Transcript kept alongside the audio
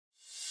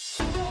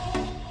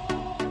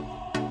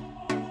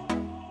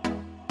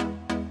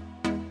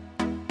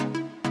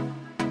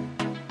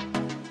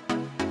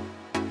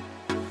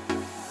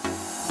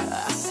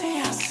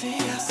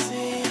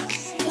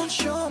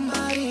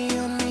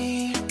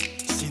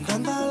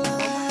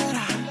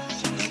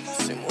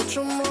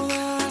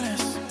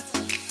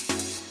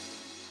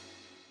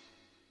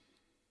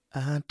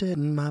I did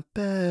my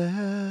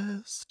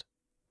best,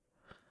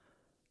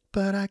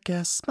 but I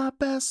guess my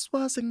best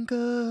wasn't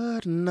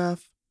good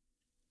enough.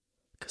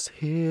 'Cause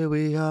here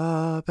we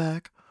are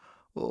back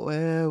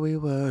where we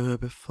were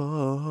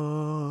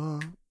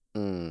before.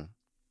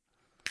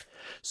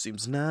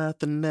 Seems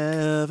nothing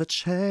ever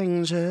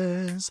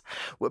changes.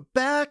 We're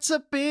back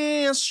to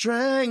being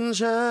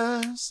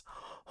strangers.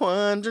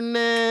 Wondering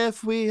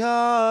if we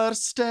ought to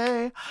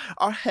stay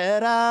or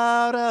head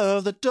out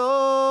of the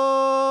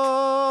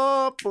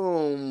door.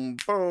 Boom,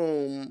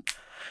 boom.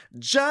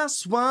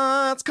 Just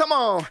once, come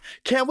on.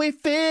 Can we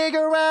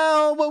figure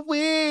out what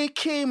we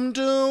keep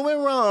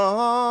doing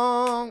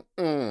wrong?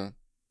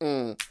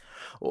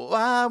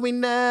 Why we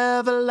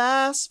never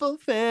last for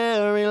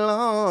very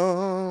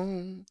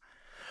long?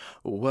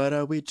 What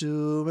are we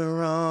doing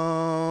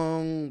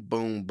wrong?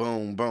 Boom,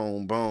 boom,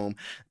 boom, boom.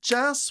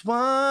 Just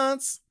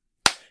once.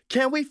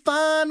 Can we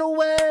find a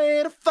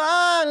way to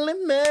finally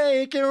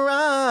make it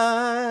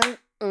right?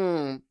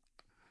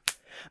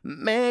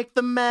 Make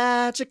the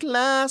magic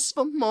last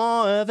for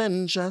more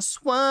than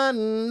just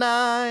one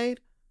night.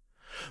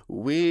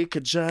 We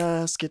could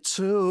just get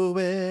to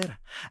it.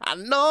 I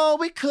know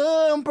we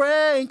could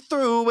break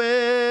through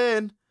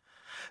it.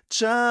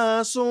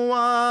 Just once.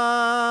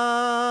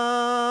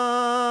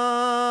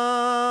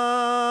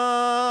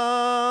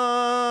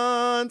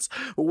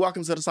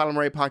 Welcome to the Solomon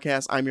Ray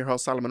Podcast. I'm your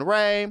host, Solomon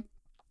Ray.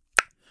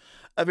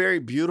 A very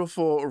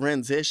beautiful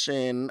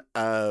rendition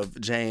of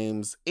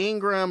James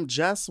Ingram,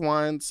 Just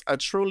Once,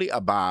 truly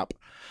a bop.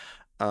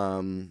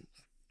 It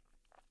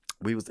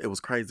was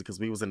crazy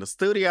because we was in the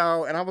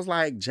studio and I was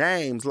like,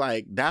 James,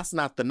 like, that's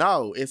not the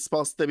note. It's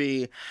supposed to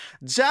be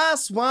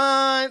just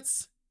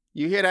once.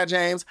 You hear that,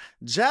 James?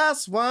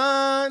 Just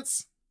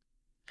once.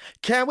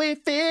 Can we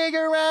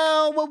figure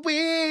out what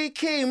we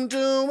keep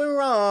doing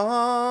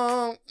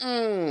wrong?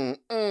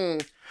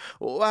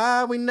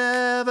 Why we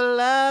never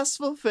last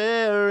for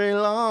very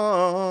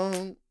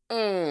long?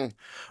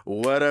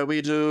 What are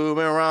we doing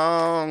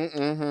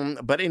wrong?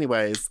 But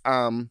anyways,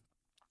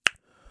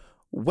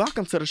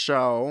 welcome to the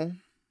show.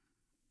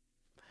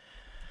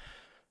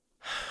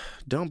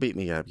 Don't beat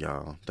me up,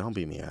 y'all. Don't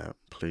beat me up.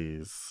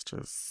 Please,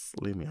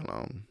 just leave me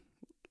alone.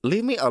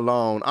 Leave me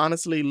alone.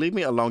 Honestly, leave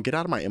me alone. Get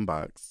out of my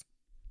inbox.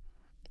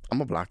 I'm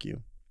gonna block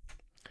you.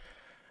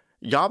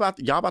 Y'all about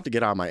to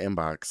get out of my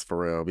inbox for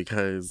real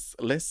because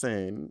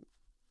listen,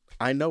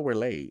 I know we're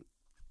late.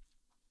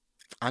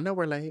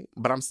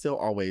 But I'm still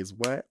always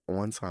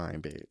on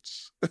time,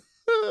 bitch.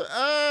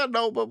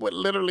 No, but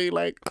literally,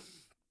 like,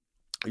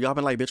 y'all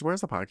been like, bitch,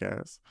 where's the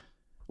podcast?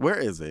 Where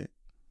is it?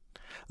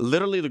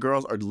 Literally, the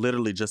girls are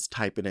literally just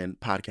typing in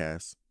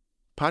podcast,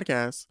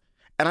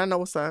 and I know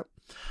what's up.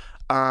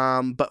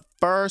 But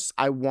first,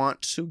 I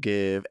want to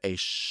give a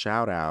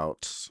shout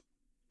out.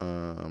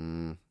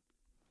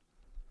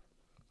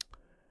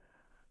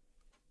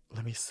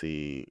 Let me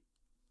see.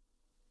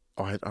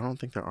 Oh, I don't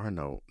think there are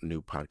no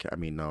new podcast.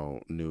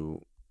 No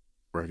new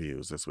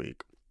reviews this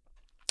week.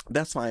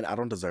 That's fine. I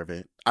don't deserve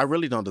it. I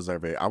really don't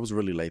deserve it. I was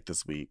really late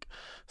this week,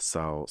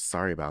 so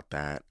sorry about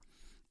that.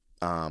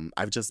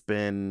 I've just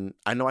been.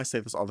 I know I say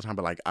this all the time,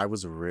 but like I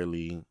was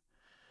really.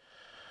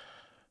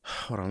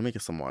 Hold on, let me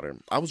get some water.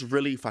 I was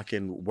really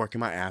fucking working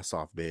my ass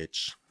off,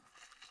 bitch.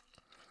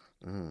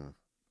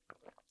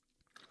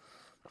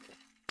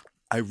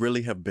 I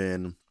really have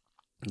been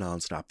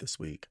nonstop this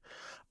week.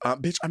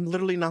 Bitch, I'm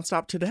literally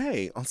nonstop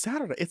today on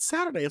Saturday. It's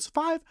Saturday. It's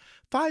 5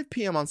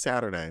 p.m. on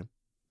Saturday.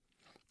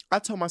 I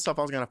told myself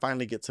I was going to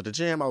finally get to the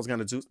gym. I was going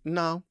to do...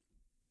 No.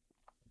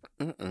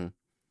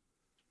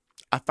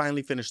 I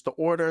finally finished the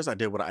orders. I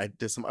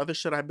did some other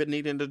shit I've been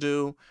needing to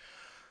do.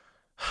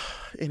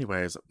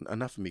 Anyways,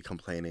 enough of me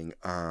complaining.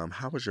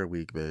 How was your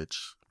week,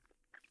 bitch?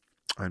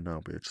 I know,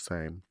 bitch.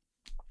 Same.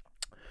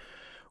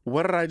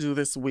 What did I do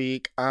this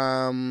week?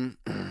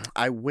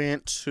 I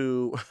went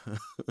to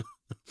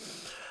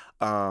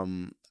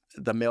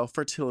the male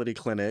fertility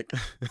clinic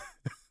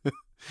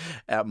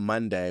at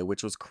Monday,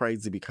 which was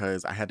crazy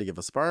because I had to give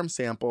a sperm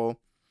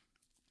sample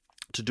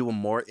to do a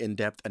more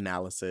in-depth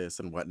analysis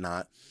and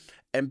whatnot.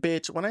 And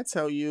bitch, when I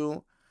tell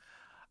you,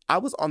 I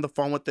was on the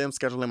phone with them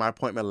scheduling my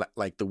appointment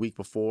like the week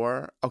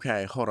before.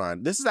 Okay, hold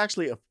on. This is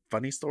actually a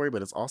funny story,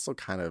 but it's also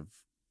kind of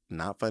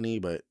not funny,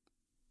 but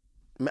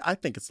I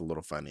think it's a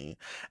little funny.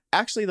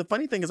 Actually, the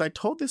funny thing is I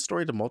told this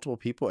story to multiple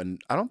people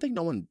and I don't think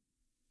no one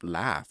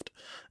laughed.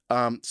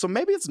 So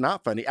maybe it's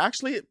not funny.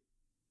 Actually, it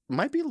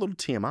might be a little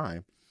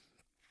TMI.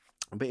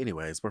 But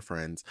anyways, we're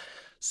friends.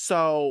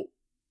 So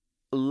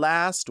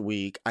last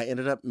week, I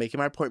ended up making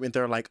my appointment.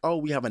 They're like, oh,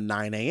 we have a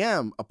 9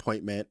 a.m.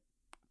 appointment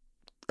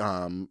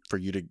for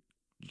you to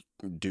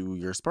do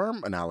your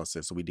sperm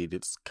analysis. So we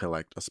needed to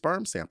collect a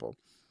sperm sample.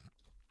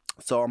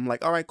 So I'm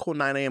like, all right, cool,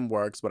 9 a.m.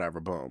 works, whatever,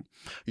 boom.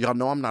 Y'all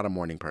know I'm not a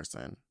morning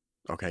person.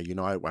 Okay, you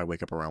know I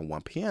wake up around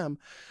 1 p.m.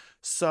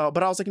 So,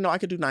 but I was like, no, I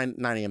could do 9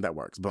 a.m. That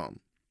works, boom.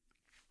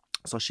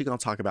 So she gonna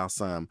talk about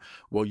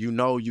well,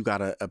 you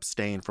gotta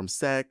abstain from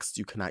sex.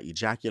 You cannot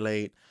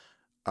ejaculate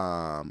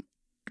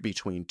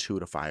between 2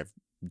 to 5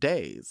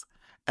 days.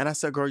 And I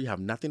said, girl, you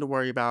have nothing to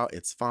worry about.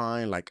 It's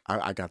fine. Like,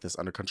 I got this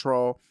under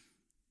control.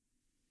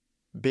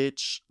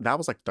 Bitch, that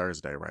was like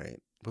Thursday,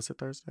 right? Was it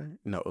Thursday?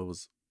 No, it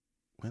was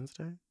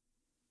Wednesday?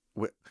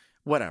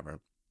 Whatever.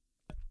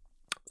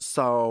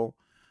 So,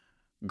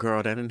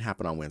 girl, that didn't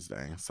happen on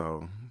Wednesday.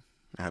 So,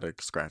 I had to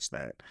scratch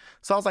that.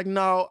 So, I was like,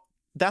 no,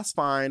 that's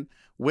fine.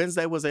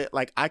 Wednesday was it.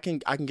 Like, I can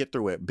get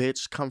through it.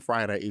 Bitch, come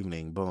Friday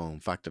evening. Boom.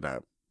 Fucked it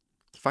up.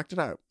 Fucked it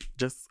up.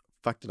 Just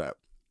fucked it up.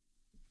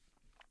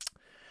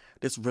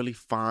 This really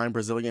fine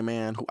Brazilian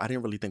man who I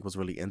didn't really think was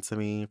really into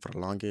me for the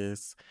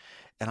longest.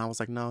 And I was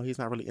like, no, he's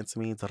not really into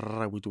me.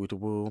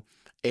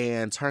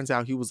 And turns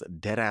out he was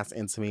dead ass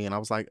into me. And I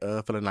was like,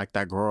 feeling like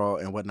that girl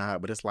and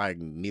whatnot. But it's like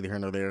neither here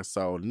nor there.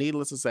 So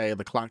needless to say,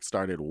 the clock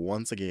started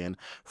once again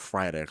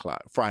Friday.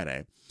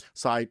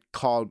 So I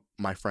called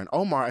my friend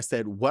Omar. I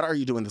said, what are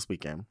you doing this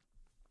weekend?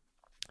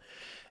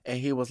 And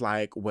he was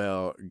like,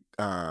 well,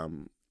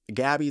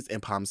 Gabby's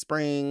in Palm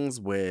Springs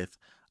with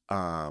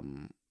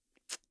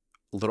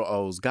Little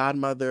O's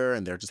godmother,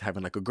 and they're just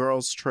having like a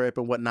girls trip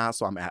and whatnot.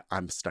 So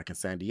I'm stuck in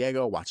San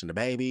Diego watching the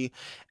baby.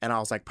 And I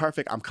was like,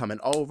 perfect, I'm coming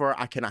over.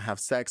 I cannot have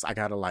sex. I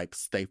gotta like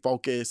stay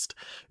focused,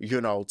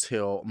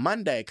 till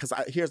Monday. Cause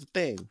here's the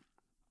thing.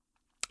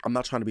 I'm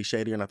not trying to be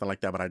shady or nothing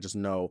like that, but I just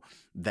know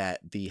that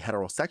the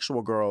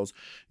heterosexual girls,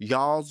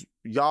 y'all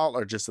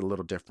are just a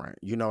little different.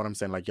 You know what I'm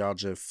saying? Like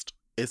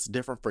it's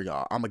different for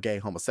y'all. I'm a gay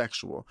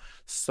homosexual.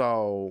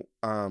 So,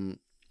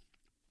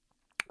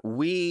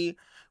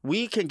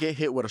 we can get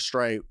hit with a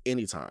stray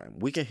anytime.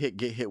 We can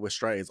get hit with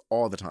strays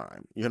all the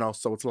time.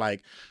 So it's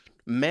like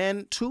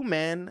two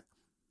men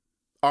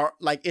are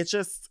like, it's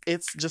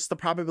just the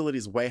probability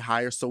is way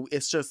higher. So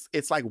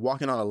it's like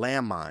walking on a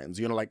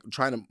landmines, like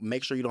trying to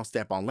make sure you don't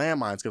step on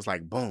landmines. Cause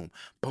like boom,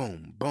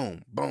 boom,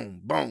 boom, boom,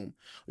 boom.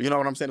 You know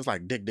what I'm saying? It's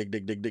like dick.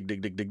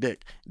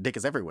 Dick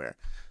is everywhere.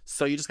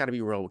 So you just got to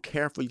be real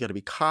careful. You got to be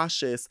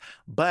cautious.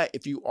 But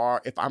if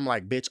I'm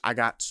like, bitch, I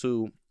got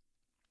to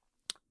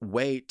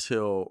wait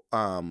till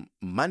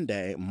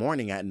Monday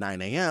morning at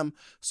 9 a.m.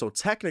 So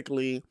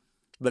technically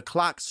the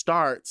clock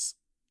starts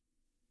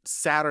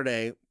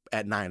Saturday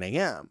at 9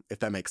 a.m., if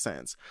that makes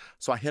sense.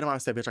 So I hit him. I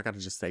said, bitch, I gotta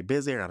just stay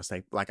busy. I gotta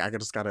stay, like, I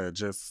just gotta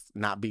just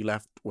not be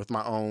left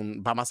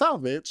by myself,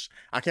 bitch.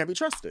 I can't be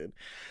trusted.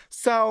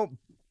 So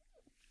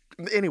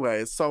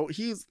anyways,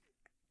 we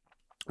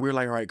were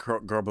like, all right,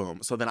 girl, boom.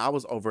 So then I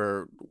was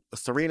over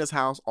Serena's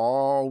house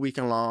all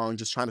weekend long,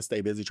 just trying to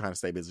stay busy.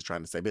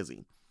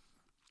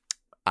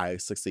 I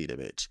succeeded,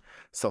 bitch.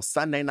 So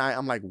Sunday night,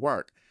 I'm like,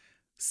 work.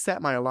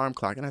 Set my alarm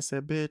clock, and I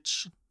said,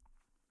 bitch,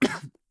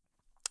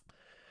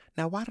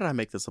 now why did I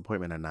make this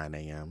appointment at 9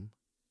 a.m.?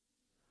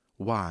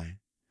 Why?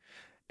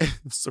 And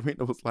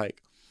Serena was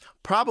like,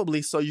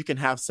 probably so you can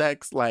have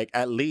sex, like,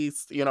 at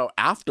least,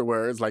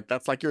 afterwards. Like,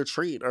 that's like your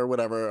treat or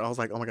whatever. I was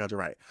like, oh my God, you're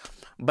right.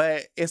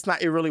 But it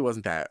really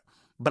wasn't that.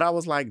 But I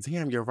was like,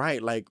 damn, you're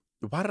right. Like,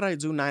 why did I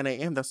do 9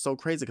 a.m.? That's so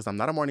crazy because I'm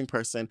not a morning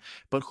person.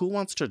 But who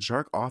wants to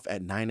jerk off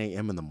at 9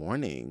 a.m. in the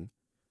morning?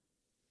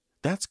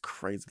 That's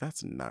crazy.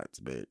 That's nuts,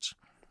 bitch.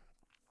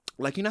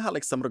 Like, you know how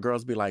like some of the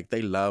girls be like,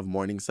 they love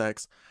morning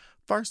sex?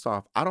 First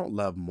off, I don't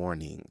love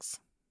mornings.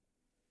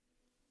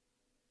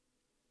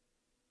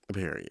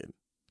 Period.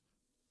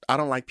 I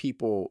don't like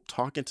people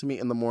talking to me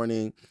in the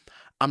morning.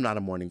 I'm not a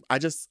morning.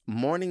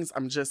 Mornings,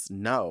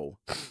 no.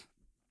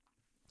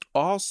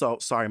 Also,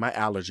 sorry, my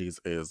allergies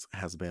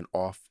has been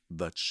off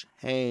the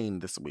chain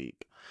this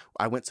week.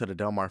 I went to the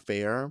Del Mar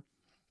Fair,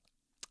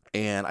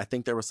 and I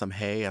think there was some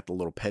hay at the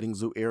little petting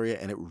zoo area,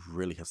 and it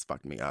really has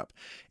fucked me up.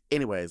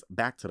 Anyways,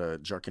 back to the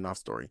jerking off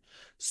story.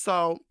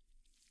 So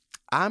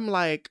I'm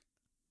like,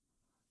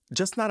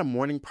 just not a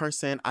morning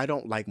person. I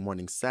don't like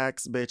morning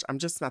sex, bitch. I'm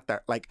just not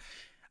that, like,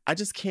 I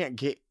just can't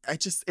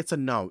it's a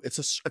no.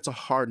 It's a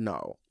hard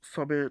no.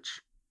 So, bitch,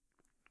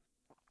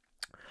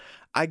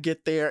 I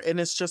get there and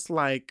it's just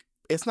like,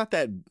 it's not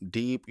that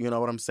deep, you know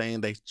what I'm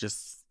saying?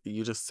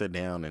 You just sit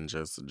down and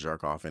just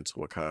jerk off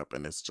into a cup,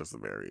 and it's just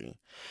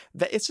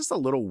it's just a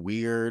little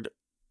weird,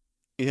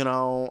 I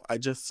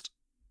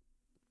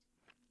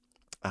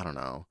don't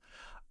know.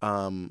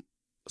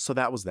 So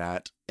that was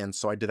that. And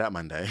so I did that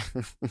Monday.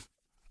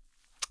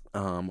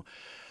 And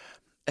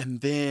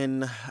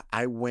then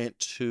I went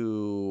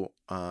to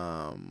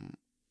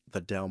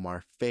the Del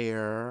Mar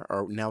Fair,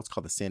 or now it's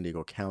called the San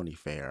Diego County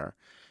Fair,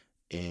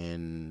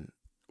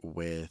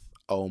 with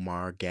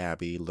Omar,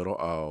 Gabby, Little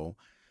O,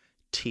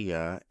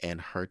 Tia, and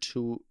her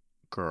two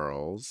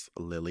girls,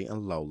 Lily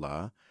and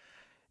Lola.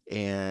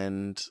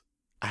 And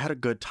I had a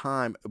good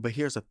time. But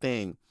here's the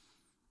thing.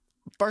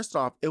 First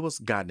off, it was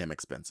goddamn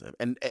expensive.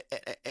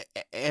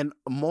 And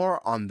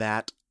more on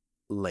that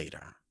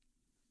later.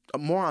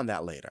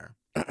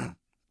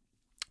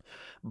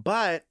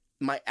 But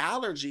my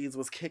allergies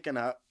was kicking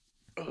up.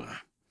 Ugh.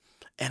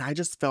 And I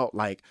just felt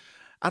like,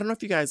 I don't know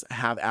if you guys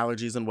have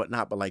allergies and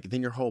whatnot, but like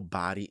then your whole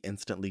body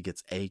instantly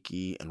gets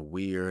achy and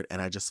weird.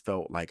 And I just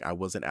felt like I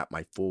wasn't at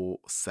my full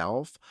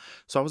self.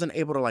 So I wasn't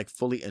able to like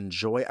fully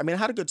enjoy. I mean, I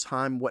had a good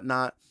time,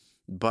 whatnot,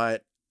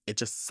 but it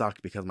just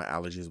sucked because my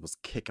allergies was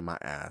kicking my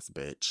ass,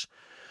 bitch.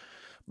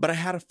 But I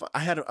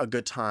had a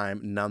good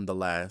time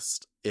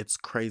nonetheless. It's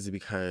crazy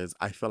because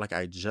I feel like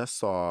I just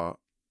saw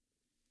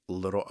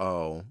Little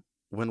O.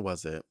 When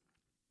was it?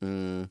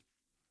 Mm,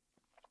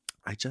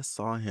 I just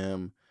saw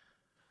him.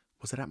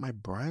 Was it at my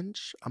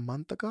brunch a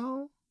month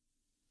ago?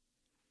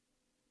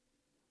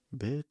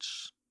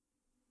 Bitch.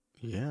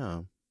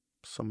 Yeah.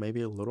 So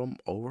maybe a little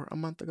over a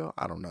month ago.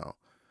 I don't know.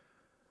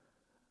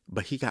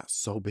 But he got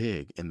so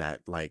big in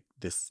that, like,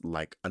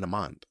 in a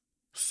month.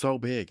 So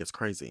big. It's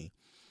crazy.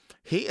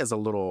 He is a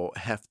little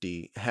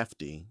hefty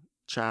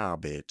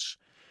child, bitch.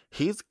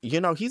 He's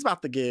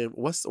about to give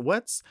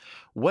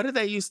what do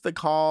they used to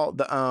call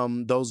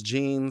those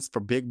jeans for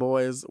big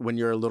boys when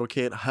you're a little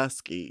kid?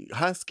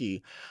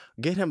 Husky.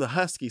 Get him the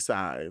husky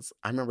size.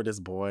 I remember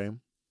this boy,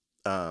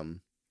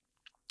 um,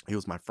 he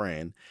was my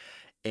friend,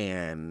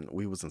 and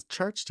we was in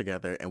church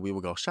together and we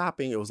would go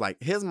shopping. It was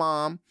like his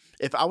mom,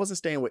 if I wasn't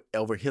staying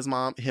over his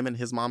mom, him and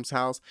his mom's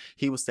house,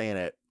 he was staying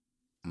at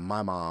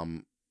my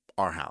mom,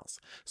 our house.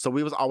 So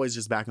we was always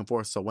just back and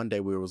forth. So one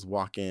day we was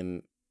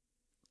walking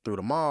through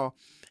the mall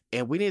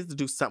and we needed to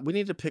do something. We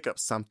needed to pick up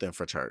something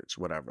for church,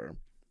 whatever.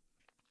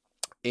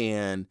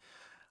 And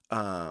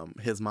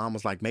his mom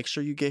was like, make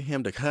sure you get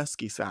him the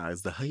husky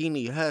size, he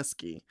need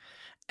husky.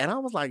 And I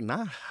was like,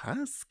 not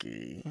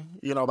husky,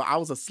 but I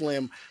was a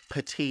slim,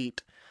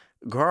 petite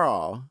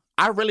girl.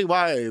 I really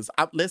was.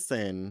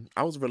 Listen,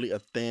 I was really a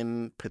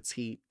thin,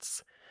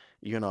 petite,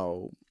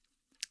 little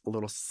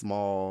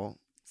small,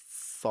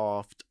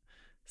 soft,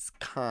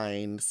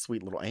 kind,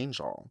 sweet little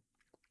angel.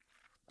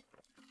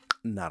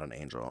 Not an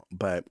angel,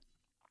 but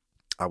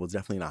I was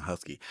definitely not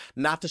husky.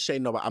 Not to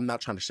shade nobody. I'm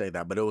not trying to shade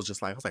that, but it was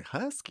just like, I was like,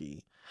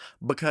 husky?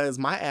 Because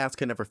my ass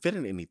could never fit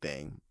in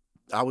anything.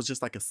 I was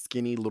just like a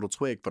skinny little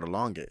twig for the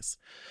longest.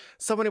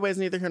 So anyways,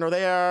 neither here nor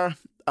there.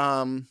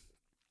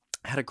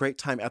 Had a great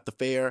time at the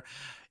fair.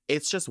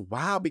 It's just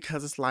wow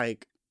because it's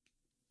like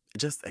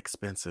just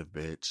expensive,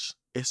 bitch.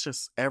 It's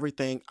just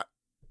everything.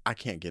 I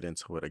can't get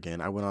into it again.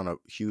 I went on a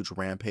huge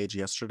rampage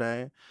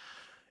yesterday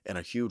and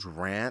a huge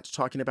rant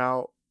talking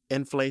about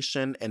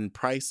inflation and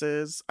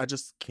prices. I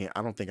just can't.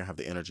 I don't think I have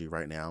the energy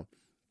right now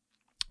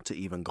to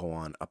even go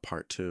on a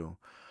part 2.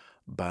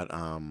 But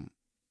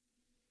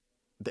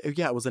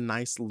yeah, it was a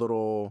nice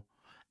little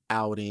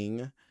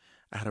outing.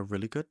 I had a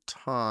really good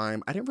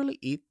time. I didn't really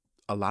eat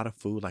a lot of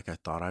food like I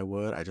thought I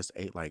would. I just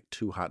ate like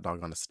 2 hot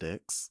dog on a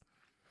sticks.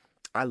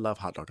 I love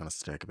hot dog on a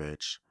stick,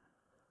 bitch.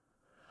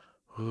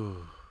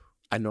 Whew.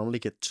 I normally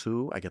get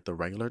 2. I get the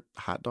regular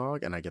hot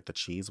dog and I get the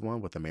cheese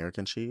one with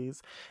American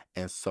cheese.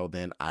 And so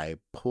then I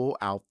pull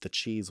out the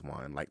cheese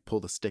one, like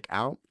pull the stick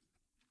out,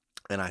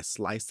 and I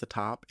slice the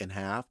top in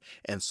half.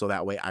 And so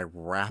that way I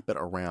wrap it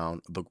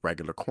around the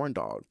regular corn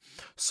dog.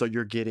 So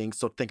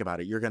think about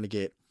it. You're going to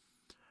get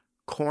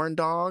corn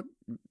dog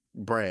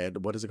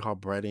bread. What is it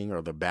called? Breading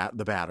or the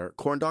batter.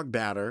 Corn dog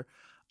batter,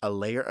 a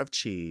layer of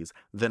cheese,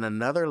 then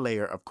another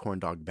layer of corn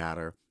dog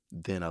batter,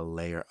 then a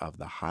layer of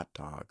the hot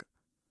dog.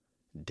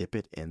 Dip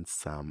it in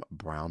some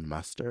brown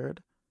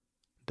mustard.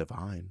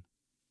 Divine.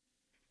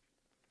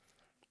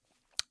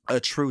 A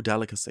true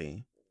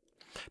delicacy.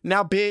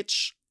 Now,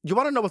 bitch, you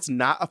want to know what's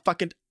not a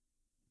fucking...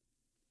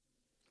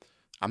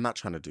 I'm not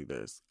trying to do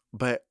this.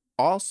 But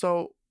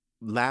also,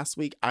 last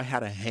week, I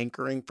had a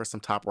hankering for some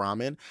Top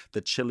Ramen.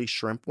 The chili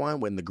shrimp one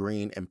with the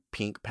green and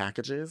pink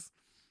packages.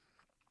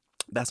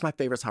 That's my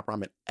favorite Top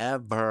Ramen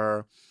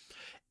ever.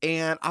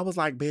 And I was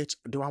like, bitch,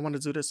 do I want to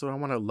do this? Do I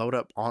want to load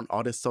up on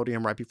all this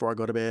sodium right before I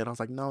go to bed? I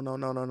was like, no.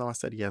 I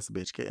said, yes,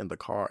 bitch, get in the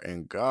car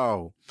and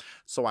go.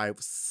 So I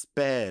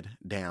sped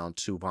down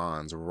to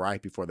Vons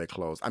right before they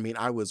closed. I mean,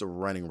 I was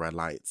running red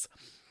lights.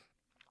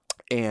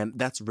 And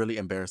that's really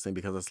embarrassing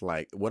because it's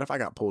like, what if I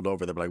got pulled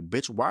over? They'd be like,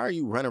 bitch, why are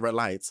you running red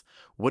lights?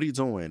 What are you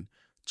doing?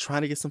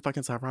 Trying to get some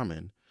fucking Top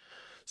Ramen.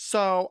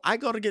 So I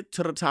go to get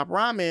to the Top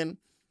Ramen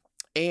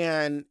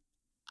and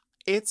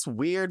it's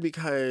weird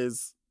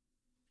because...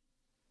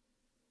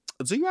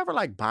 Do you ever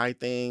like buy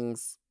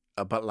things,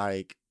 but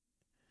like,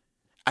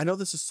 I know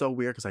this is so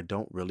weird because I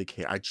don't really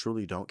care. I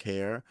truly don't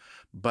care.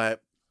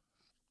 But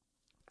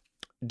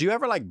do you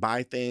ever like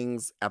buy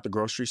things at the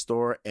grocery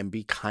store and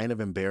be kind of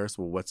embarrassed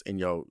with what's in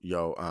your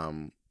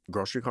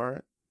grocery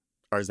cart?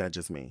 Or is that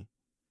just me?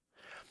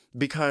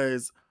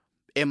 Because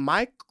in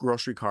my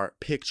grocery cart,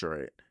 picture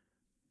it,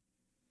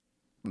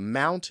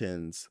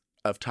 mountains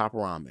of Top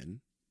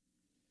Ramen,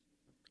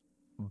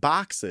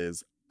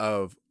 boxes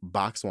of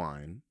box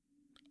wine,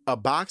 a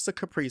box of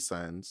Capri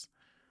Suns.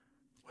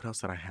 What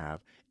else did I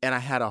have? And I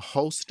had a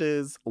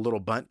Hostess little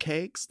bundt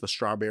cakes, the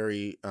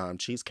strawberry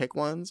cheesecake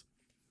ones.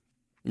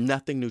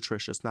 Nothing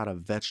nutritious, not a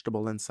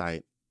vegetable in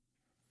sight.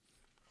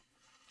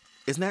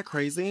 Isn't that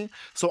crazy?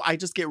 So I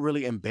just get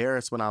really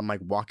embarrassed when I'm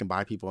like walking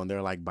by people and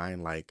they're like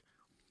buying like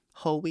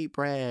whole wheat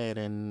bread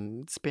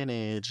and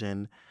spinach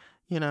and,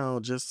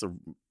 just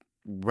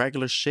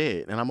regular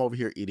shit. And I'm over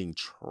here eating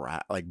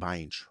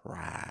buying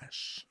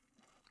trash.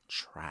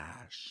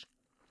 Trash.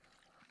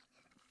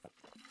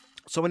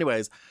 So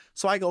anyways,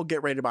 so I go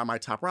get ready to buy my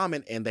Top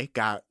Ramen and they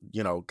got,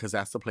 because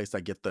that's the place I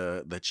get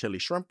the chili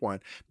shrimp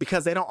one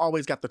because they don't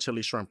always got the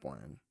chili shrimp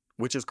one.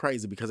 which is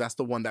crazy because that's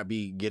the one that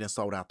be getting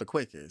sold out the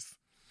quickest.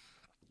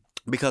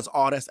 Because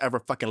all that's ever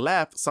fucking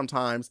left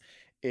sometimes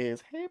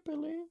is, hey,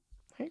 Billy.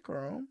 Hey,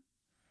 girl.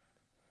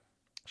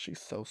 She's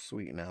so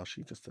sweet now.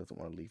 She just doesn't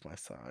want to leave my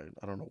side.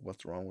 I don't know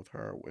what's wrong with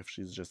her, if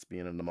she's just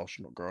being an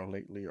emotional girl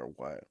lately or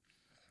what.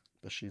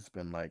 But she's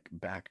been like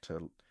back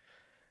to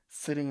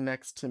sitting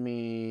next to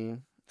me,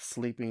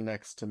 sleeping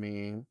next to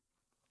me.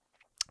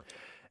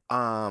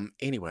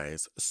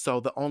 Anyways, so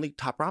the only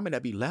top ramen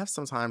that be left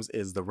sometimes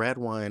is the red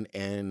one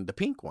and the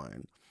pink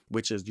one,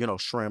 which is,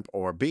 shrimp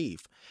or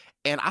beef.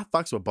 And I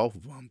fucks with both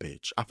of them,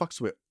 bitch. I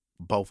fucks with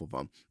both of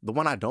them. The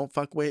one I don't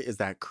fuck with is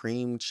that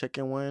cream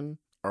chicken one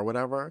or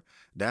whatever.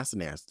 That's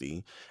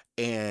nasty.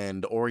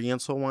 And the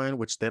Oriental one,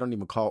 which they don't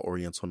even call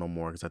Oriental no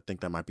more because I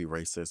think that might be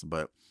racist,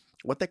 but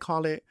what they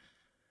call it,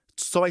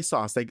 soy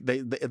sauce.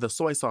 The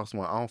soy sauce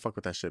one, I don't fuck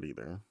with that shit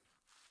either.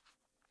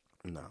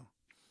 No.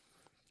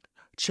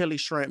 Chili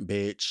shrimp,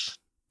 bitch.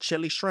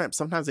 Chili shrimp.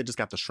 Sometimes they just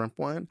got the shrimp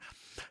one.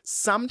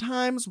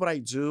 Sometimes what I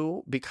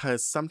do,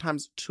 because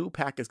sometimes 2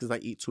 packets, because I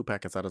eat 2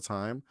 packets at a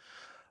time.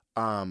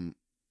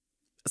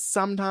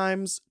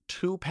 Sometimes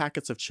 2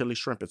 packets of chili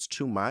shrimp is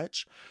too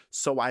much.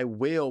 So I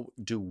will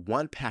do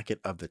 1 packet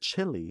of the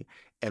chili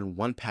and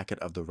 1 packet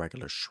of the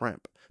regular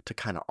shrimp to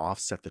kind of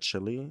offset the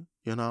chili,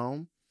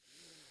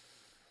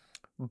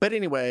 But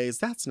anyways,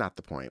 that's not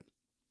the point.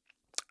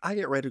 I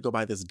get ready to go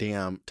buy this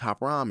damn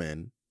top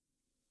ramen.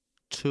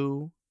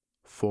 2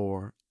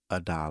 for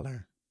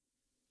 $1.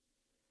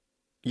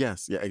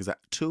 Yes, yeah,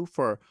 exactly. 2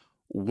 for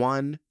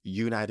 $1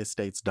 United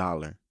States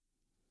dollar.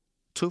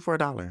 2 for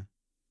 $1.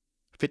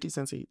 50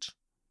 cents each.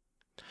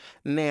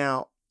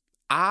 Now,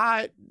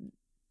 I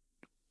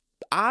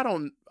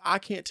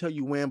can't tell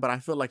you when, but I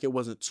feel like it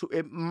wasn't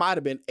it might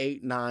have been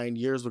 8, 9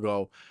 years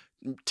ago,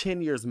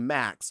 10 years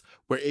max,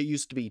 where it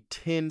used to be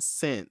 10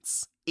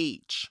 cents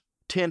each.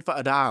 10 for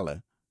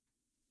 $1.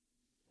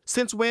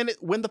 Since when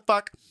the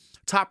fuck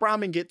top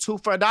ramen get 2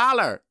 for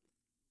 $1?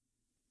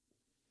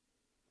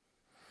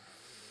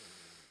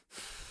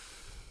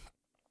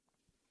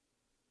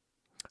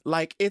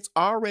 Like, it's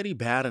already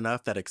bad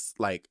enough that it's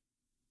like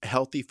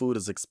healthy food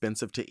is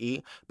expensive to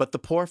eat, but the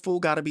poor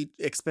food gotta be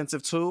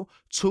expensive too.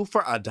 2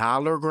 for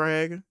 $1,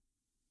 Greg?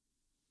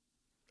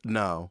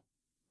 No.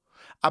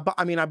 I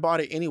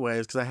bought it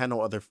anyways because I had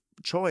no other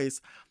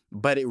choice,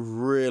 but it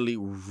really,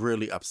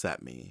 really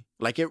upset me.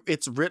 Like,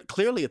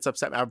 clearly it's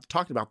upset me. I've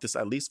talked about this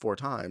at least 4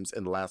 times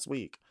in the last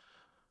week.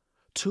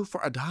 2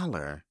 for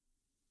 $1.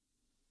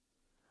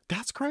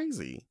 That's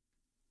crazy.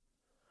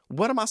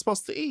 What am I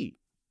supposed to eat?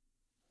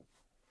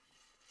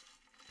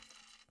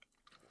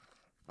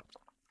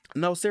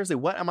 No, seriously,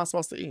 what am I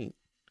supposed to eat?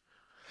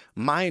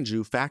 Mind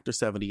you, Factor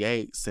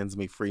 78 sends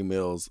me free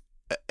meals,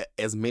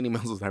 as many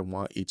meals as I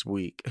want each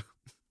week.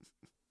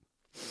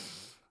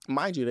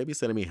 Mind you, they be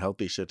sending me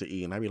healthy shit to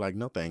eat, and I be like,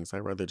 no thanks. I'd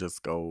rather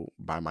just go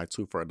buy my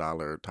 2 for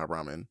 $1 top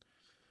ramen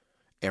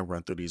and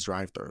run through these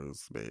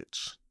drive-thrus,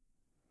 bitch.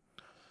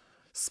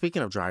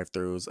 Speaking of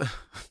drive-thrus,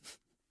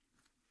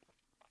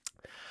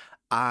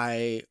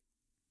 I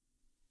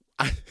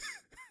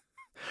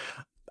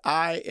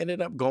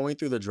ended up going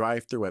through the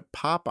drive-thru at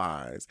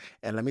Popeyes,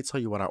 and let me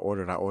tell you what I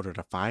ordered. I ordered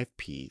a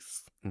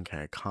 5-piece,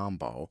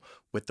 combo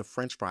with the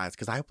French fries,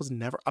 because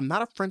I'm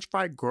not a French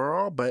fry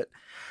girl, but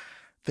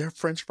their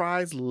French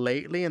fries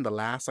lately, in the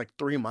last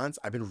 3 months,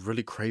 I've been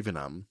really craving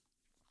them.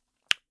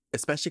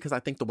 Especially because I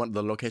think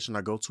the location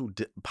I go to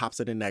pops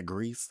it in that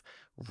grease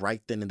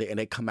right then and there, and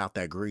they come out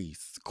that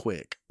grease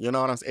quick. You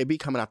know what I'm saying? It be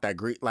coming out that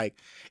grease, like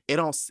it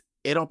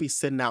don't be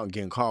sitting out and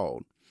getting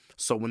cold.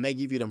 So when they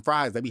give you them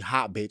fries, they be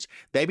hot, bitch.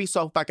 They be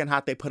so fucking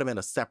hot, they put them in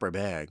a separate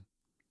bag.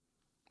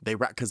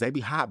 Because they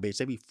be hot, bitch.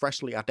 They be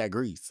freshly out that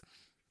grease.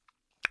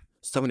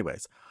 So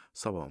anyways,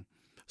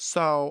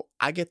 so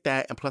I get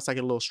that, and plus I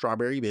get a little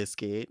strawberry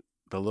biscuit.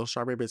 The little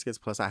strawberry biscuits,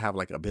 plus I have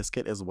a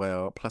biscuit as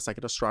well. Plus I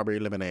get a strawberry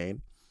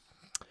lemonade.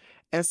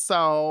 And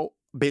so,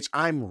 bitch,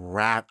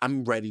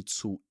 I'm ready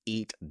to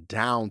eat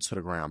down to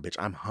the ground, bitch.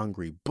 I'm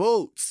hungry.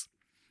 Boots.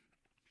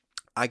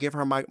 I give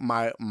her my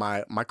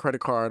credit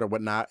card or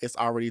whatnot. It's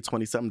already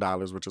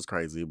 $20-something, which is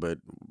crazy, but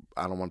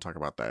I don't want to talk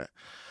about that.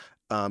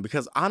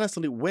 Because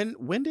honestly,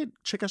 when did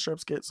chicken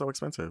strips get so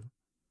expensive?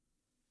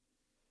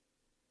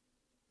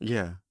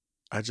 Yeah.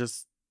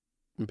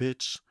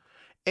 Bitch.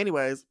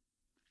 Anyways,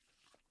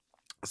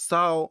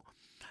 so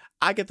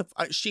I get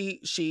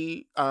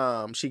she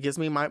gives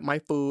me my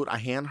food. I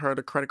hand her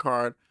the credit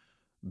card.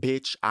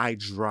 Bitch, I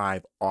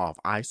drive off.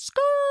 I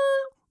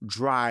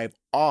drive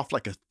off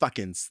like a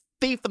fucking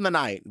thief in the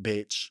night,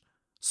 bitch.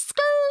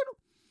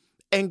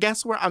 And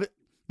guess where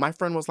my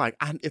friend was like,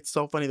 it's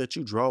so funny that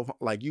you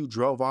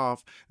drove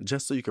off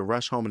just so you could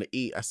rush home and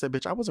eat. I said,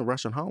 bitch, I wasn't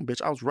rushing home,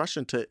 bitch. I was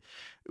rushing to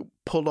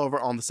pull over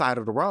on the side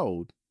of the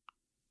road.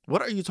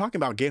 What are you talking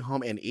about? Get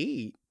home and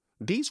eat.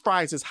 These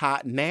fries is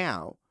hot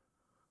now.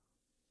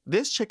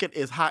 This chicken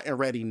is hot and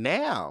ready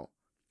now.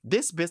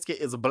 This biscuit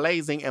is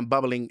blazing and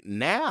bubbling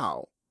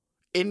now.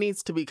 It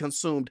needs to be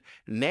consumed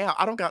now.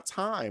 I don't got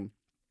time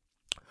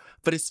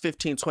for this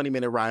 15,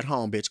 20-minute ride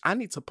home, bitch. I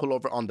need to pull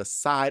over on the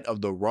side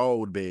of the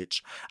road,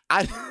 bitch.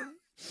 I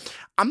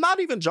I'm not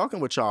even joking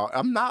with y'all.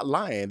 I'm not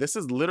lying. This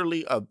is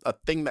literally a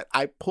thing that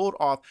I pulled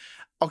off.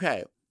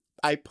 Okay,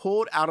 I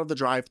pulled out of the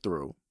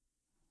drive-thru.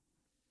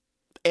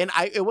 And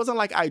it wasn't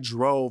like I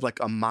drove like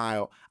a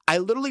mile. I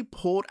literally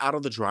pulled out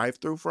of the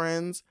drive-thru,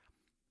 friends,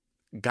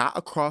 got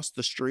across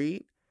the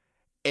street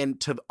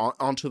and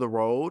onto the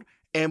road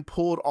and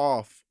pulled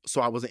off.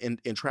 So I wasn't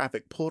in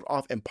traffic, pulled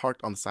off and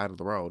parked on the side of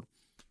the road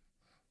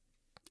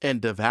and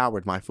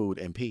devoured my food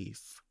in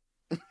peace.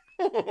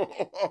 I'm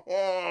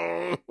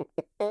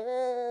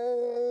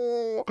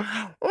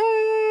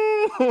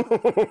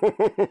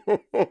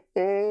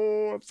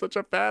such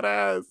a fat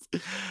ass.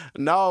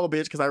 No,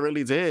 bitch, because I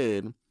really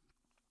did.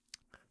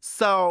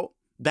 So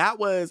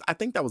I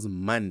think that was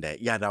Monday.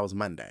 Yeah, that was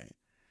Monday.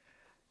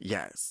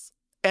 Yes.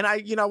 And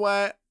you know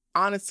what?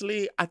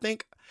 Honestly, I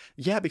think,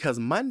 yeah, because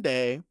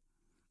Monday,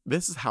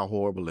 this is how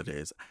horrible it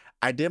is.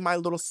 I did my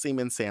little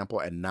semen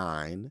sample at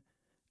 9.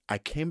 I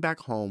came back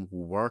home,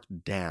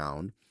 worked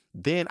down.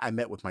 Then I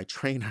met with my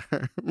trainer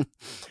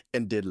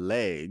and did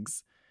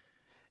legs.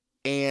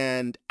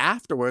 And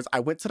afterwards, I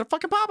went to the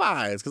fucking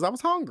Popeyes because I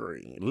was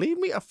hungry. Leave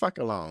me a fuck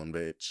alone,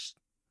 bitch.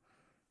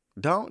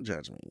 Don't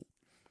judge me.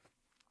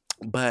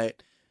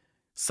 But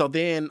so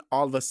then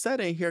all of a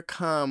sudden, here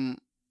come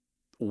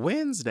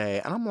Wednesday,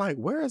 and I'm like,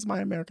 where is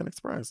my American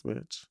Express,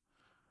 bitch?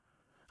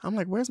 I'm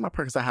like, where's my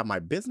purse? Because I have my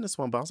business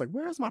one, but I was like,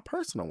 where's my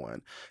personal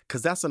one?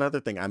 Because that's another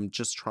thing. I'm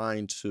just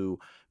trying to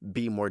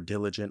be more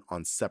diligent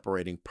on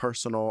separating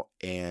personal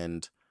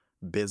and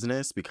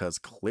business, because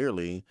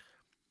clearly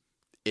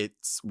it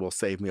will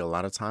save me a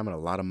lot of time and a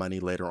lot of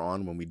money later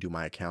on when we do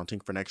my accounting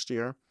for next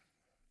year.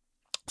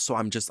 So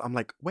I'm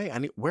like, wait,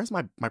 where's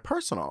my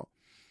personal?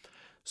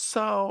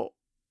 So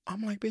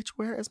I'm like, bitch,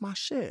 where is my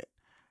shit?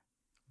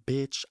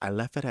 Bitch, I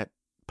left it at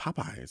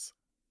Popeyes.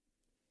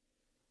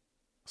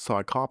 So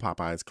I call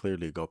Popeyes,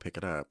 clearly, to go pick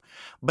it up.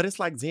 But it's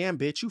like, damn,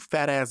 bitch, you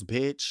fat ass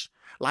bitch.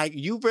 Like,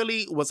 you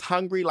really was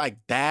hungry like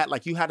that?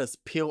 Like, you had to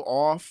peel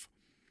off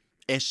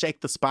and shake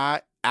the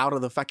spot out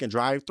of the fucking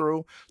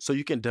drive-thru so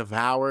you can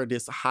devour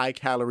this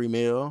high-calorie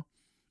meal?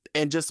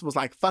 And just was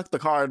like, fuck the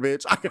card,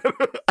 bitch. I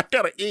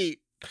gotta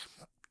eat.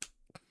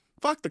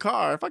 Fuck the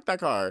card. Fuck that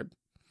card.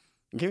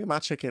 Give me my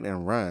chicken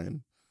and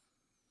run.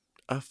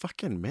 A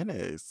fucking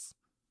menace.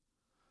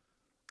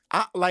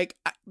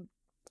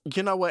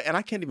 You know what? And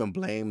I can't even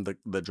blame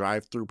the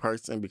drive-thru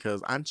person,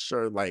 because I'm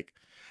sure, like,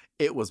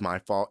 it was my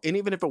fault. And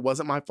even if it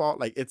wasn't my fault,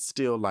 like, it's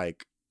still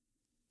like,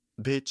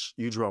 bitch,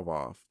 you drove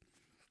off.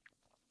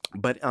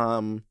 But,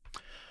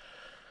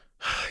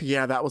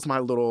 yeah, that was my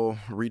little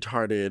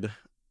retarded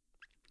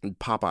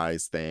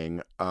Popeyes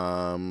thing.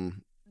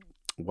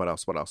 What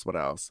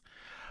else?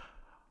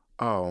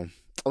 Oh,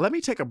 let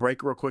me take a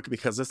break real quick,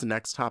 because this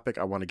next topic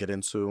I want to get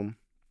into,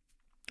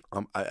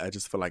 I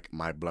just feel like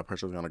my blood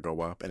pressure is going to go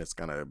up and it's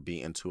going to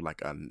be into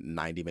like a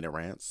 90-minute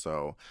rant.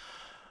 So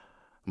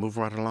move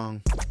right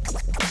along.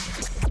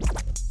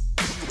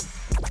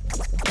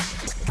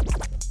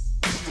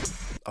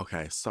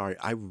 Okay, sorry.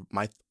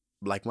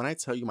 When I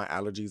tell you my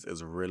allergies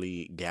is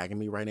really gagging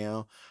me right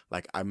now,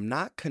 like, I'm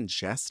not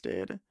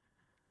congested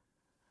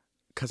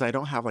because I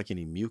don't have like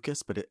any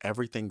mucus, but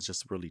everything's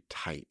just really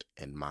tight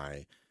in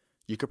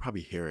you could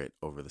probably hear it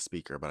over the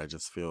speaker, but I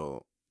just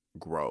feel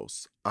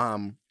gross.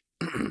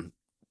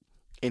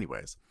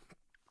 Anyways,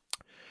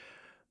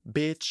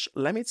 bitch,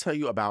 let me tell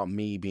you about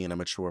me being a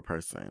mature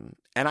person.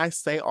 And I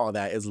say all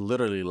that is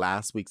literally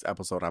last week's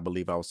episode. I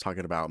believe I was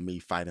talking about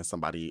me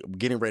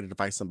getting ready to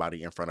fight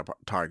somebody in front of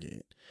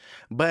Target.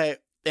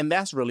 And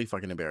that's really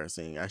fucking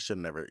embarrassing. I should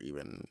never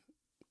even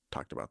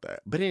talked about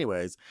that. But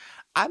anyways,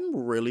 I'm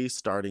really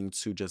starting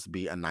to just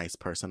be a nice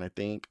person, I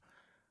think.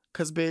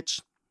 Because,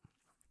 bitch,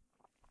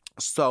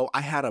 so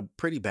I had a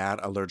pretty bad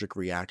allergic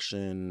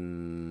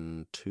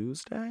reaction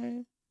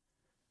Tuesday.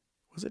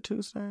 Was it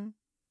Tuesday?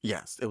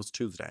 Yes, it was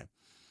Tuesday.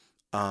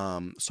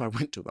 So I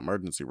went to the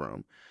emergency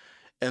room.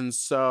 And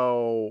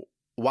so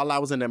while I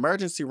was in the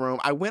emergency room,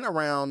 I went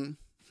around,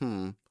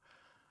 I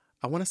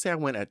want to say I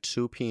went at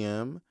 2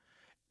 p.m.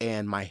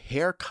 and my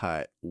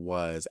haircut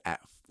was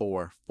at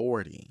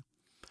 4:40.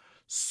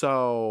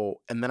 So,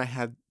 and then I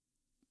had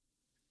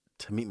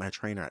to meet my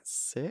trainer at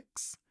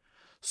 6.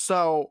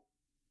 So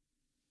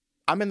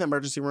I'm in the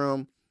emergency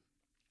room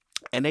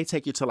and they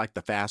take you to like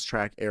the fast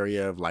track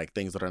area of like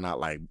things that are not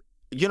like,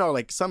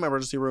 like some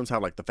emergency rooms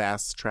have like the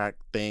fast track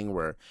thing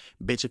where,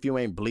 bitch, if you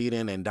ain't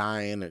bleeding and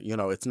dying,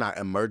 it's not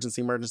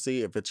emergency.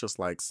 If it's just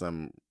like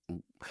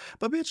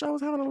but bitch, I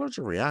was having an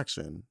allergic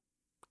reaction.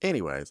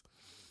 Anyways,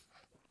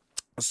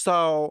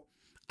 so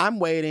I'm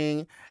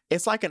waiting.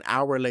 It's like an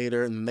hour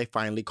later and they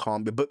finally call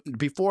me. But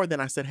before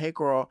then I said, hey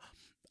girl,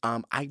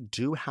 I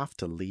do have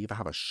to leave. I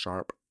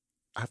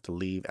have to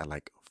leave at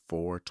like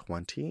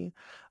 4:20.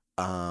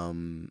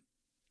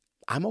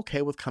 I'm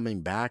okay with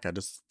coming back. I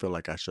just feel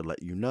like I should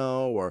let you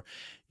know, or,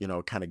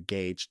 kind of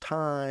gauge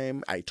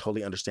time. I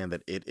totally understand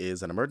that it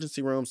is an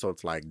emergency room. So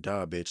it's like,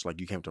 duh, bitch, like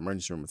you came to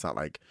emergency room. It's not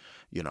like,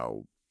 you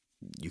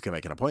can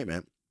make an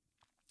appointment.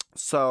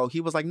 So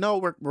he was like, no,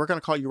 we're going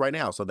to call you right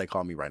now. So they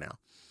call me right now.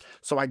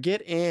 So I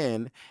get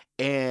in,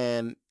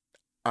 and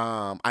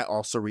I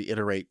also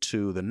reiterate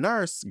to the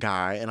nurse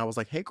guy, and I was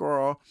like, hey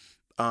girl,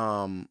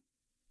 um,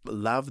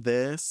 love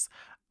this.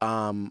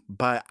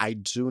 But I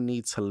do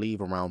need to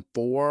leave around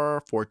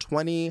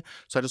 4:20.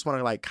 So I just want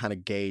to like kind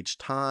of gauge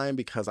time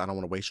because I don't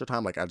want to waste your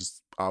time. Like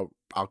I'll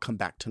come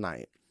back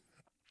tonight.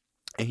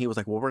 And he was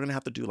like, well, we're gonna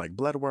have to do like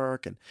blood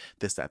work and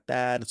this, that.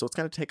 And so it's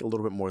gonna take a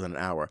little bit more than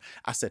an hour.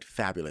 I said,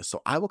 fabulous.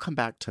 So I will come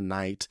back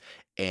tonight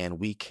and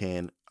we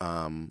can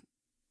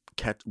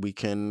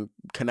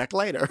connect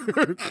later.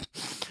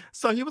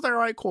 So he was like, all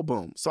right, cool,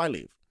 boom. So I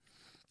leave.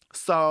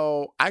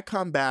 So I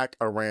come back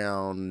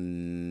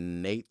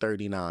around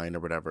 8:39 or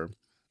whatever.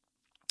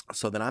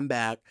 So then I'm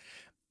back,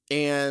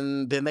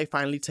 and then they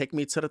finally take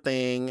me to the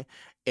thing,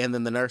 and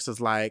then the nurse is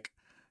like,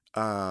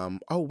 oh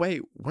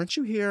wait, weren't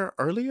you here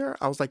earlier?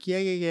 I was like, yeah.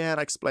 And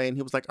I explained.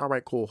 He was like, all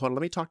right, cool. Hold on,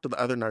 let me talk to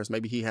the other nurse.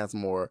 Maybe he has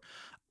more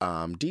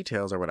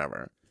details or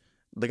whatever.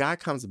 The guy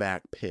comes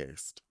back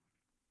pissed.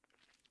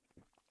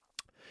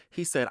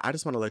 He said, I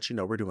just want to let you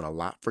know we're doing a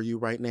lot for you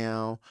right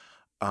now.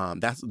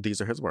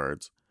 These are his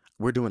words.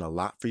 We're doing a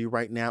lot for you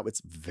right now.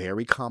 It's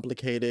very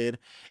complicated.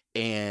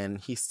 And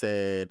he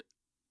said,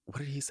 what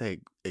did he say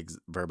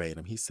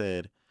verbatim? He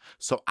said,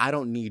 so I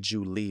don't need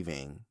you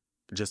leaving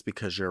just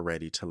because you're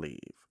ready to leave.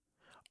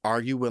 Are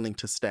you willing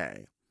to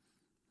stay?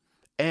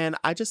 And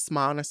I just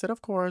smiled and I said,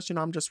 of course,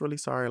 I'm just really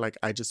sorry. Like,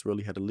 I just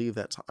really had to leave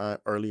that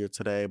earlier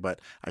today, but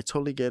I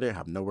totally get it. I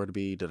have nowhere to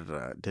be.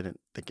 Didn't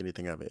think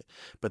anything of it.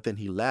 But then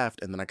he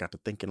left, and then I got to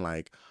thinking,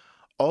 like,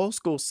 old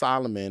school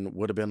Solomon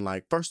would have been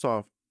like, first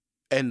off,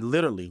 and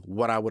literally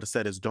what I would have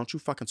said is, don't you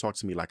fucking talk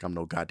to me like I'm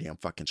no goddamn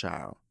fucking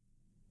child.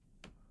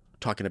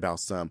 Talking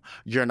about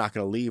you're not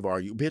going to leave, are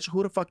you? Bitch,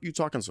 who the fuck you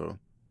talking to?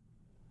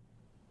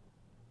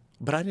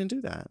 But I didn't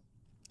do that.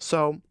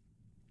 So,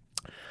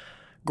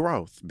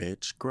 growth,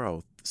 bitch,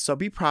 growth. So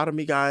be proud of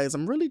me, guys.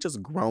 I'm really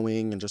just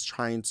growing and just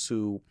trying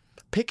to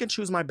pick and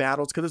choose my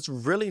battles because it's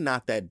really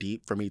not that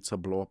deep for me to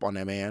blow up on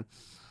that man.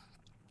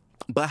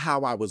 But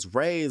how I was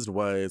raised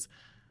was,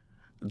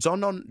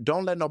 don't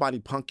let nobody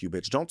punk you,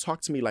 bitch. Don't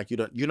talk to me like you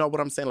don't. You know what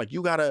I'm saying? Like,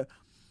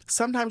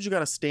 sometimes you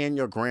gotta stand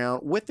your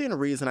ground within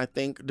reason. I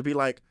think to be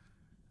like,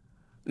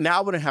 now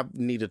I wouldn't have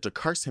needed to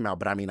curse him out,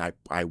 but I mean,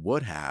 I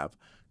would have,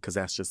 because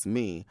that's just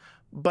me.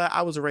 But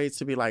I was raised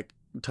to be like,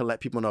 to let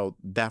people know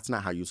that's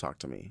not how you talk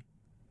to me.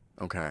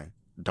 Okay,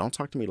 don't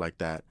talk to me like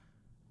that.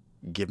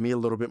 Give me a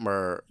little bit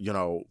more,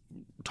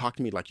 talk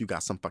to me like you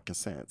got some fucking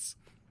sense.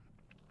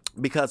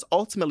 Because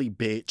ultimately,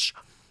 bitch,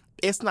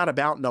 it's not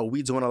about, no,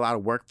 we doing a lot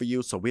of work for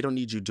you, so we don't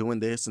need you doing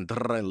this and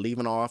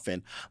leaving off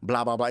and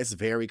blah, blah, blah. It's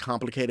very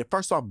complicated.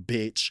 First off,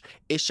 bitch,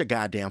 it's your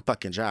goddamn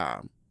fucking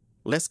job.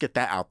 Let's get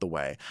that out the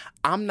way.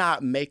 I'm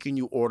not making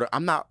you order.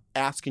 I'm not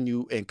asking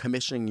you and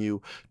commissioning you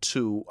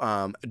to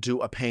do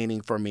a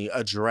painting for me,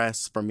 a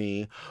dress for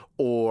me,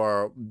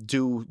 or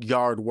do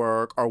yard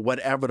work or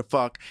whatever the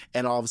fuck.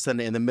 And all of a sudden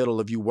in the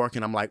middle of you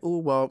working, I'm like, ooh,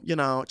 well,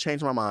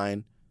 change my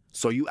mind.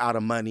 So you out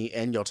of money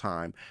and your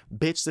time.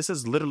 Bitch, this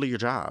is literally your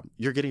job.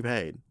 You're getting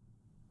paid.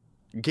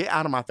 Get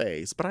out of my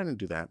face. But I didn't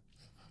do that.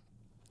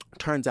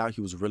 Turns out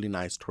he was really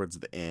nice towards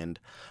the end.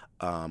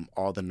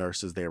 All the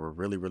nurses there were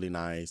really, really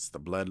nice. The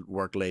blood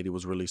work lady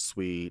was really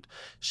sweet.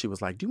 She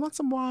was like, do you want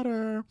some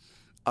water?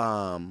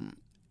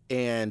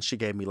 And she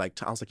gave me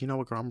I was like, you know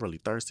what, girl, I'm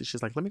really thirsty.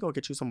 She's like, let me go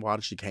get you some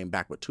water. She came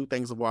back with 2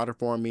 things of water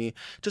for me.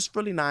 Just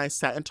really nice.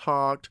 Sat and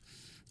talked.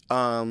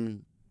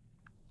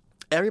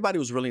 Everybody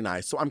was really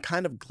nice. So I'm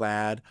kind of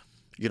glad,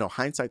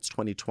 hindsight's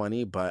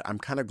 2020, but I'm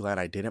kind of glad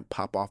I didn't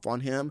pop off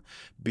on him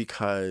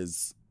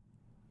because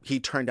he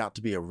turned out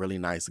to be a really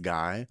nice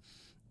guy.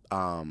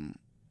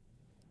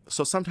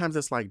 So sometimes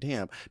it's like,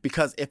 damn,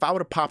 because if I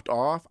would have popped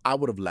off, I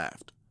would have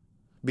left.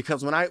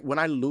 Because when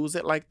I lose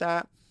it like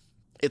that,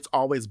 it's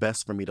always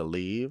best for me to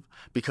leave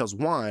because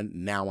one,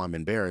 now I'm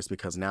embarrassed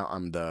because now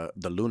I'm the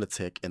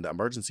lunatic in the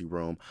emergency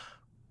room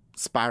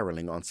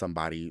spiraling on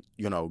somebody,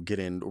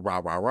 getting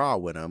rah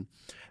with him.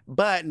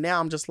 But now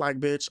I'm just like,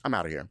 bitch, I'm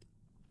out of here.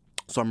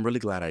 So I'm really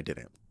glad I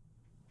didn't.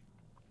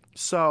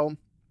 So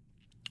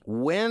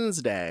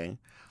Wednesday,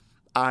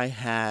 I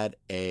had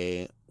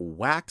a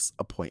wax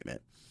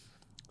appointment.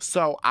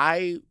 So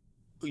I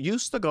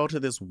used to go to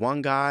this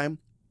one guy.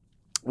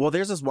 Well,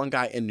 there's this one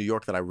guy in New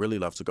York that I really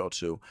love to go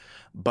to.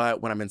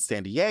 But when I'm in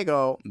San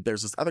Diego,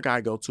 there's this other guy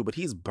I go to, but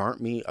he's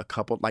burnt me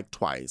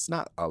twice.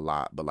 Not a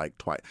lot, but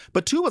twice.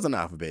 But 2 was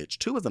enough, bitch.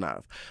 2 was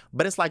enough.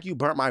 But it's like you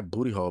burnt my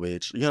booty hole,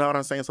 bitch. You know what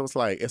I'm saying? So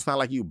it's not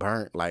like you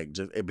burnt,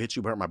 bitch,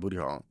 you burnt my booty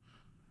hole.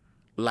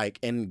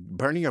 And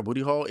burning your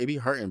booty hole, it be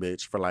hurting,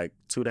 bitch, for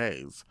 2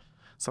 days.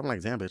 So I'm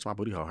like, damn, bitch, my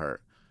booty hole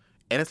hurt.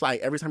 And it's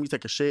like every time you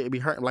take a shit, it be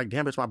hurting. Like,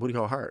 damn, bitch, my booty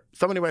hole hurt.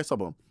 So anyway, so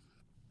boom.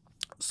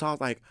 So I was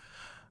like,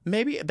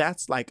 maybe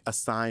that's a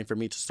sign for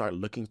me to start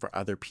looking for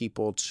other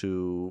people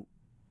to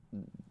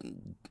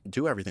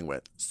do everything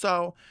with.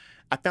 So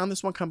I found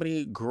this one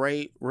company,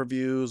 great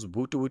reviews,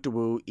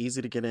 woo,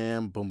 easy to get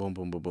in, boom, boom,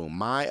 boom, boom, boom.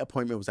 My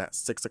appointment was at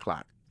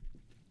 6:00.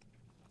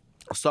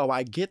 So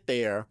I get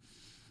there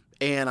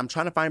And I'm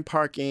trying to find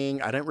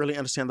parking. I didn't really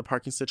understand the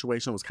parking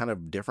situation. It was kind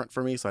of different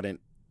for me, so I didn't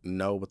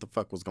know what the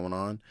fuck was going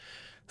on.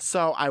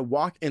 So I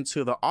walk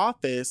into the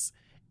office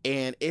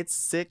and it's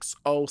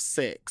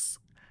 6:06.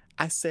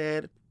 I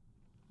said,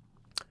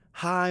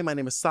 "Hi, my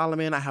name is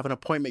Solomon. I have an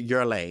appointment.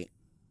 You're late."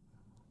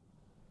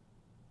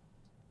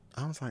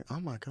 I was like,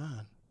 "Oh my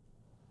God."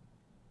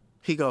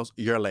 He goes,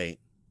 "You're late."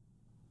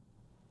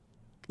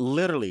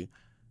 Literally,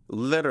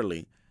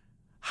 literally.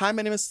 "Hi,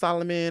 my name is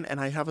Solomon and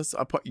I have a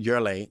appointment. You're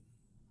late."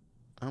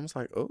 I was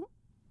like, "Oh."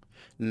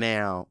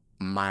 Now,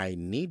 my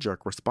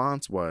knee-jerk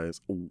response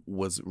was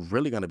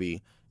really going to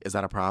be, "Is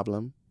that a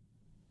problem?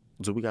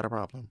 Do we got a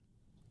problem?"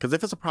 Because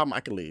if it's a problem, I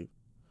can leave.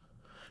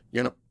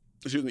 You know,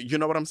 you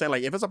know what I'm saying?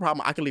 Like, if it's a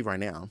problem, I can leave right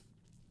now.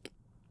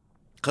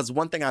 Because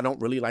one thing I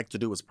don't really like to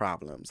do is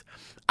problems.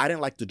 I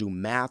didn't like to do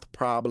math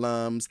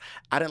problems.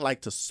 I didn't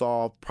like to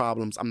solve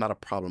problems. I'm not a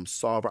problem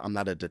solver. I'm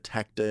not a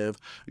detective.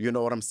 You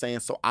know what I'm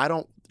saying? So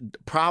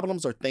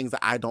problems are things that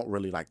I don't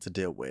really like to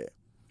deal with.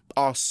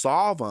 I'll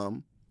solve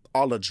them,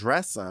 I'll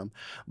address them,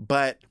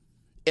 but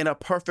in a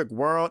perfect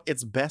world,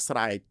 it's best that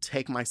I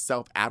take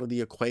myself out of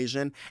the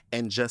equation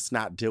and just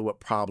not deal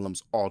with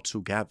problems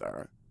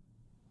altogether.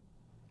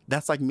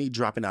 That's like me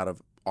dropping out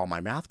of all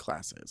my math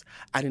classes.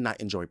 I did not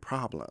enjoy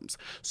problems.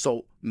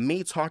 So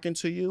me talking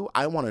to you,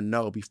 I want to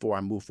know before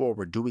I move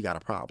forward, do we got a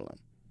problem?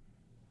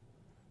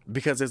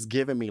 Because it's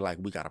giving me like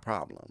we got a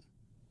problem.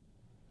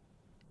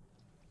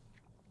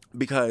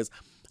 Because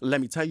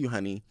let me tell you,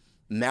 honey,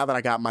 now that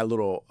I got my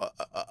little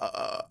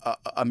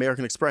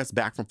American Express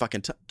back from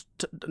fucking,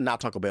 not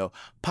Taco Bell,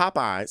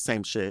 Popeye,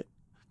 same shit.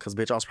 Because,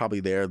 bitch, I was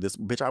probably there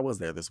I was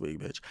there this week,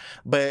 bitch.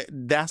 But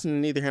that's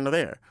neither here nor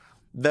there.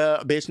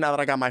 Bitch, now that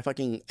I got my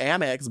fucking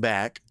Amex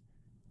back,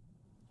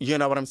 you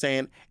know what I'm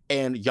saying?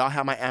 And y'all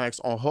have my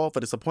Amex on hold for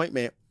this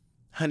appointment.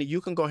 Honey,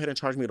 you can go ahead and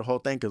charge me the whole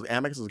thing because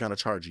Amex is going to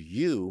charge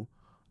you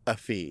a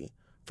fee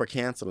for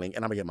canceling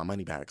and I'm going to get my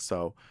money back.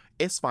 So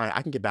it's fine.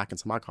 I can get back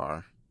into my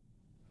car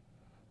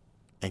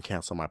and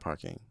cancel my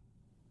parking.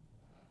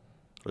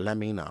 Let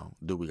me know.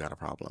 Do we got a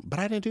problem? But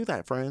I didn't do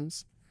that,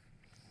 friends.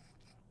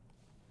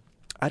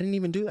 I didn't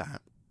even do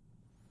that.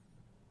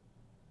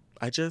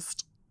 I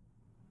just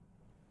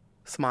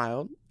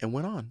smiled and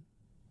went on.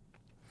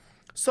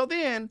 So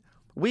then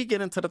we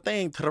get into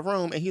the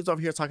room, and he's over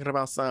here talking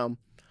about some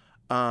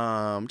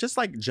just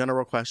like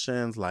general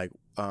questions like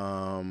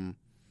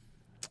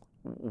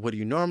what do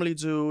you normally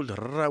do?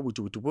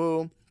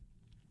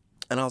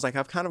 And I was like,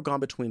 I've kind of gone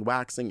between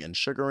waxing and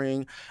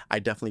sugaring. I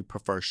definitely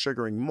prefer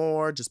sugaring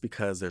more just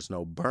because there's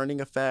no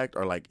burning effect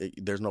or like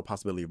there's no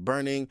possibility of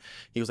burning.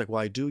 He was like,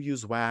 well, I do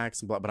use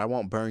wax, but I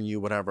won't burn you,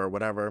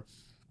 whatever.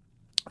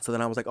 So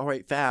then I was like, all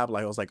right, fab.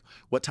 Like, I was like,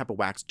 what type of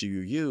wax do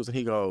you use? And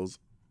he goes,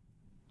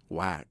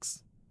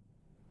 wax.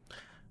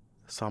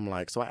 So I'm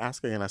like, so I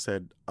asked again, I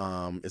said,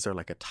 is there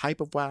like a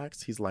type of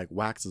wax? He's like,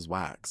 wax is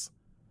wax.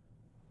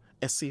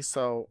 And see,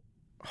 so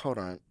hold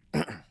on.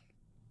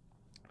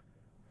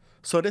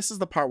 So this is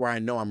the part where I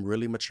know I'm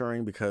really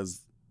maturing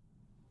because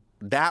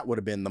that would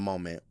have been the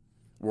moment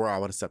where I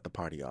would have set the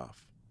party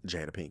off,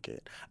 Jada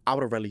Pinkett. I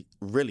would have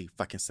really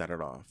fucking set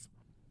it off.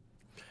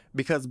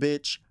 Because,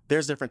 bitch,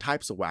 there's different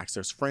types of wax.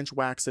 There's French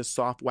waxes,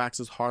 soft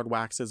waxes, hard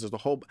waxes.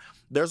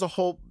 There's a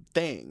whole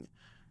thing.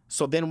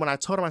 So then when I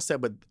told him, I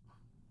said, but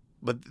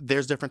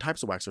there's different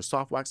types of wax. There's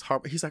soft wax,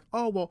 hard. He's like,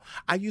 oh, well,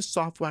 I use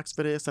soft wax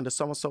for this and the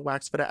so-and-so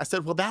wax for that. I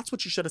said, well, that's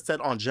what you should have said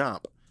on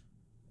jump.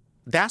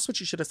 That's what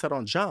you should have said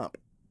on jump.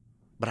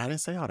 But I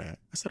didn't say all that.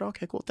 I said,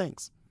 okay, cool,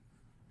 thanks.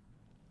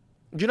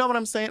 You know what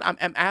I'm saying?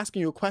 I'm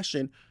asking you a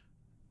question.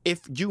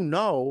 If you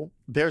know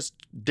there's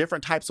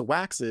different types of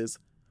waxes,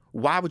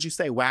 why would you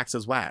say wax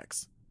is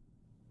wax?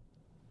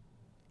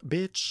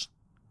 Bitch.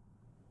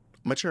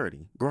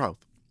 Maturity.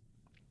 Growth.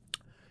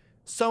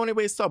 So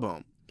anyway, so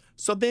boom.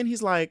 So then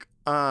he's like,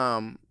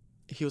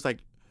 he was like,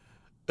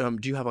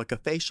 do you have like a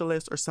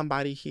facialist or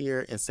somebody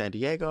here in San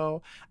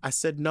Diego? I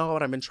said, no,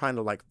 and I've been trying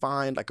to like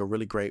find like a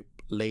really great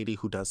lady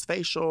who does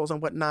facials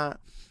and whatnot.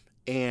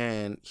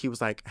 And he was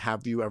like,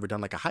 have you ever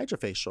done like a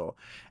hydrofacial?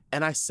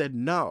 And I said,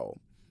 no.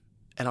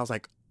 And I was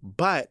like,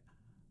 but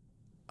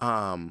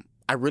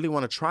I really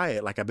want to try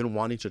it. Like, I've been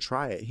wanting to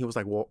try it. He was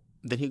like, well,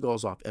 then he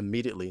goes off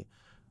immediately.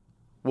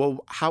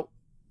 Well,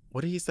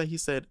 what did he say? He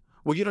said,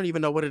 well, you don't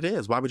even know what it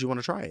is. Why would you want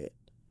to try it?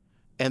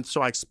 And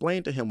so I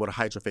explained to him what a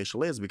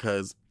hydrofacial is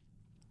because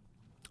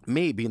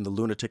me, being the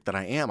lunatic that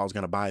I am, I was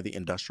going to buy the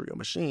industrial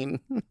machine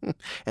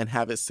and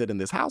have it sit in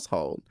this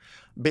household.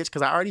 Bitch,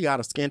 because I already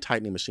got a skin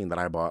tightening machine that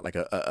I bought, like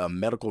a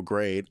medical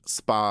grade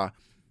spa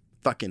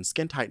fucking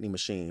skin tightening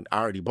machine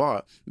I already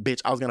bought.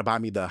 Bitch, I was going to buy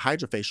me the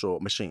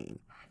hydrofacial machine.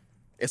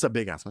 It's a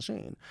big ass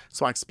machine.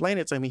 So I explained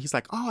it to him. He's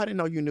like, oh, I didn't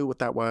know you knew what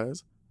that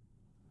was.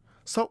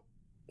 So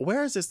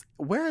where is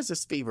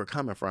this fever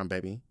coming from,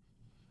 baby?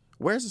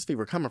 Where's this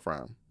fever coming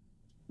from?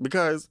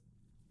 Because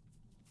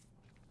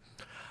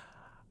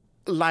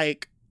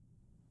like,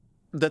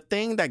 the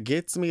thing that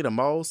gets me the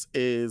most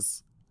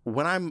is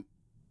when I'm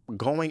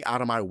going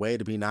out of my way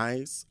to be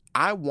nice,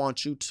 I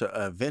want you to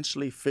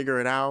eventually figure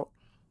it out.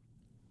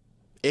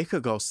 It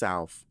could go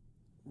south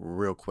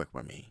real quick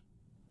with me.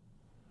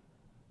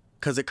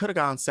 Because it could have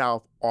gone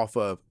south off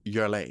of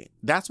your lane.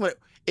 That's what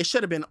it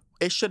should have been.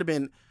 It should have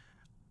been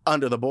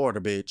under the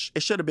border, bitch.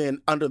 It should have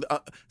been under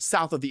the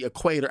south of the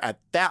equator at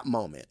that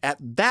moment. At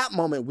that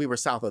moment, we were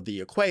south of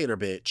the equator,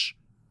 bitch.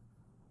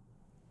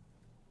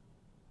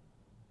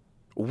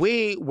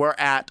 We were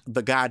at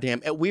the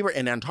goddamn. We were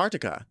in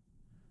Antarctica.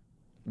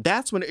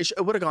 That's when it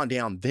would have gone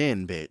down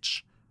then,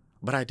 bitch.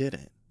 But I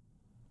didn't.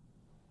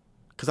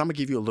 Because I'm going to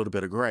give you a little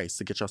bit of grace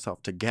to get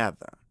yourself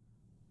together.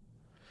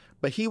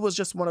 But he was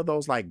just one of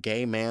those, like,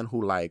 gay men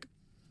who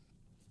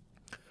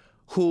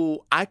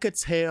I could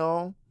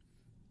tell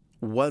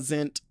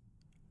wasn't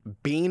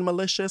being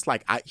malicious.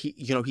 Like,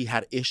 he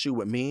had issue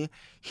with me.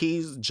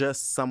 He's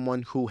just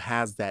someone who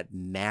has that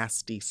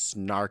nasty,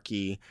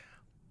 snarky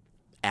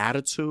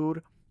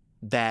attitude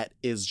that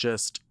is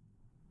just,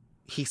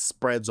 he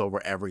spreads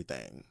over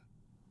everything.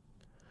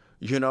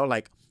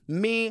 Like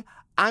me,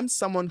 I'm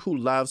someone who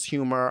loves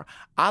humor.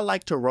 I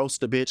like to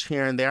roast a bitch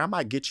here and there. I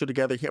might get you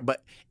together here,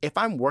 but if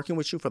I'm working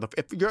with you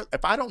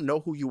if I don't know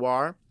who you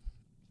are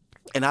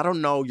and I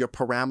don't know your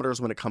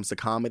parameters when it comes to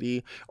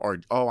comedy, or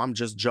I'm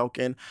just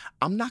joking,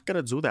 I'm not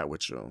gonna do that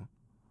with you.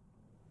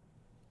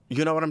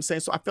 You know what I'm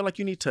saying? So I feel like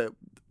you need to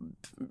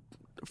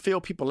feel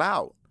people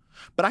out.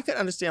 But I could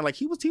understand, like,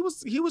 he was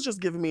just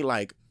giving me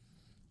like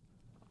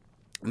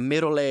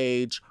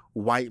middle-aged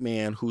white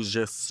man who's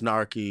just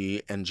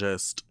snarky and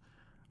just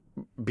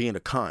being a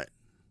cunt,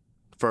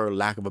 for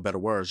lack of a better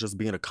word, just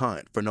being a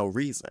cunt for no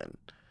reason.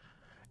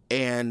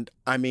 And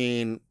I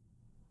mean,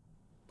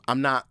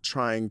 I'm not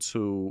trying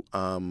to,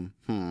 how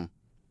can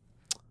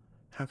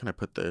I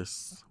put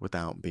this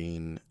without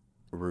being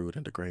rude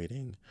and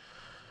degrading?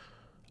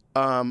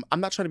 I'm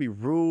not trying to be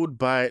rude,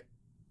 but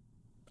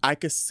I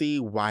could see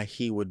why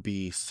he would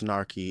be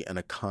snarky and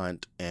a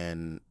cunt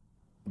and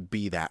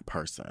be that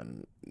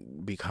person,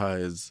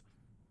 because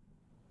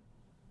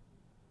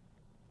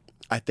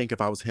I think if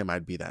I was him,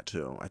 I'd be that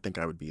too. I think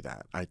I would be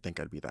that. I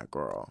think I'd be that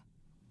girl.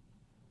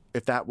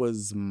 If that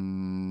was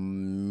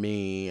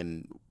me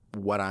and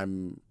what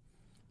I'm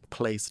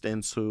placed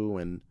into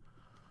and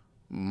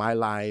my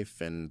life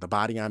and the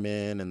body I'm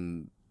in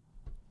and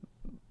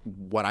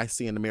what I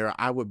see in the mirror,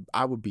 I would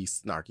be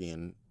snarky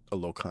and a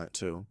little cunt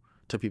too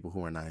to people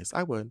who are nice.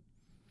 I would.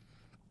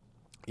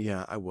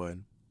 Yeah, I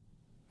would.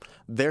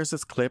 There's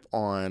this clip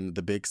on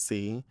the Big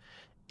C,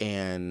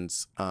 and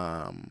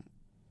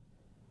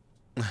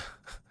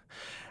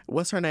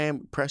what's her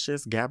name?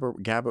 Precious Gabby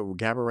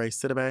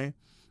Sidibe,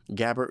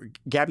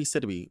 Gabby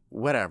Sidibe,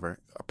 whatever.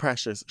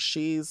 Precious.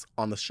 She's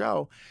on the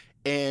show,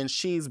 and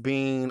she's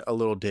being a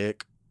little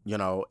dick,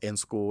 in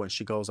school, and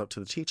she goes up to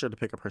the teacher to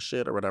pick up her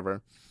shit or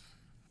whatever.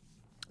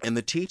 And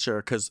the teacher,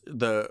 because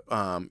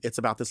it's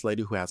about this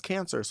lady who has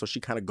cancer, so she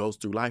kind of goes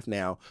through life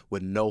now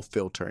with no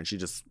filter, and she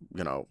just,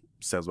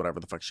 says whatever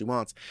the fuck she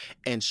wants.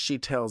 And she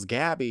tells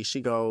Gabby,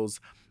 she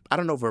goes, I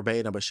don't know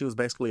verbatim, but she was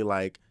basically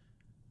like,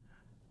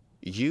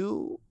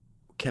 you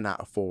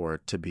cannot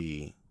afford to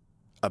be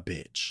a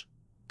bitch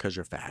because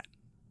you're fat.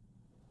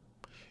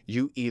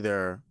 She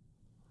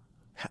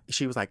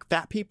was like,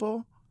 fat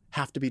people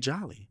have to be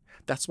jolly.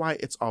 That's why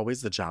it's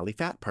always the jolly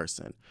fat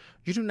person.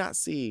 You do not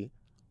see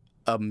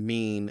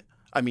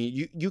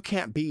you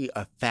can't be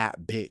a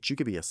fat bitch. You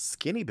could be a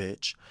skinny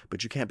bitch,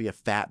 but you can't be a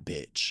fat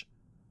bitch.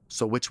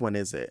 So which one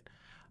is it?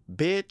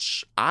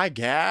 Bitch, I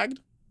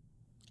gagged.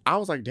 I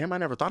was like, damn, I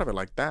never thought of it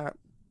like that.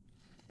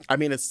 I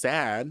mean, it's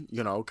sad,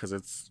 because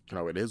it's,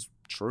 it is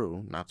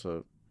true. Not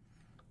to,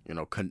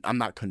 I'm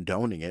not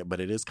condoning it, but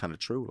it is kind of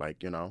true.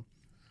 Like, you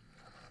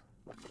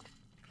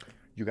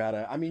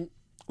gotta,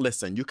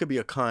 listen, you could be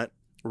a cunt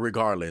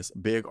regardless,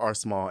 big or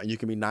small, and you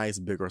can be nice,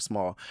 big or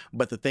small.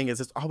 But the thing is,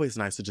 it's always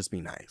nice to just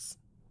be nice.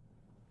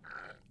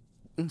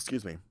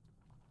 Excuse me.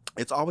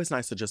 It's always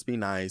nice to just be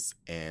nice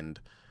and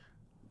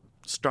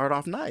start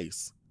off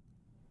nice.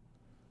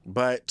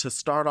 But to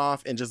start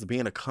off and just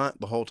being a cunt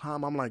the whole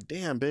time, I'm like,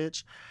 damn,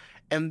 bitch.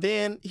 And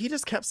then he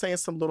just kept saying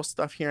some little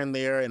stuff here and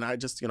there, and I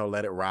just,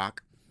 let it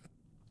rock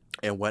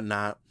and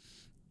whatnot.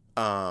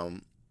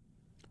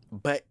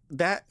 But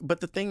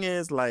the thing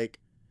is, like,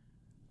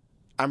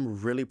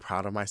 I'm really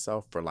proud of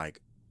myself for,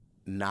 like,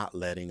 not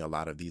letting a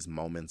lot of these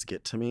moments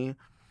get to me,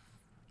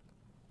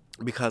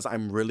 because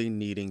I'm really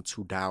needing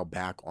to dial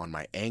back on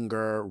my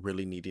anger,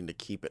 really needing to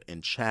keep it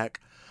in check,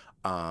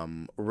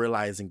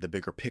 realizing the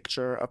bigger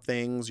picture of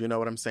things, you know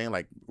what I'm saying?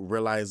 Like,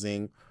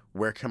 realizing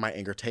where can my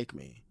anger take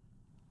me,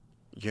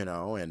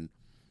 and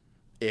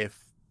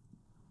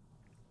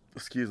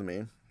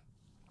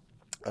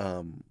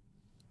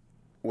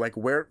like,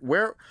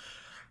 where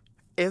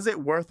is it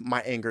worth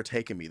my anger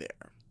taking me there?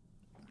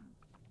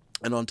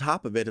 And on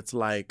top of it, it's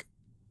like,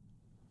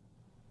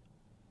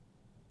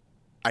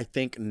 I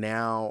think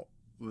now,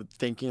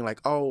 thinking like,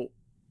 oh,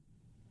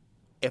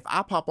 if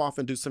I pop off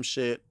and do some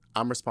shit,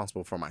 I'm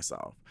responsible for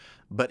myself.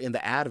 But in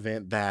the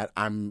advent that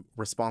I'm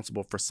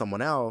responsible for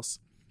someone else,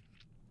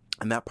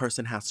 and that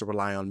person has to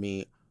rely on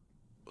me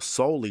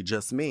solely,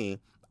 just me,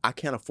 I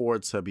can't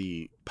afford to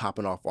be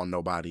popping off on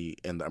nobody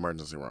in the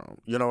emergency room.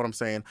 You know what I'm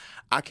saying?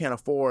 I can't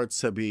afford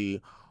to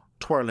be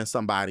twirling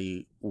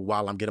somebody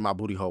while I'm getting my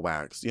booty hole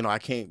waxed. You know, I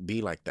can't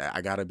be like that.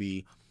 I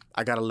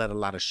gotta let a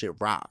lot of shit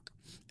rock.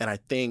 And I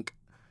think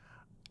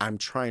I'm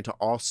trying to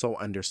also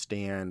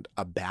understand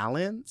a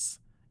balance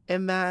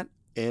in that.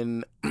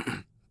 In,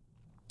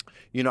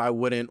 you know, I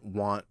wouldn't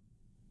want,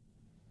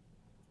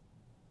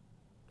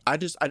 I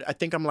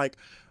think I'm like,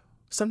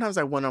 sometimes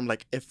I wonder, I'm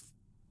like, if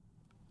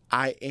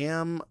I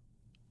am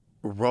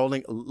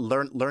learning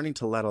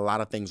to let a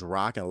lot of things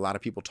rock and a lot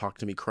of people talk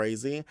to me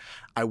crazy,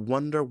 I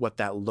wonder what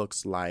that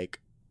looks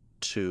like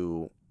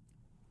to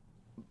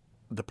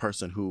the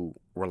person who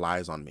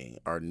relies on me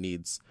or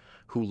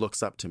who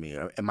looks up to me.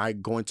 Am I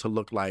going to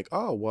look like,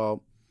 oh,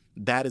 well,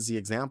 that is the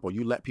example.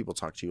 You let people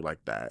talk to you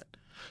like that.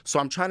 So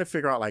I'm trying to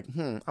figure out like,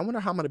 I wonder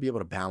how I'm going to be able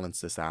to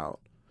balance this out.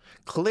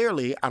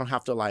 Clearly, I don't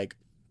have to like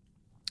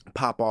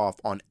pop off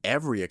on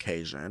every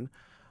occasion,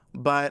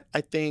 but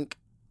I think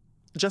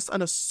just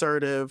an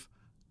assertive,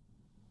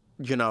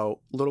 you know,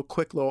 little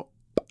quick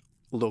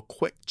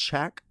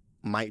check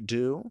might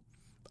do.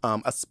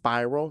 A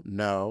spiral,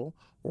 no.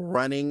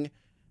 Running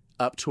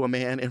up to a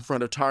man in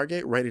front of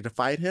Target, ready to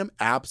fight him,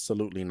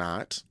 absolutely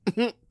not.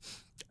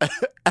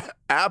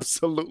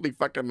 Absolutely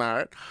fucking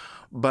not.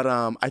 But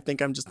I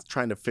think I'm just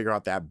trying to figure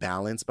out that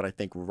balance. But I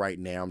think right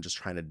now I'm just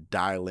trying to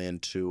dial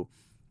into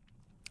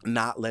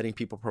not letting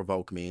people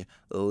provoke me,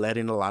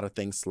 letting a lot of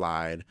things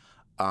slide,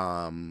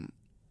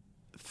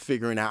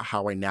 figuring out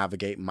how I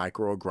navigate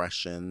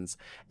microaggressions,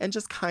 and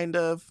just kind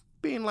of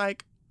being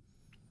like,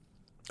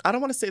 I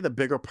don't want to say the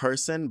bigger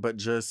person, but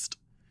just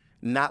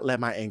not let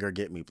my anger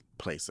get me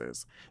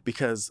places.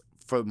 Because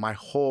for my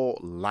whole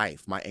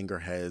life, my anger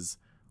has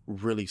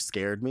really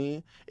scared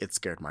me. It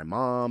scared my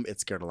mom. It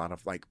scared a lot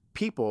of like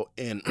people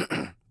in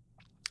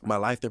my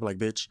life. They were like,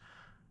 bitch,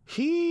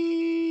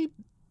 he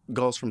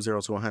goes from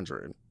 0 to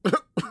 100.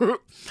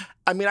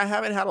 I mean, I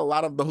haven't had a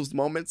lot of those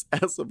moments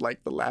as of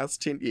like the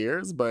last 10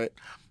 years, but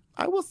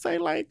I will say,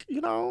 like,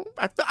 you know,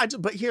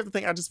 but here's the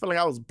thing, I just feel like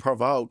I was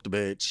provoked,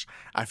 bitch.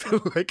 I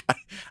feel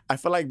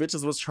like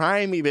bitches was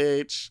trying me,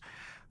 bitch.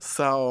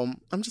 So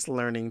I'm just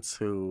learning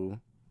to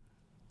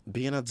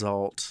be an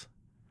adult,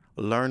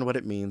 learn what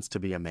it means to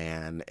be a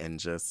man, and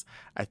just,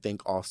 I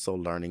think also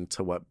learning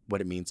to what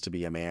it means to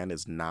be a man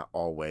is not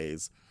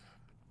always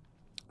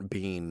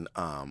being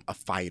a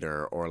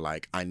fighter or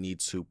like I need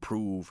to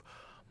prove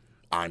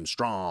I'm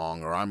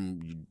strong or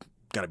I'm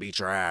gonna beat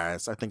your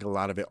ass. I think a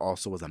lot of it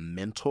also was a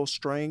mental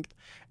strength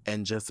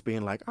and just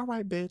being like, all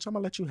right, bitch, I'm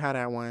gonna let you have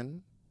that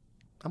one.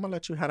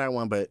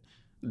 But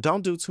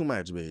don't do too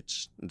much,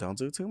 bitch. Don't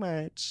do too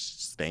much.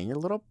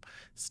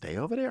 Stay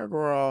over there,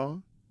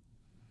 girl.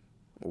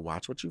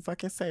 Watch what you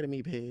fucking say to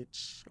me,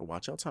 bitch.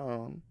 Watch your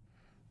tone,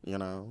 you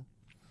know.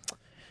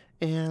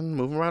 And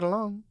moving right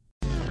along.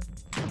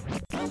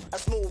 A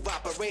smooth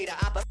operator,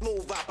 I'm a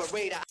smooth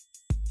operator.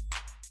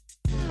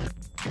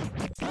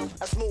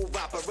 A smooth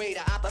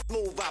operator, I'm a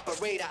smooth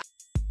operator.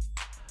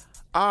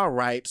 All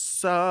right,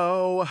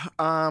 so,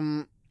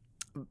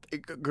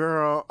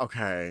 girl,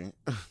 okay.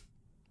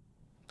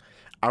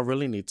 I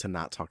really need to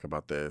not talk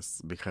about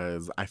this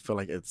because I feel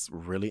like it's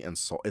really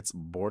it's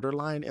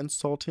borderline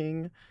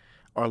insulting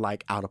or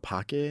like out of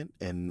pocket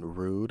and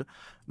rude.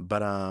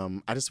 But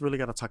I just really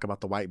got to talk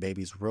about the white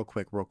babies real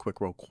quick.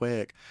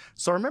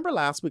 So remember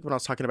last week when I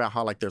was talking about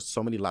how like there's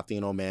so many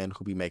Latino men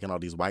who be making all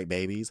these white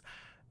babies?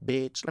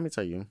 Bitch, let me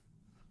tell you.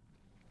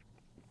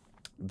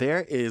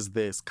 There is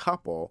this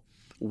couple.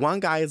 One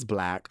guy is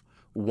black.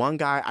 One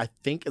guy, I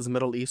think, is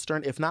Middle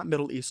Eastern. If not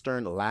Middle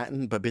Eastern,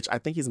 Latin. But, bitch, I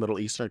think he's Middle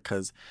Eastern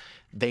because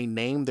they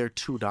named their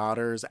 2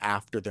 daughters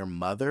after their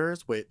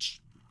mothers,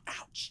 which,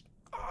 ouch,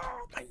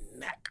 oh, my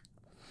neck.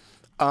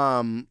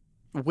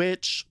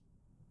 Which,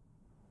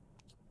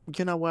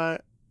 you know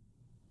what?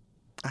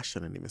 I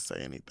shouldn't even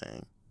say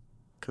anything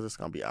because it's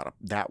going to be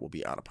that will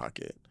be out of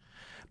pocket.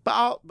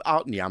 But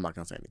I'm not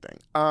going to say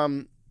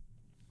anything.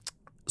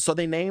 So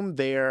they named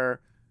their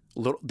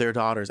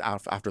daughters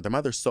after their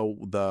mothers. So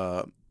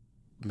the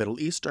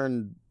Middle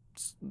Eastern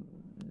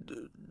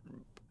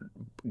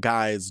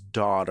guy's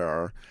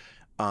daughter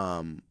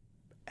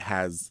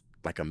has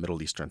like a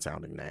Middle Eastern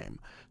sounding name.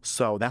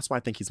 So that's why I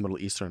think he's Middle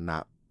Eastern,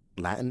 not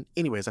Latin.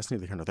 Anyways, that's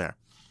neither here nor there.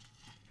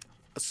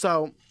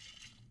 So,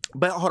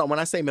 but hold on. When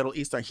I say Middle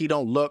Eastern, he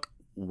don't look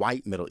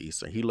white Middle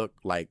Eastern. He look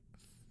like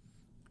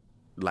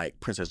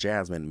Princess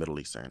Jasmine Middle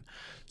Eastern.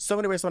 So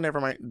anyway, so never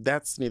mind.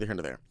 That's neither here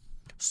nor there.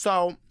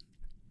 So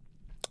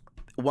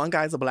one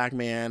guy's a black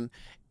man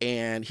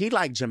and he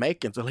like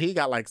Jamaican. So he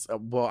got like,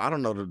 well, I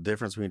don't know the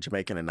difference between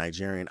Jamaican and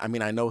Nigerian. I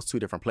mean, I know it's 2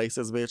 different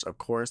places, bitch. Of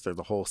course, there's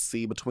a whole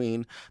sea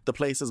between the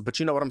places, but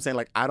you know what I'm saying?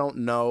 Like, I don't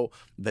know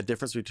the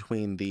difference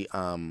between the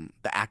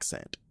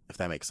accent, if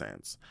that makes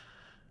sense.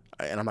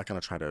 And I'm not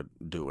going to try to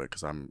do it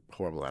because I'm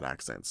horrible at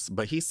accents.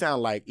 But he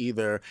sound like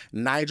either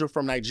Nigel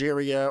from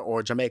Nigeria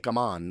or Jamaica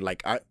Man.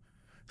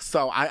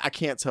 So I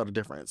can't tell the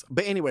difference.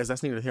 But anyways,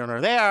 that's neither here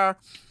nor there.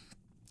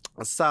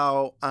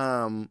 So,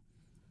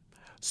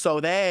 so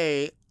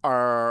they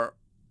are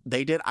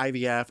they did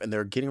IVF and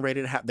they're getting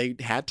ready to have, they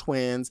had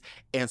twins.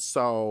 And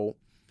so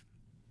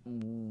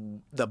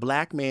the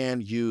black man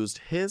used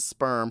his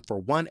sperm for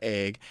one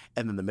egg,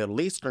 and then the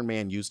Middle Eastern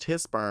man used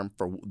his sperm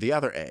for the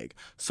other egg.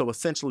 So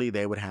essentially,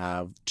 they would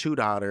have two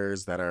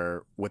daughters that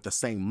are with the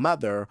same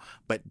mother,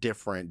 but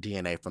different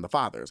DNA from the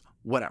fathers,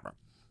 whatever.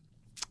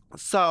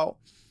 So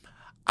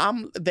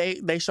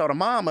they showed a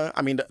mama,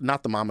 I mean,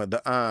 not the mama,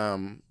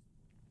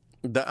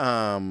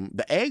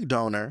 the egg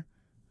donor,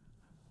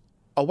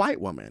 a white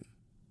woman,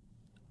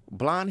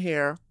 blonde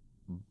hair,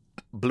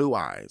 blue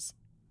eyes.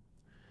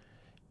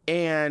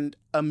 And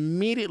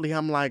immediately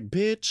I'm like,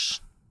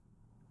 bitch,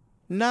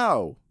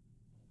 no.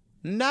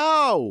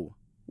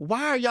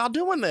 Why are y'all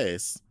doing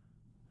this?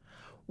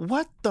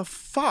 What the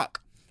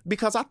fuck?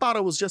 Because I thought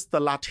it was just the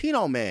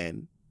Latino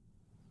men.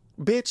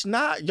 Bitch,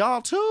 not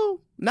y'all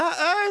too. Not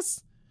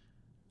us.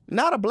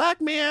 Not a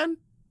black man.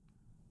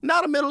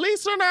 Not a Middle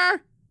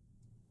Easterner.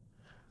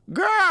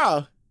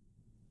 Girl.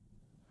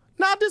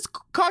 Not this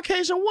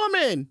Caucasian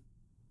woman.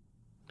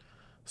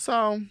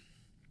 So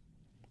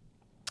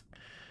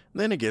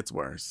then it gets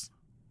worse.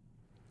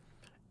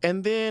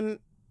 And then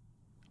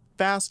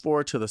fast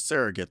forward to the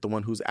surrogate, the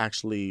one who's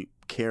actually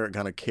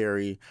gonna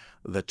carry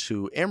the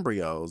two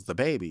embryos, the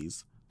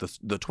babies,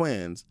 the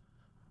twins,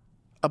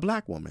 a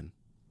black woman.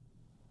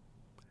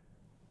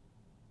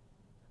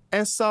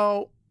 And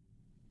so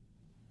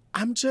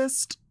I'm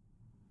just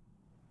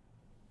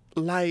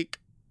like,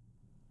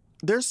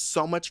 there's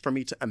so much for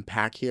me to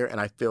unpack here, and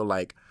I feel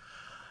like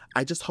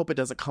I just hope it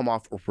doesn't come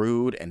off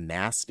rude and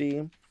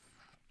nasty,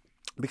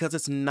 because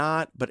it's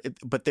not,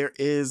 but there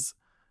is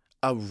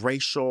a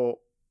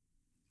racial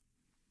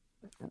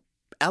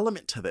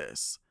element to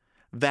this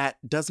that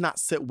does not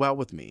sit well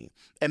with me.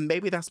 And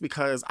maybe that's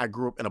because I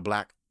grew up in a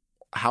black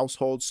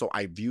household, so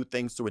I view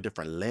things through a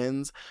different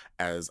lens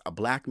as a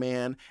black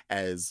man,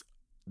 as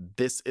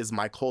this is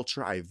my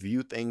culture. I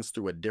view things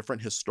through a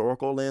different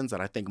historical lens that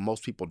I think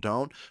most people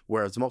don't,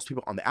 whereas most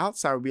people on the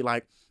outside would be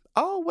like,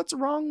 oh, what's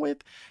wrong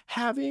with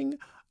having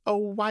a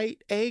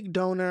white egg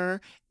donor,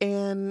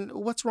 and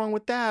what's wrong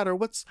with that? Or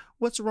what's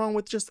wrong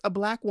with just a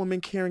black woman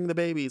carrying the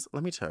babies?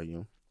 Let me tell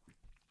you.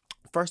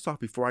 First off,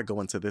 before I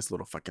go into this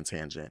little fucking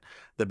tangent,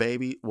 the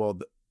baby, well,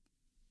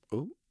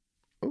 ooh,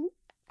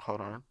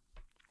 hold on.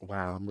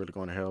 Wow, I'm really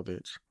going to hell,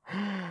 bitch.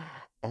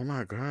 Oh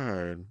my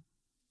God.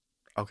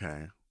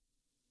 Okay.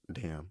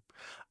 Damn.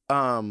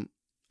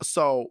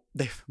 So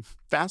they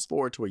fast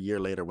forward to a year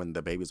later when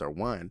the babies are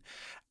one.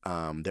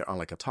 They're on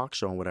like a talk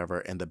show and whatever,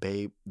 and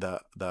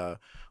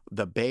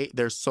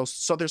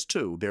there's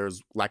two.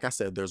 There's, like I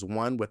said, there's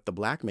one with the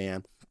black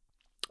man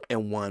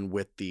and one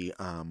with the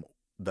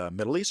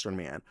Middle Eastern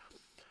man,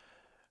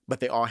 but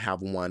they all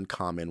have one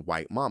common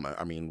white mama.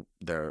 I mean,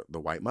 they're the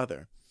white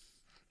mother.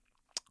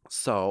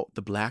 So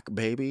the black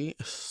baby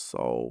is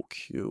so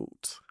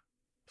cute.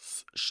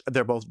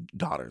 They're both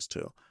daughters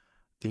too.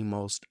 The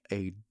most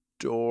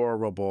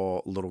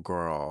adorable little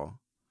girl.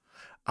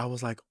 I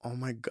was like, oh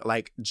my God,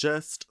 like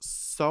just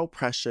so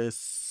precious,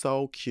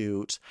 so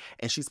cute.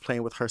 And she's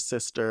playing with her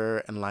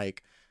sister and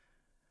like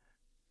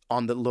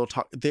on the little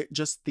talk, they're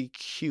just the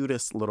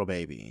cutest little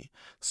baby.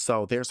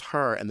 So there's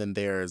her, and then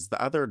there's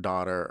the other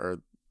daughter,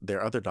 or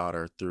their other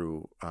daughter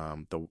through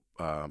the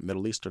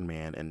Middle Eastern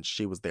man, and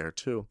she was there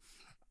too.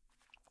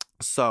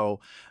 So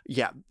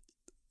yeah,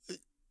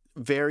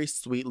 very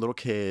sweet little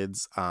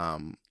kids.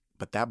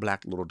 But that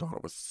black little daughter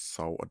was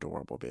so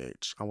adorable,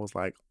 bitch. I was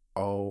like,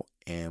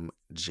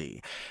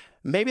 OMG.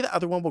 Maybe the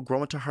other one will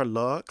grow into her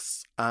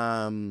looks,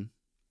 you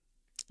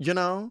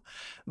know?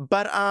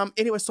 But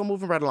anyway, so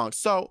moving right along.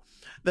 So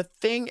the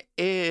thing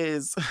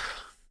is, oh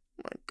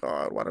my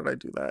God, why did I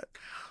do that?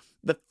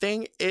 The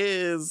thing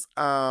is,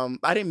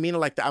 I didn't mean it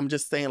like that. I'm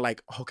just saying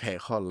like, okay,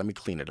 hold on, let me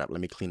clean it up.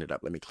 Let me clean it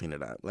up.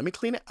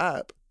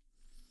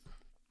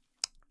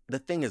 The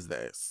thing is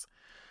this.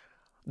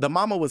 The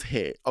mama was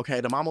hit, okay?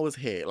 The mama was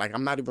hit. Like,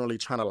 I'm not even really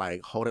trying to,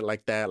 like, hold it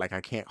like that. Like,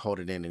 I can't hold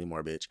it in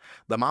anymore, bitch.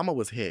 The mama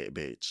was hit,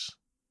 bitch.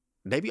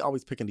 They be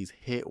always picking these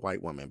hit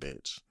white women,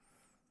 bitch.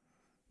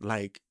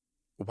 Like,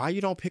 why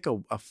you don't pick a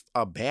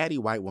baddie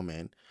white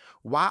woman?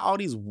 Why all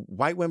these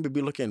white women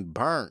be looking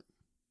burnt,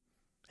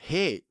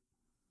 hit?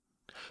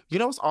 You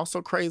know what's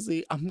also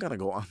crazy? I'm gonna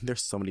go on.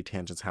 There's so many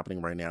tangents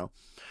happening right now.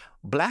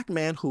 Black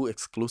men who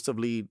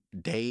exclusively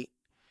date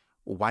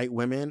white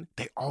women,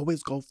 they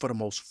always go for the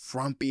most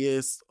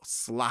frumpiest,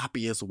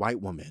 sloppiest white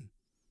woman.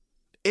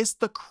 It's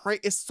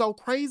so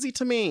crazy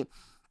to me.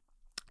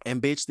 And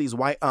bitch, these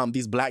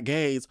black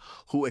gays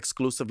who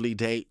exclusively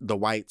date the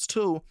whites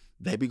too,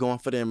 they be going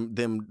for them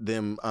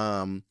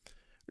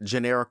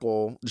generic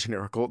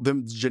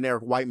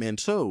white men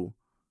too.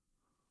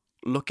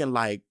 Looking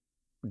like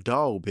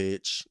dough,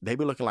 bitch. They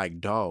be looking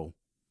like dough.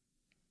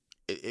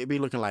 It be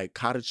looking like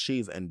cottage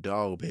cheese and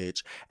dough,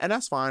 bitch. And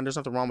that's fine. There's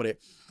nothing wrong with it.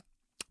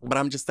 But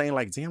I'm just saying,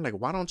 like, damn, like,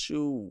 why don't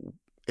you,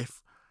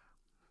 if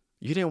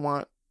you didn't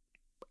want,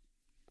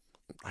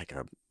 like,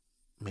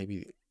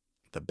 maybe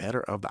the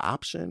better of the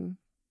option,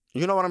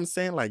 you know what I'm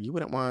saying? Like, you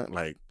wouldn't want,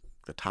 like,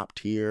 the top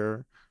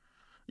tier,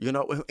 You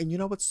know, and you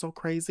know what's so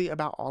crazy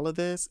about all of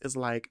this is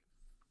like,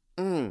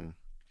 bitch,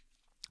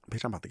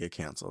 I'm about to get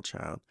canceled,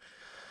 child.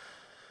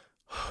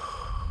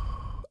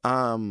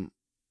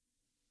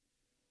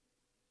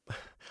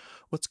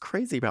 What's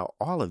crazy about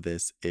all of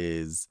this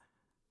is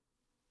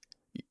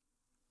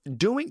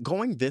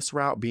going this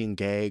route, being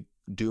gay,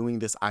 doing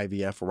this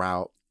IVF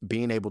route,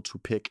 being able to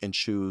pick and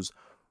choose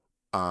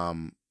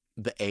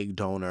the egg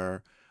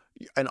donor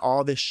and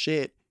all this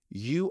shit.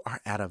 You are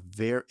at a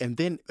very, and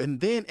then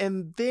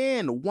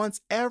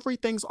once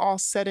everything's all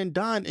said and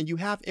done and you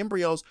have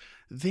embryos,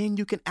 then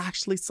you can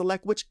actually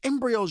select which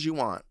embryos you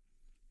want.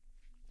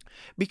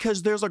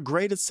 Because there's a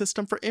graded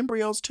system for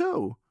embryos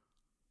too.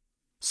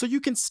 So you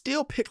can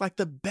still pick like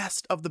the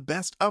best of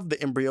the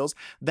embryos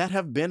that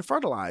have been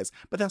fertilized.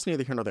 But that's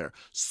neither here nor there.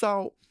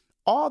 So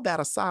all that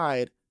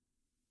aside,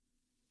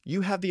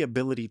 you have the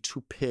ability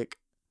to pick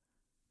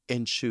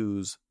and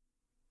choose.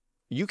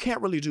 You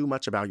can't really do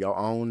much about your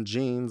own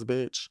genes,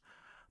 bitch.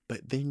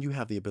 But then you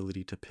have the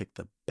ability to pick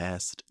the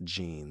best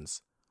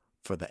genes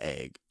for the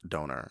egg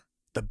donor.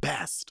 The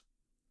best.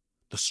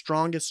 The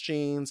strongest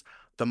genes,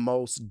 the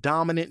most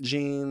dominant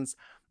genes,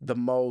 the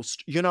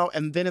most, you know,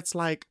 and then it's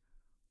like,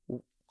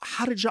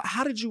 how did you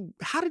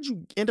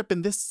end up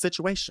in this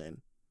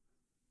situation?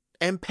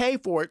 And pay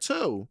for it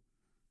too.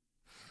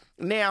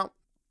 Now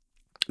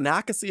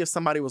I can see if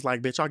somebody was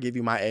like, bitch, I'll give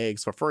you my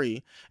eggs for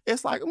free.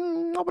 It's like,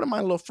 open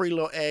my little free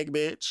little egg,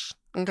 bitch.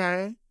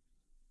 Okay?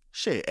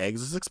 Shit,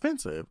 eggs is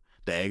expensive.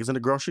 The eggs in the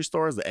grocery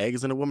stores, the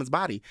eggs in a woman's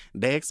body,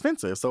 they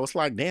expensive. So it's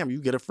like, damn,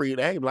 you get a free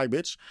egg. Like,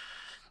 bitch,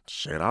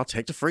 shit, I'll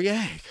take the free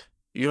egg.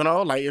 You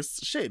know, like,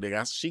 it's shit.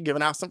 She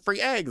giving out some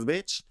free eggs,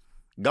 bitch.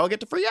 Go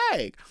get the free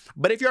egg.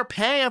 But if you're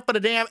paying for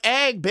the damn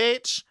egg,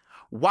 bitch,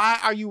 why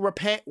are you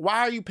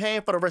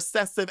paying for the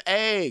recessive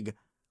egg?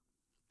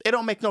 It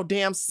don't make no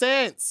damn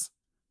sense.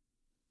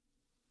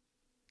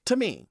 To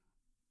me.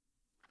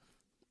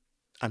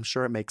 I'm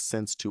sure it makes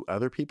sense to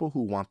other people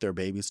who want their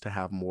babies to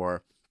have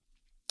more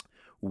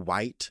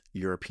white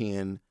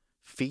European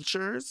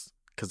features,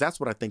 because that's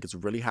what I think is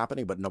really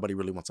happening, but nobody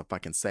really wants to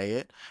fucking say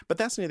it. But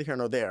that's neither here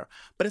nor there.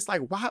 But it's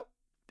like, why?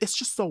 It's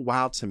just so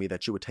wild to me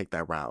that you would take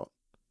that route.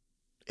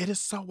 It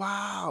is so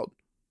wild.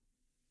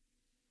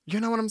 You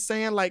know what I'm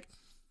saying? Like,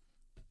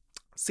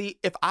 see,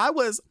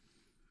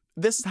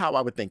 this is how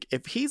I would think.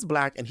 If he's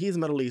black and he's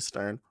Middle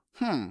Eastern,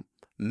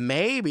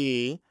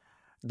 maybe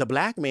the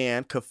black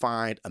man could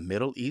find a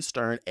Middle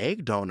Eastern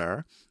egg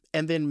donor,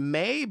 and then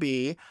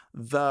maybe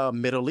the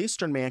Middle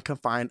Eastern man can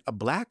find a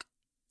black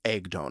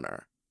egg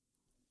donor.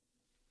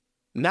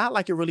 Not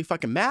like it really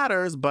fucking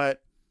matters,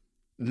 but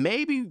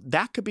maybe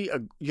that could be a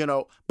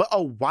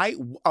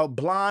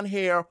blonde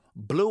hair,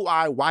 blue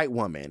eye white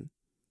woman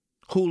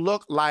who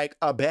looked like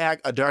a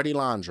bag of dirty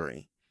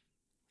laundry.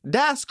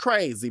 That's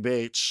crazy,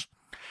 bitch.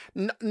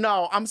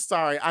 No, I'm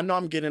sorry. I know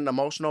I'm getting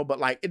emotional, but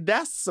like,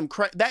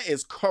 that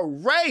is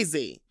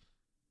crazy.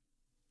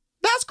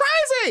 That's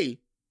crazy.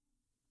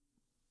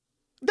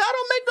 That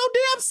don't make no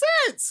damn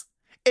sense.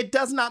 It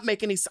does not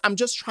make any sense. I'm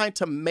just trying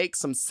to make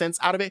some sense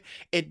out of it.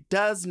 It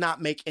does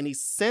not make any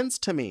sense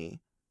to me.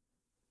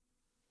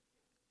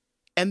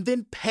 And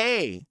then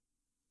pay.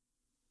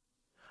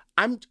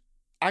 I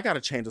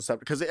gotta change the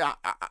subject because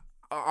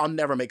I'll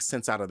never make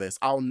sense out of this.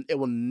 It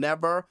will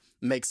never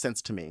make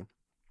sense to me.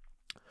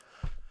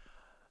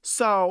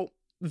 So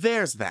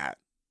there's that.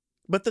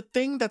 But the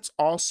thing that's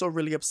also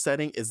really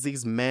upsetting is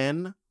these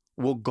men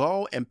will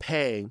go and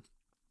pay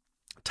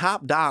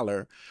top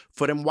dollar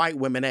for them white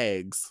women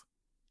eggs.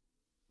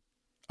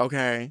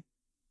 Okay?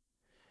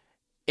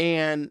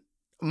 And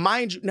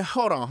mind you, now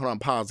hold on,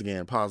 pause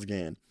again.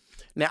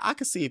 Now, I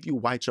can see if you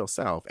white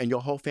yourself and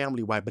your whole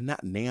family white, but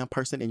not a damn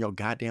person in your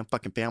goddamn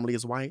fucking family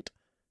is white.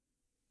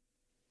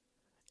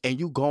 And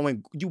you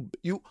going, you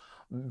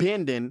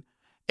bending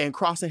and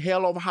crossing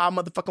hell over high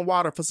motherfucking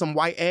water for some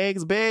white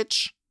eggs,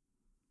 bitch.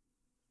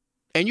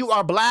 And you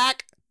are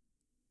black.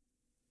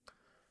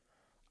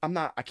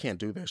 I can't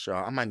do this,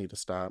 y'all. I might need to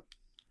stop.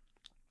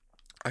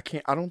 I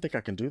don't think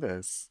I can do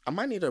this. I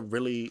might need to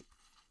really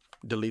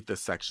delete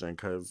this section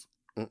because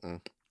it's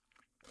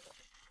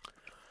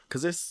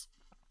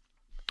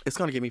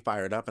going to get me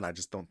fired up, and I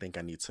just don't think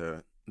I need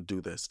to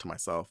do this to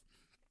myself.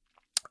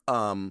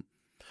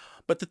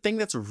 But the thing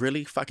that's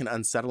really fucking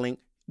unsettling,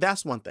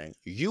 that's one thing.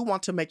 You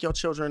want to make your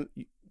children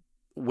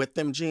with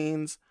them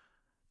genes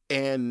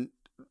and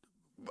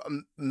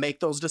make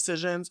those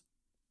decisions?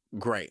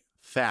 Great.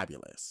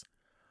 Fabulous.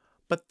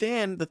 But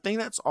then the thing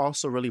that's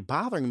also really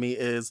bothering me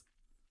is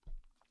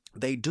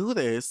they do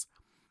this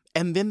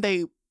and then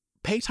they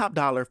pay top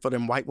dollar for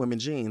them white women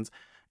genes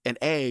and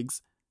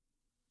eggs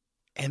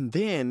and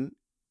then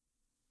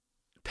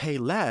pay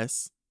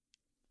less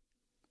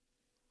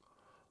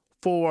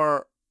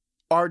for,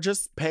 or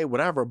just pay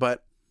whatever,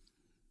 but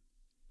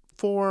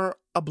for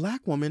a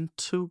black woman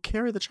to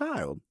carry the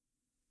child.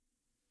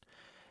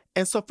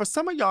 And so for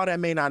some of y'all that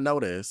may not know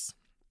this,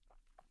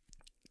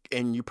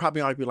 and you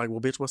probably might be like,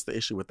 well, bitch, what's the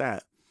issue with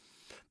that?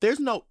 There's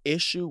no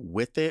issue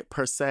with it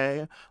per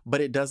se,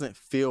 but it doesn't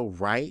feel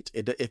right.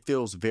 It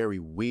feels very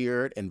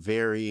weird and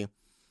very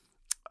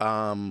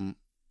I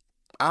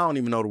don't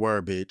even know the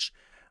word, bitch,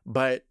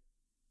 but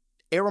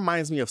it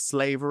reminds me of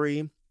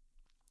slavery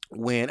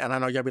and I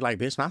know y'all be like,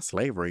 bitch, not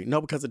slavery. No,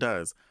 because it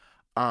does.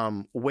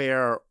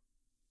 Where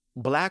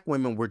black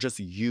women were just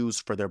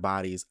used for their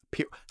bodies.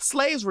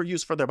 Slaves were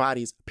used for their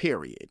bodies,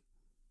 period.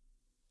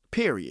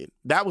 Period.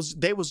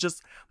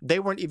 They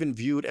weren't even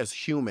viewed as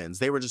humans.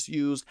 They were just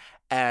used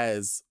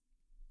as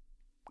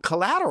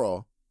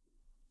collateral.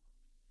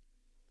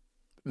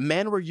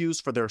 Men were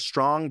used for their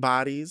strong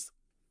bodies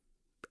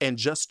and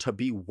just to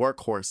be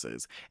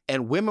workhorses.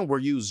 And women were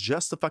used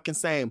just the fucking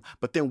same.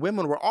 But then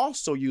women were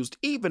also used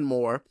even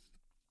more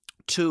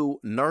to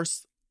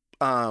nurse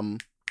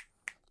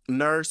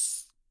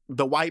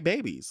the white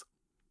babies.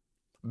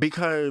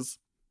 Because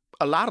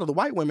a lot of the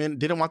white women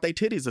didn't want their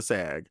titties to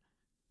sag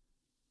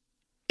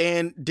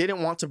and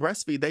didn't want to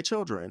breastfeed their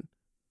children.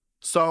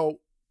 So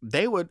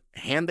they would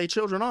hand their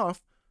children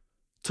off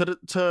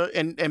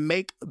and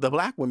make the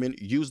black women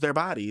use their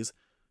bodies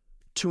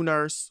to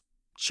nurse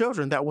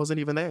children that wasn't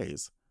even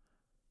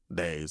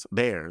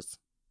theirs.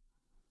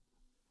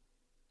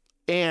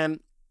 And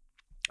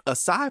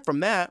aside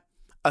from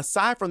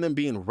them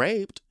being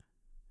raped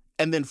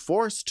and then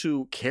forced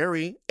to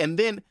carry and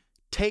then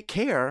take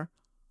care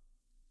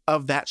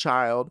of that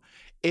child,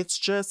 it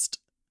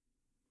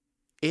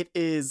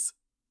is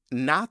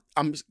not,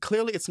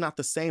 clearly it's not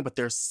the same, but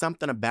there's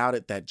something about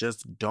it that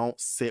just don't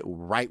sit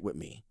right with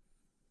me.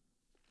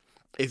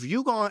 If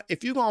you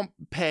gonna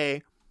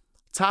pay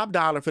top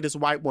dollar for this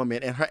white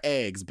woman and her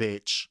eggs,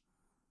 bitch,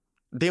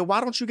 then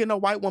why don't you get no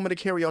white woman to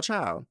carry your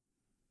child?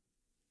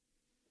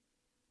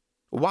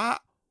 Why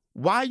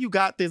you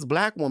got this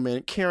black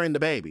woman carrying the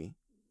baby?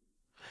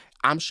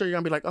 I'm sure you're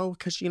gonna be like, oh,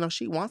 because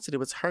she wants to do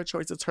it. It's her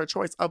choice. It's her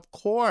choice. Of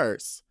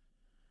course.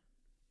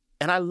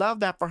 And I love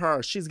that for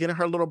her. She's getting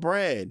her little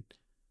bread.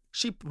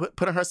 She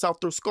putting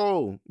herself through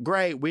school.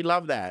 Great. We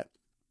love that.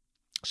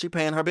 She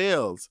paying her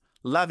bills.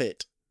 Love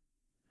it.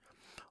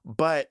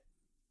 But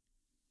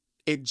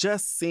it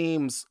just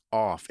seems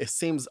off. It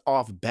seems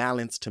off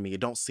balance to me. It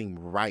don't seem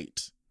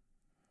right.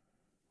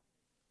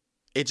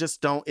 It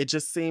just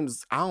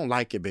seems, I don't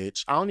like it,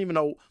 bitch. I don't even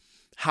know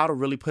how to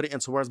really put it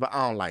into words, but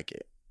I don't like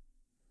it.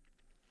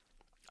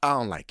 I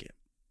don't like it.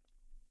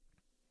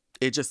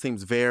 It just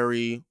seems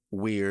very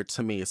weird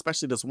to me,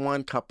 especially this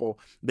one couple.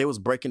 They was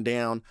breaking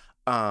down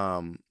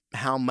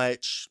how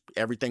much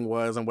everything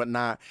was and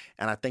whatnot.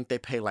 And I think they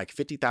paid like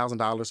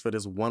 $50,000 for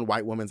this one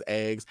white woman's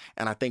eggs.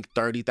 And I think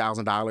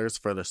 $30,000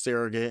 for the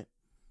surrogate.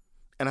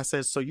 And I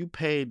said, so you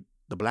paid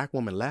the black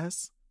woman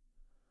less?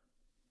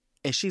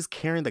 And she's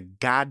carrying the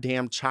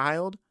goddamn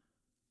child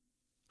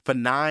for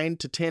 9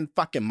 to 10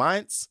 fucking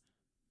months?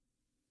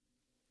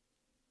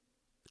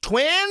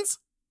 Twins?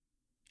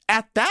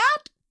 At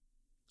that?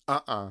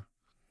 I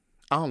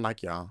don't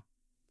like y'all.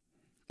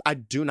 I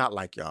do not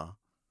like y'all.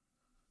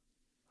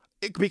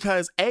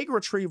 Because egg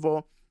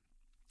retrieval,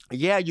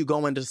 yeah, you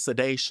go into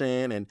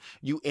sedation and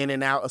you in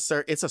and out.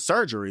 It's a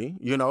surgery,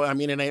 I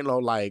mean, it ain't no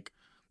like,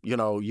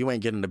 you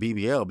ain't getting the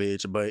BBL,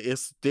 bitch, but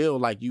it's still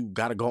like you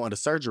got to go into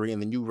surgery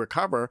and then you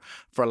recover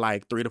for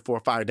like 3 to 4 or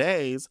 5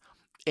 days.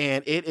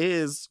 And it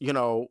is,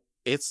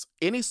 it's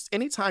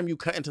anytime you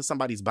cut into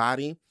somebody's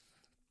body,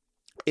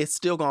 it's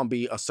still going to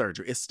be a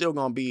surgery. It's still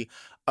going to be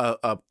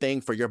a thing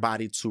for your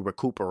body to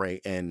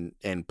recuperate and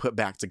put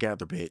back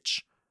together,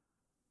 bitch.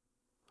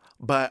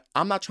 But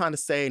I'm not trying to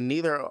say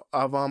neither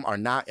of them are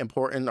not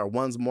important or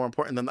one's more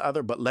important than the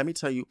other. But let me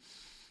tell you,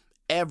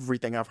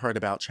 everything I've heard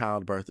about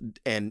childbirth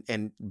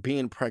and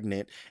being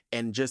pregnant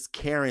and just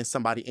carrying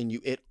somebody in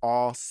you, it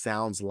all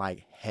sounds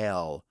like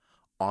hell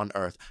on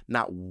earth.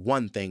 Not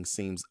one thing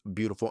seems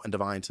beautiful and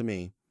divine to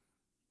me.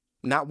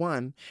 Not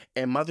one.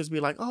 And mothers be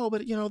like, oh,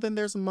 but then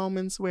there's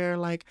moments where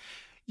like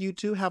you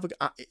do have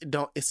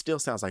it still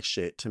sounds like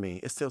shit to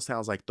me. It still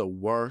sounds like the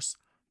worst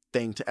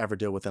thing to ever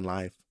deal with in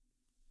life.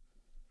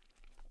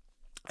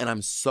 And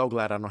I'm so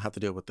glad I don't have to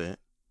deal with it.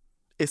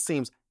 It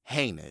seems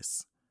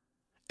heinous.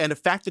 And the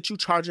fact that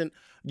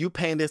you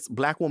paying this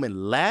black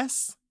woman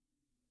less,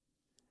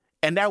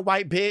 and that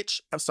white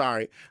bitch, I'm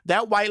sorry,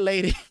 that white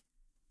lady,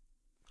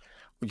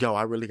 yo,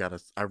 I really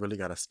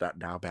gotta stop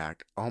now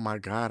back. Oh my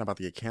God, I'm about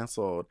to get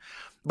canceled.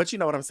 But you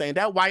know what I'm saying?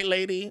 That white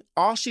lady,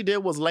 all she did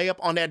was lay up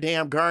on that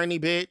damn gurney,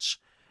 bitch,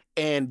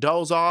 and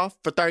doze off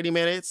for 30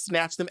 minutes,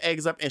 snatch them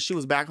eggs up, and she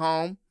was back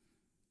home.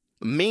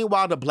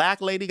 Meanwhile, the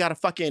black lady got to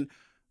fucking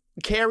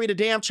carry the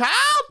damn child?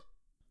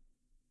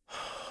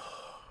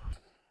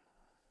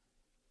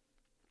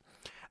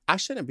 I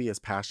shouldn't be as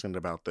passionate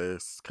about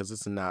this because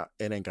it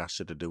ain't got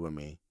shit to do with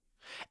me.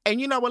 And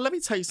you know what? Let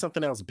me tell you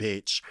something else,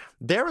 bitch.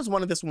 There is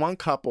this one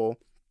couple.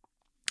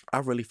 I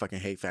really fucking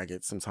hate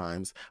faggots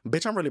sometimes.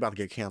 Bitch, I'm really about to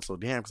get canceled.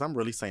 Damn, because I'm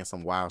really saying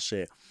some wild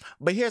shit.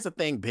 But here's the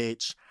thing,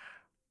 bitch.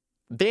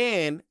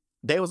 Then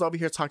they was over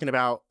here talking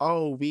about,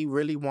 oh, we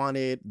really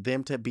wanted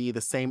them to be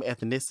the same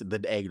ethnicity,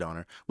 the egg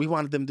donor. We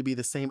wanted them to be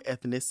the same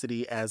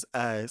ethnicity as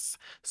us.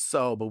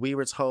 But we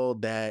were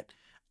told that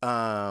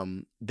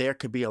there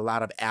could be a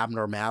lot of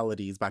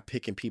abnormalities by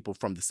picking people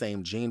from the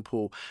same gene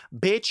pool.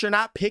 Bitch, you're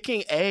not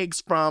picking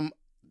eggs from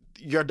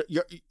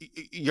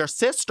your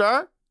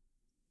sister.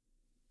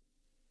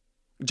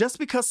 Just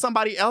because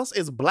somebody else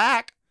is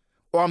black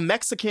or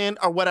Mexican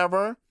or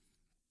whatever,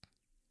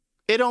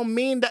 it don't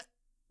mean that,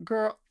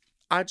 girl.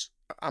 I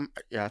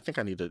think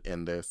I need to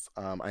end this.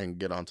 I can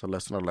get on to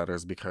listener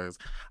letters because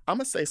I'm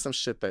gonna say some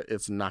shit that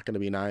it's not gonna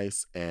be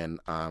nice, and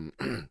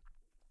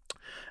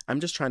I'm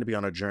just trying to be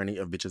on a journey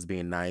of bitches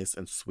being nice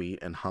and sweet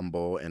and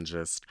humble and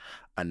just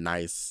a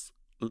nice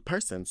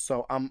person.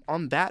 So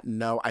on that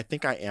note, I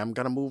think I am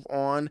gonna move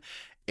on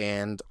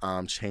and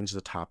change the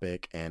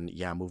topic, and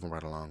yeah, moving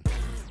right along.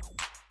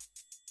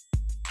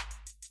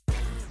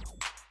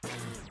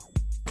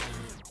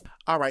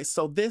 All right,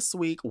 so this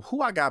week,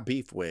 who I got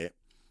beef with?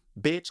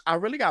 Bitch, I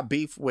really got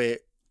beef with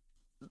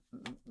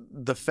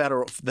the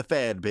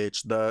Fed,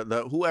 bitch,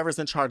 the whoever's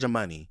in charge of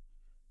money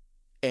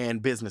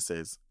and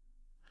businesses.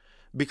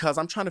 Because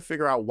I'm trying to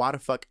figure out why the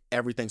fuck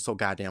everything's so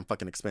goddamn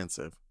fucking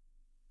expensive.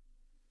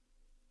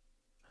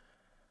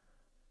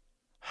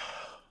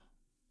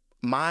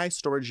 My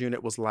storage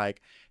unit was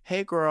like,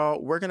 hey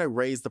girl, we're gonna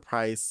raise the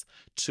price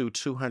to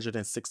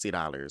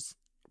 $260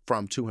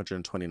 from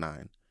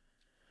 $229.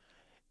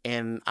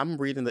 And I'm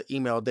reading the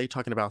email, they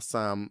talking about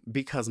some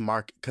because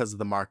of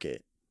the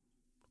market.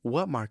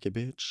 What market,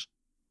 bitch?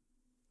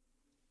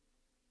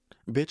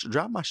 Bitch,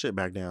 drop my shit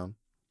back down.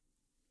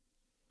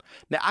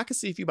 Now, I can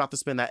see if you about to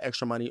spend that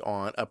extra money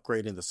on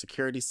upgrading the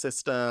security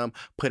system,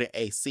 putting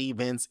AC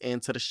vents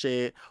into the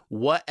shit,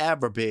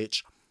 whatever,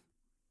 bitch.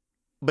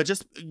 But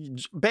just,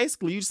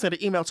 basically, you just sent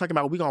an email talking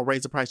about we gonna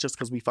raise the price just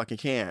because we fucking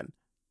can.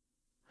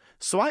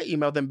 So I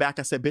emailed them back,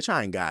 I said, bitch,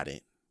 I ain't got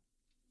it.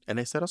 And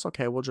they said, that's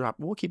okay,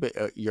 we'll keep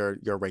it your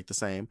rate the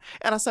same.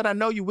 And I said, I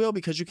know you will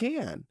because you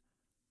can.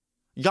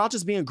 Y'all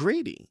just being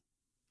greedy.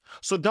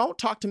 So don't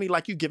talk to me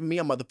like you giving me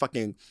a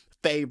motherfucking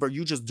favor.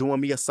 You just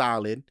doing me a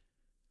solid.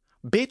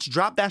 Bitch,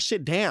 drop that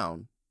shit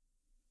down.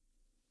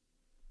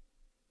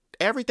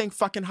 Everything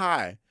fucking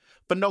high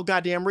for no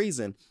goddamn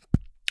reason.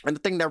 And the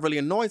thing that really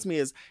annoys me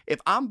is if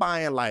I'm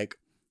buying like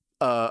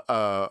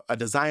a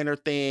designer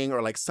thing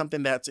or like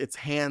something it's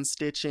hand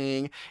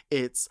stitching,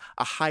 it's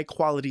a high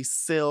quality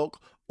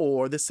silk,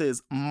 or this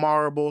is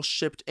marble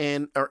shipped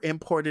in or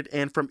imported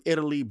in from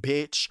Italy,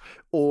 bitch.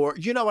 Or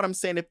you know what I'm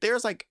saying? If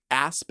there's like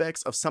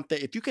aspects of something,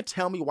 if you could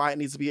tell me why it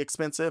needs to be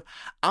expensive,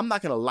 I'm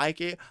not going to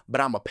like it,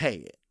 but I'm going to pay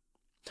it.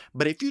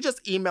 But if you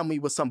just email me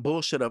with some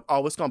bullshit of,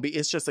 oh,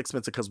 it's just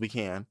expensive because we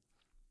can.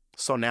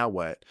 So now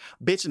what?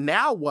 Bitch,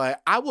 now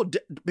what?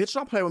 Bitch,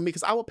 don't play with me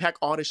because I will pack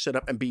all this shit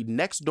up and be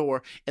next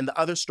door in the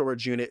other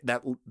storage unit,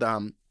 that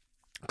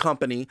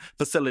company,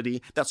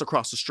 facility that's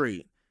across the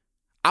street.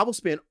 I will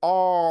spend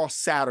all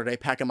Saturday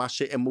packing my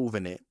shit and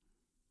moving it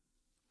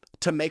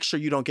to make sure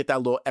you don't get that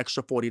little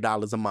extra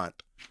 $40 a month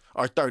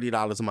or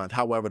 $30 a month,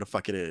 however the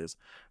fuck it is.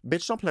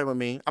 Bitch, don't play with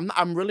me.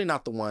 I'm really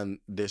not the one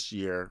this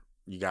year,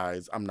 you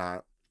guys. I'm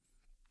not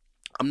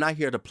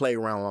here to play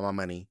around with my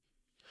money.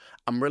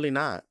 I'm really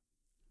not.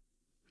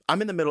 I'm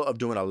in the middle of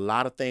doing a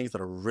lot of things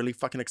that are really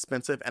fucking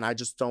expensive, and I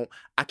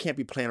can't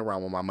be playing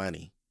around with my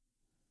money.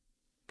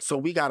 So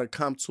we gotta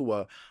come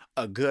to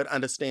a good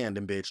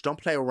understanding, bitch.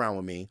 Don't play around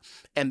with me.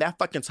 And that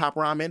fucking Top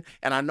Ramen,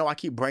 and I know I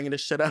keep bringing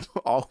this shit up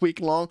all week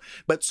long,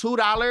 but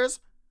 $2?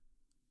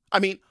 I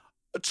mean,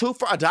 2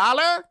 for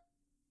 $1?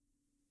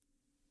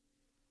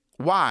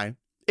 Why?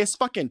 It's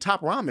fucking Top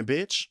Ramen,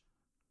 bitch.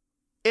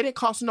 It didn't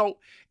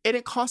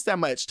cost that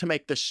much to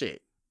make this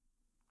shit.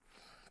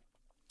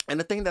 And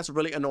the thing that's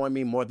really annoying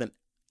me more than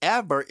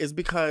ever is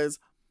because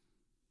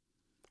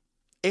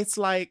it's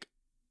like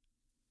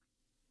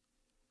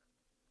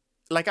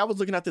I was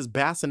looking at this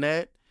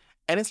bassinet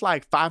and it's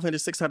like $500,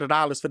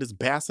 $600 for this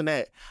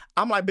bassinet.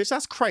 I'm like, bitch,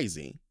 that's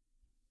crazy.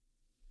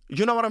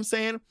 You know what I'm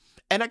saying?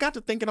 And I got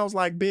to thinking, I was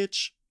like,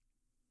 bitch,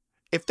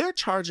 if they're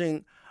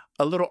charging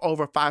a little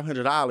over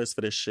 $500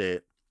 for this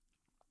shit,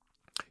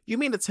 you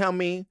mean to tell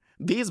me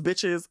these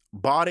bitches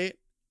bought it,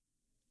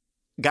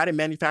 got it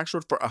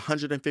manufactured for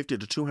 $150 to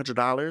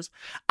 $200?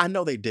 I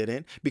know they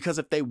didn't, because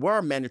if they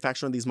were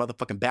manufacturing these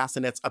motherfucking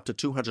bassinets up to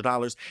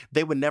 $200,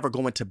 they would never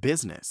go into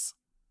business.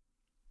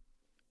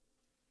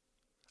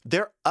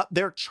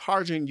 They're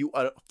charging you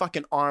a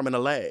fucking arm and a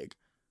leg.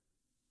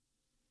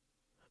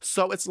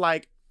 So it's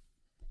like,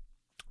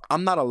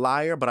 I'm not a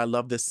liar, but I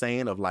love this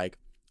saying of like,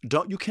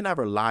 you can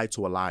never lie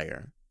to a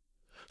liar.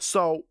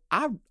 So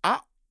I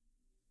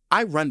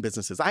run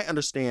businesses. I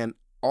understand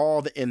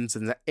all the ins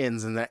and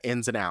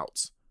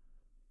outs.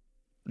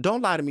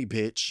 Don't lie to me,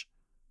 bitch.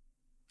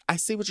 I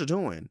see what you're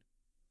doing.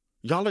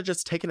 Y'all are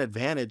just taking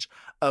advantage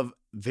of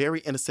very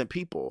innocent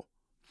people.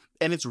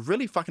 And it's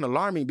really fucking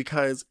alarming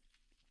because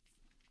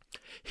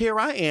here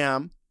I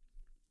am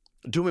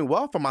doing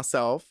well for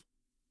myself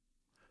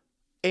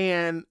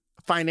and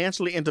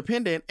financially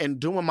independent and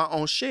doing my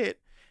own shit.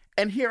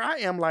 And here I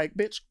am like,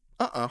 bitch,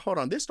 hold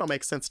on. This don't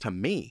make sense to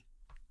me.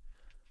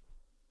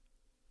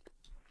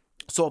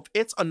 So if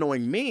it's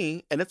annoying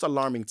me and it's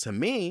alarming to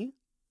me,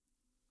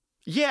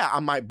 yeah,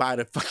 I might buy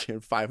the fucking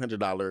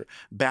 $500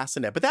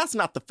 bassinet, but that's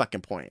not the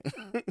fucking point.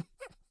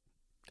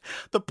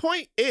 The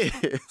point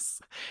is,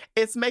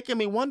 it's making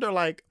me wonder,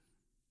 like,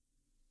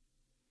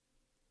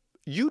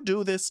 you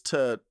do this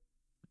to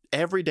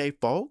everyday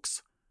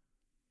folks,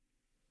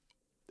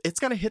 it's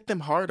going to hit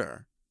them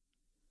harder.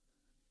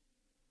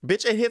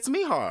 Bitch, it hits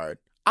me hard.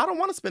 I don't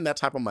want to spend that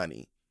type of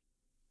money.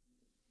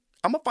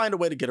 I'm going to find a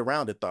way to get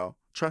around it, though.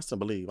 Trust and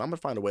believe. I'm going to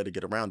find a way to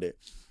get around it.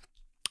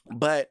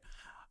 But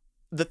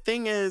the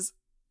thing is,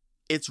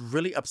 it's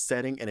really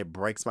upsetting and it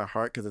breaks my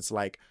heart because it's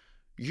like,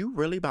 you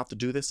really about to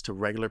do this to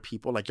regular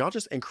people? Like, y'all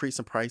just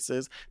increasing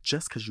prices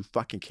just because you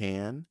fucking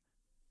can?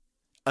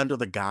 Under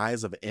the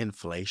guise of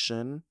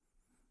inflation?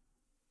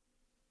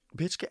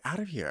 Bitch, get out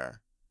of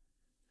here.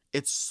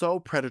 It's so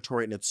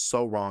predatory and it's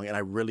so wrong.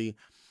 And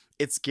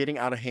it's getting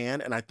out of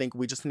hand. And I think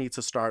we just need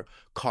to start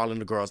calling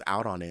the girls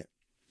out on it.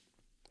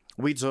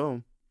 We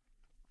do.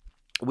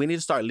 We need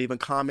to start leaving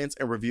comments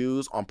and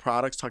reviews on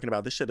products talking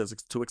about this shit is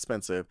too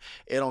expensive.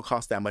 It don't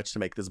cost that much to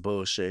make this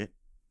bullshit.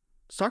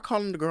 Start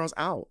calling the girls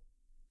out.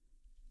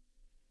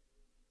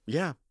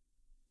 Yeah.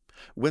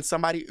 When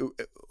somebody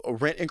a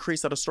rent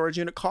increase at a storage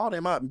unit, call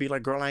them up and be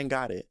like, girl, I ain't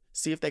got it.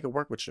 See if they can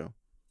work with you.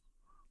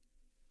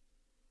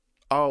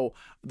 Oh,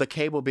 the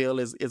cable bill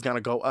is going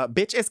to go up.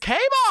 Bitch, it's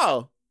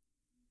cable.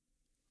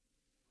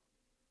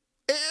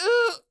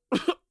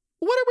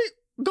 What are we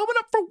going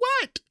up for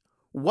what?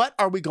 What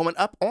are we going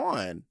up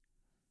on?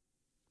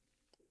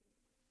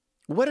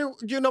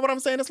 You know what I'm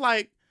saying? It's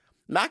like,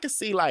 I can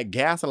see like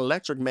gas and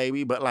electric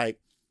maybe, but like,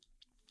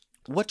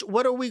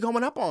 what are we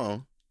going up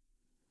on?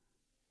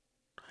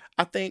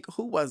 I think,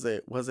 who was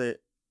it? Was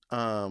it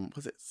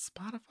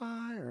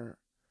Spotify or?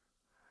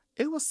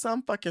 It was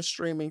some fucking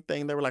streaming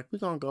thing. They were like, we're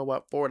going to go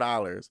up $4.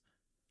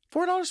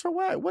 $4 for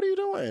what? What are you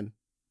doing?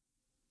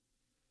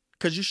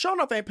 Because you sure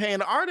enough ain't paying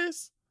the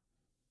artists.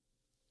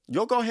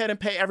 You'll go ahead and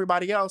pay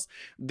everybody else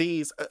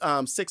these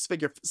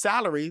 6-figure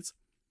salaries,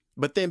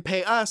 but then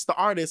pay us, the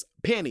artists,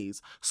 pennies.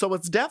 So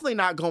it's definitely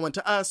not going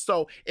to us.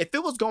 So if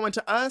it was going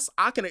to us,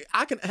 I can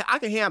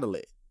handle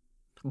it.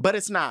 But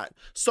it's not.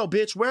 So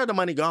bitch, where the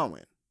money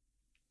going?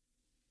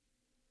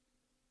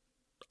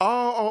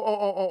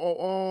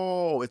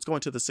 Oh, it's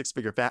going to the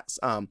 6-figure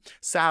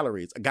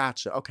salaries.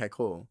 Gotcha. Okay,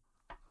 cool.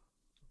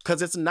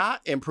 Because it's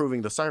not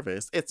improving the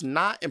service. It's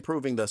not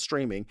improving the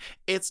streaming.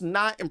 It's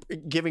not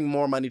giving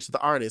more money to the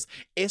artists.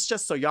 It's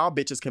just so y'all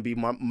bitches can be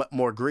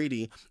more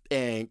greedy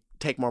and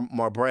take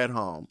more bread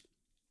home.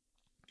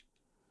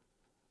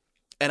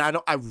 And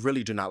I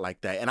really do not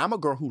like that. And I'm a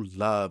girl who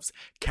loves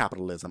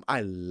capitalism.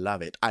 I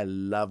love it. I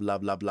love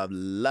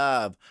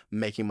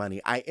making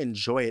money. I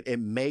enjoy it. It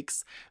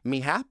makes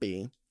me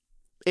happy.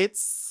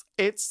 It's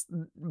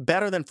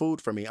better than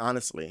food for me,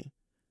 honestly.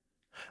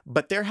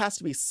 But there has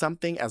to be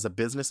something as a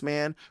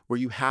businessman where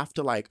you have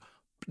to like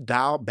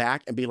dial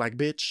back and be like,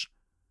 bitch,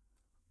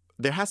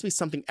 there has to be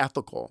something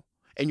ethical.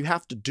 And you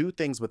have to do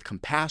things with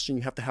compassion.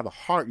 You have to have a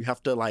heart. You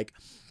have to like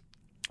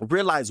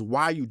realize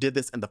why you did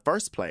this in the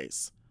first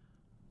place.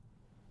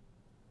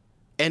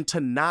 And to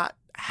not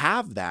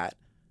have that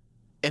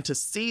and to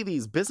see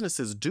these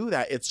businesses do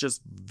that, it's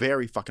just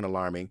very fucking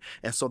alarming.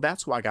 And so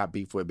that's why I got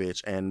beef with,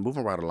 bitch. And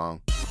moving right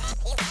along.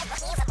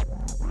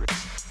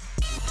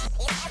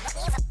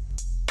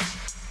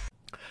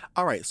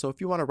 All right, so if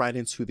you want to write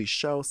into the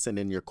show, send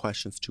in your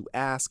questions to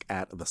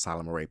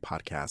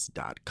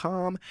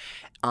ask@thesolemnarraypodcast.com.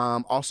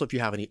 Also, if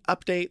you have any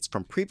updates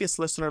from previous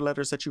listener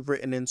letters that you've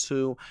written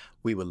into,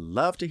 we would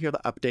love to hear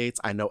the updates.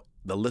 I know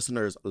the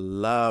listeners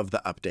love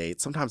the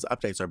updates. Sometimes the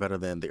updates are better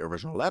than the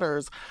original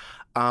letters.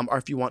 Or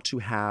if you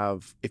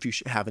have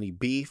any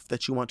beef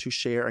that you want to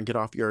share and get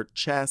off your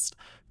chest,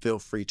 feel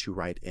free to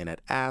write in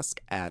at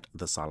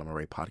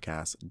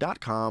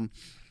ask@thesolemnarraypodcast.com.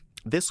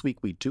 This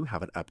week, we do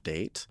have an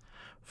update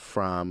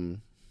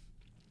from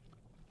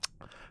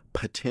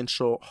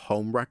Potential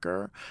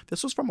Homewrecker.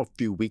 This was from a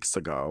few weeks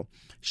ago.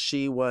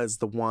 She was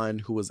the one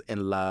who was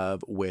in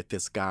love with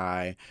this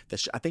guy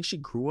that I think she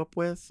grew up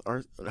with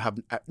or have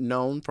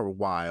known for a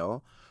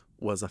while,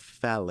 was a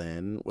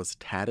felon, was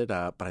tatted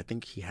up, but I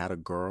think he had a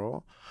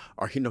girl,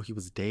 or he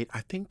was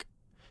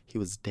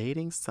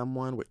dating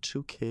someone with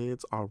 2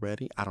 kids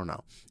already. I don't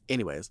know.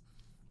 Anyways,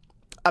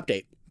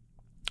 update.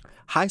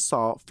 Hi,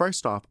 Saul.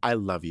 First off, I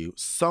love you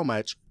so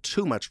much.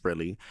 Too much,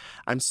 really.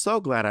 I'm so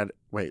glad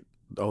wait.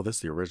 Oh, this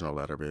is the original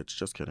letter, bitch.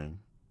 Just kidding.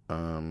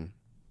 Damn,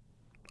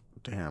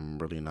 I'm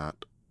really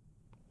not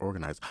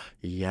organized.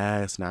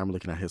 Yes, now I'm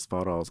looking at his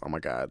photos. Oh, my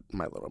God.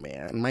 My little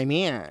man. My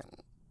man.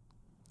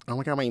 Oh,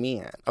 my God, my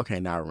man.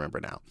 Okay, now I remember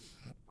now.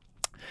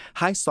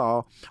 Hi,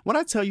 Saul. When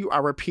I tell you I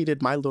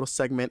repeated my little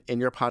segment in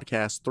your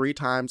podcast 3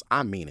 times,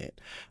 I mean it.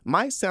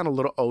 Might sound a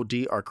little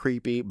OD or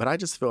creepy, but I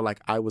just feel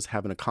like I was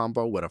having a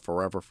combo with a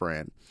forever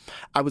friend.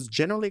 I was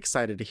genuinely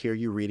excited to hear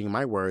you reading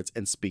my words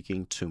and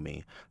speaking to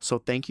me. So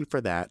thank you for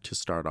that to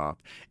start off,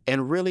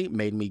 and really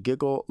made me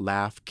giggle,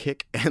 laugh,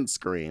 kick, and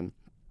scream.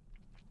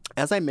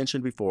 As I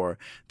mentioned before,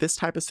 this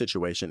type of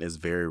situation is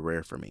very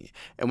rare for me.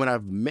 And when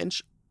I've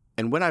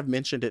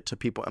mentioned it to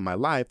people in my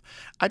life,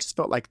 I just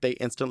felt like they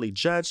instantly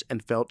judged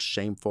and felt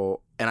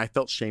shameful, and I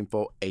felt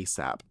shameful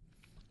ASAP.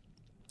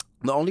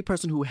 The only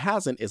person who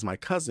hasn't is my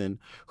cousin,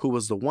 who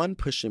was the one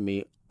pushing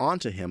me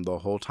onto him the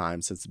whole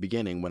time since the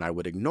beginning when I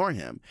would ignore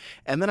him.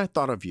 And then I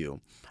thought of you.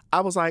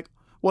 I was like,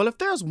 well, if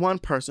there's one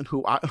person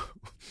who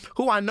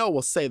I know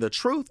will say the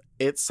truth,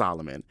 it's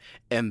Solomon.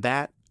 And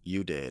that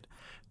you did.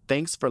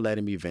 Thanks for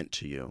letting me vent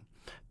to you.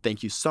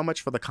 Thank you so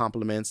much for the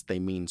compliments. They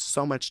mean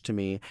so much to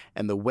me.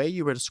 And the way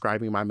you were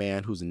describing my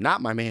man, who's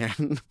not my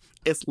man,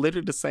 it's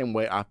literally the same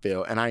way I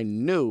feel. And I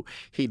knew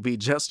he'd be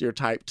just your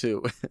type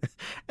too.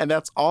 And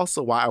that's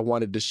also why I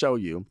wanted to show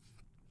you.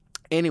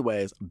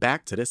 Anyways,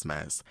 back to this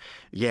mess.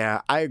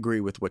 Yeah, I agree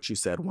with what you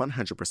said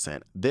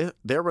 100%.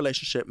 Their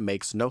relationship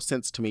makes no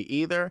sense to me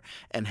either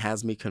and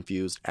has me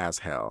confused as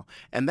hell.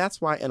 And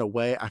that's why, in a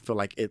way, I feel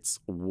like it's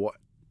what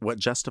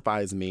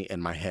justifies me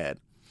in my head.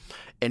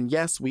 And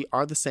yes, we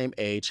are the same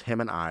age, him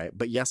and I,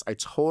 but yes,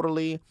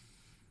 totally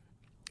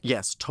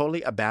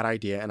a bad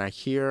idea. And I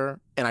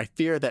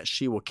fear that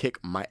she will kick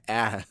my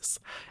ass.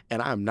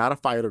 And I'm not a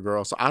fighter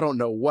girl, so I don't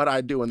know what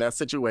I'd do in that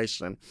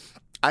situation.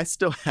 I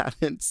still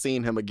haven't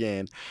seen him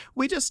again.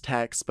 We just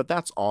text, but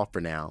that's all for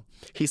now.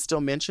 He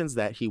still mentions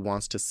that he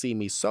wants to see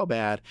me so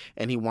bad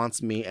and he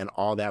wants me and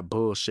all that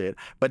bullshit,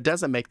 but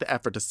doesn't make the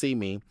effort to see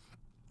me.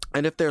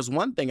 And if there's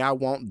one thing I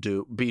won't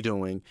be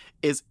doing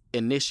is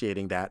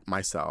initiating that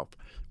myself.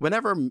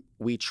 Whenever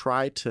we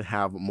try to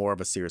have more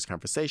of a serious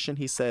conversation,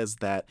 he says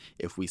that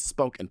if we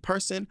spoke in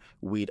person,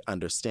 we'd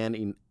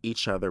understand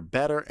each other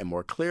better and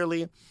more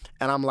clearly.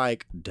 And I'm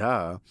like,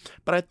 duh.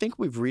 But I think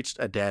we've reached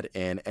a dead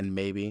end and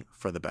maybe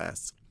for the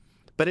best.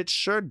 But it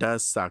sure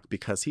does suck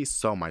because he's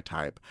so my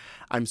type.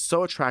 I'm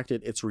so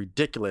attracted, it's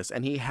ridiculous.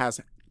 And he has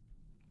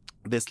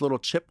this little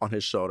chip on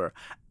his shoulder.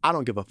 I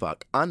don't give a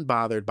fuck.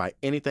 Unbothered by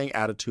anything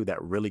attitude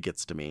that really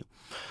gets to me.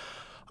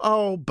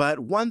 Oh, but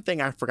one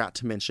thing I forgot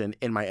to mention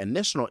in my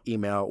initial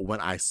email, when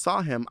I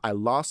saw him, I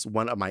lost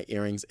one of my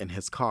earrings in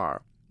his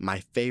car. My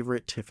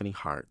favorite Tiffany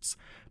hearts.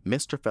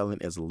 Mr. Felon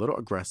is a little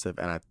aggressive,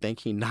 and I think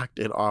he knocked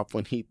it off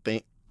when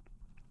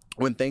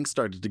things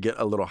started to get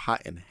a little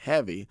hot and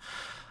heavy.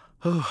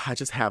 I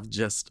just have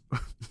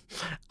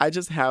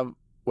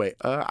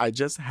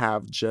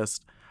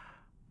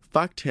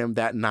fucked him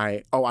that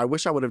night. Oh, I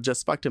wish I would have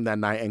just fucked him that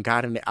night and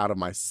gotten it out of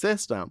my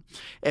system.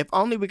 If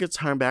only we could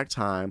turn back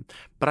time,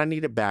 but I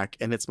need it back,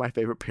 and it's my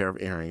favorite pair of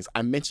earrings.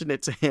 I mentioned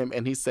it to him,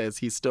 and he says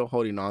he's still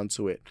holding on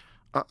to it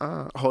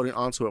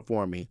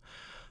for me.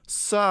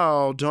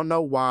 So, don't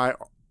know why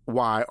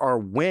or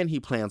when he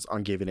plans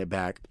on giving it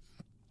back,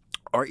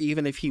 or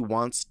even if he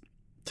wants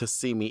to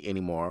see me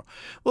anymore.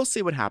 We'll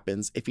see what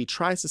happens. If he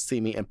tries to see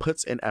me and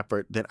puts in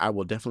effort, then I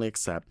will definitely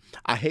accept.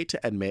 I hate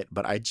to admit,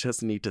 but I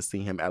just need to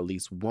see him at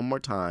least one more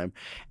time.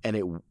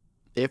 And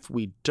if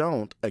we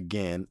don't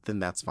again, then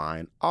that's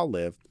fine. I'll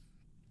live.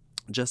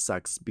 Just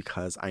sucks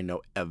because I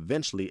know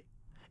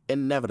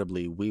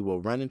inevitably, we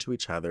will run into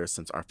each other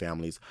since our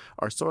families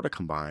are sort of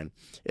combined.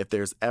 If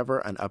there's ever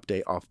an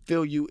update, I'll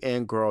fill you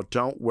in, girl.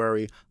 Don't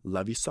worry.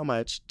 Love you so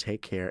much.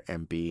 Take care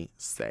and be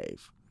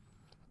safe.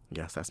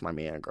 Yes, that's my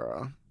man,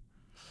 girl.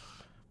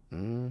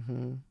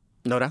 No,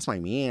 that's my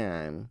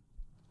man.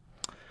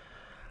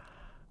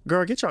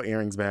 Girl, get your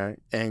earrings back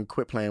and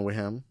quit playing with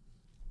him.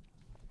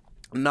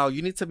 No,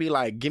 you need to be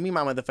like, give me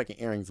my motherfucking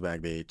earrings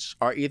back, bitch.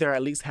 Or either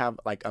at least have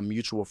like a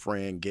mutual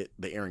friend get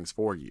the earrings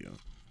for you.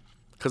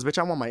 Because, bitch,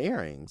 I want my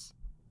earrings.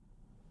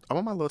 I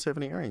want my little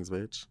Tiffany earrings,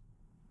 bitch.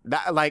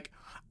 That, like,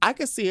 I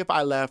could see if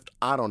I left,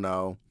 I don't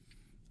know,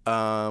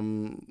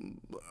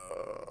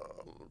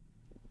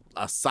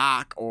 a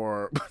sock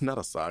or not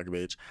a sock,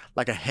 bitch,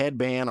 like a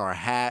headband or a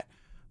hat,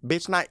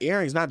 bitch, not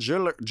earrings, not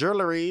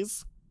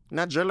jewelries.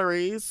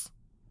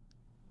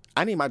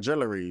 I need my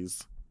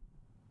jewelries,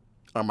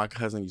 or my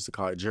cousin used to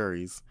call it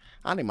juries.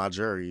 I need my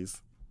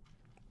juries.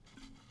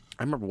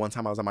 I remember one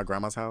time I was at my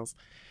grandma's house,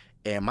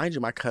 and mind you,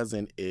 my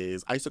cousin I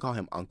used to call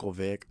him Uncle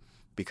Vic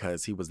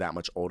because he was that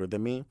much older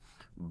than me,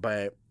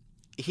 but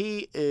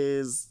he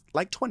is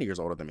like 20 years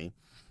older than me.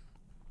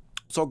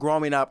 So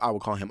growing up, I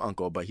would call him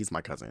uncle, but he's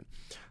my cousin.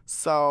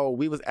 So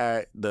we was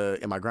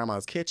in my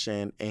grandma's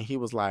kitchen, and he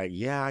was like,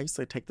 yeah, I used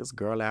to take this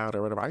girl out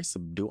or whatever. I used to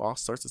do all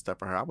sorts of stuff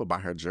for her. I would buy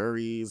her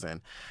juries, and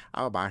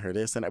I would buy her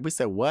this and that. We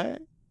said,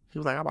 what? He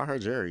was like, I buy her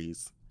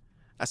juries.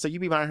 I said, you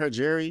be buying her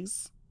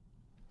juries?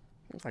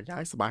 He was like, yeah, I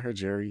used to buy her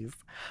juries.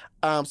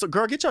 So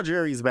girl, get your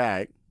juries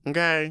back,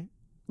 okay?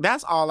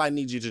 That's all I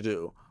need you to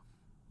do.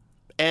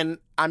 And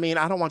I mean,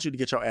 I don't want you to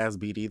get your ass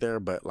beat either,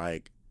 but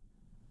like,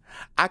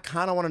 I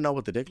kind of want to know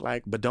what the dick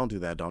like, but don't do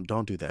that. Don't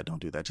do that.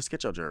 Don't do that. Just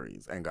get your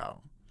juries and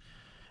go.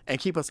 And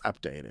keep us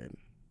updated.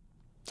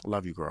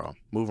 Love you, girl.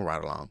 Moving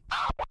right along.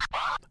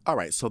 All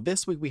right, so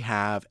this week we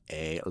have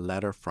a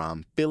letter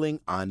from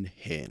Feeling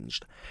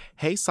Unhinged.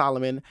 Hey,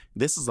 Solomon,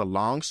 this is a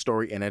long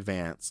story in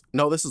advance.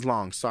 No, this is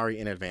long. Sorry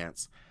in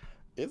advance.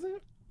 Is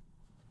it?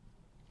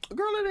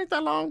 Girl, it ain't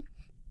that long.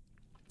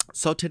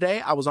 So today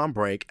I was on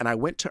break, and I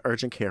went to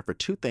urgent care for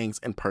two things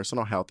in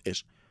personal health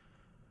issues.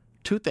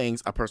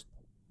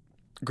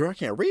 Girl, I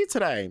can't read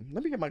today.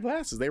 Let me get my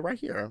glasses. They right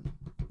here.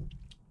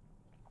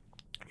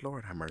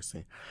 Lord have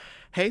mercy.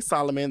 Hey,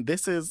 Solomon,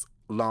 this is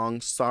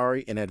long.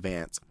 Sorry in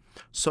advance.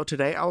 So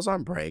today I was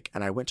on break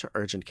and I went to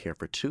urgent care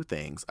for two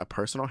things: a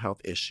personal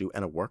health issue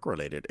and a work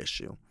related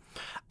issue.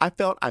 I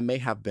felt I may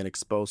have been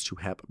exposed to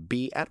Hep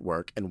B at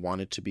work and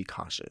wanted to be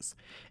cautious.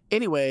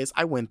 Anyways,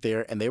 I went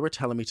there and they were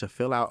telling me to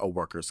fill out a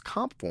workers'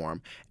 comp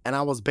form, and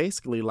I was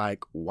basically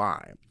like,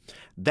 why?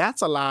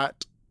 That's a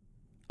lot.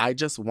 I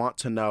just want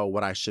to know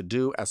what I should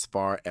do as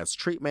far as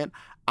treatment.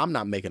 I'm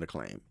not making a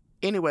claim.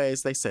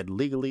 Anyways, they said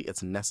legally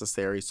it's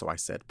necessary, so I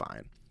said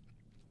fine.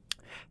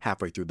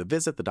 Halfway through the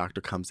visit, the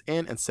doctor comes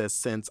in and says,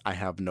 since I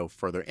have no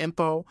further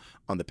info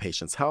on the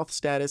patient's health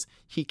status,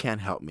 he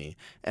can't help me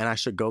and I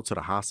should go to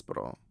the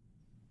hospital.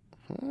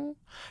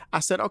 I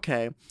said,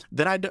 okay,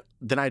 then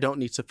I don't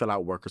need to fill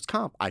out workers'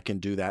 comp. I can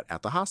do that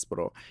at the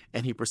hospital.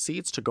 And he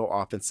proceeds to go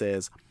off and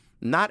says,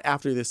 not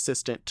after the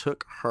assistant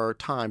took her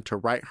time to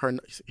write her.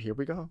 Here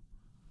we go.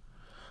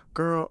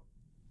 Girl,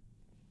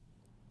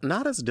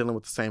 not us dealing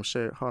with the same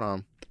shit. Hold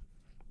on.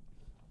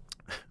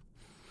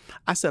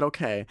 I said,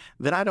 okay,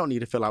 then I don't need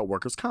to fill out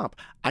workers' comp.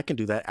 I can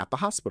do that at the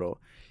hospital.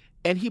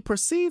 And he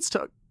proceeds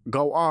to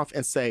go off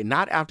and say,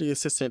 not after the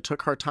assistant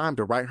took her time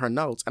to write her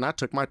notes and I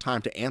took my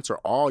time to answer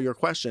all your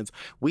questions,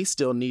 we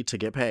still need to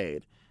get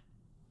paid.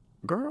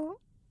 Girl,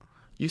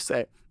 you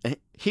say,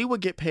 he would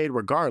get paid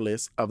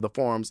regardless of the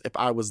forms if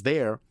I was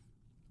there,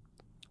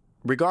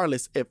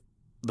 regardless if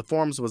the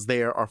forms was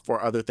there or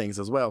for other things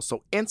as well.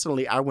 So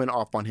instantly I went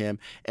off on him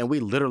and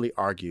we literally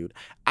argued.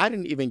 I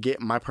didn't even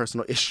get my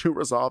personal issue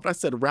resolved. I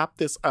said, wrap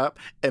this up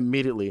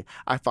immediately.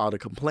 I filed a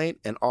complaint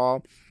and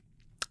all.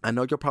 I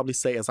know you'll probably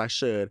say, as I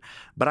should,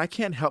 but I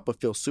can't help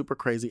but feel super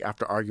crazy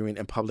after arguing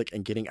in public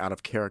and getting out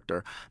of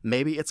character.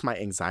 Maybe it's my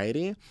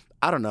anxiety.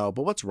 I don't know,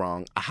 but what's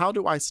wrong? How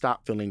do I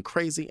stop feeling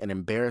crazy and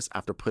embarrassed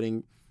after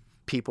putting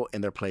people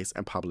in their place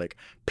in public?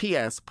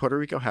 P.S. Puerto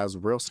Rico has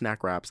real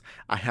snack wraps.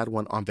 I had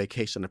one on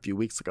vacation a few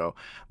weeks ago.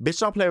 Bitch,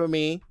 don't play with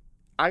me.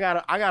 I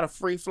got a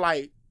free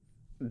flight,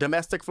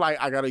 domestic flight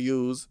I gotta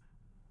use,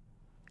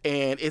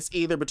 and it's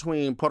either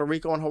between Puerto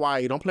Rico and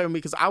Hawaii. Don't play with me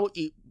because I will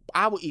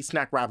eat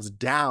snack wraps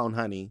down,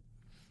 honey.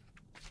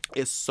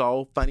 It's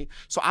so funny.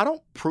 So I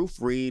don't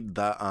proofread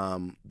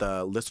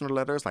the listener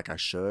letters like I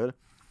should.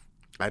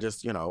 I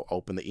just,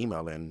 open the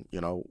email and,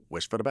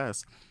 wish for the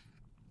best.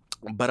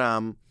 But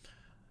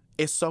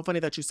it's so funny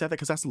that you said that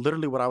because that's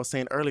literally what I was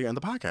saying earlier in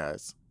the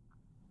podcast.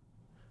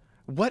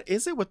 What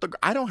is it with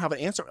I don't have an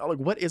answer. Like,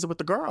 what is it with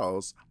the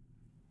girls?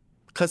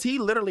 Because he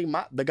literally,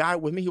 the guy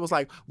with me, he was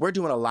like, we're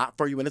doing a lot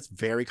for you and it's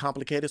very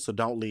complicated, so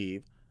don't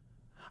leave.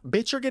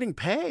 Bitch, you're getting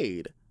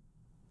paid.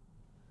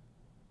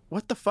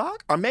 What the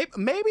fuck? Or maybe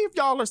if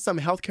y'all are some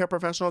healthcare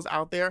professionals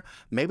out there,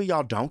 maybe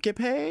y'all don't get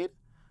paid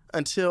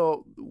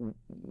until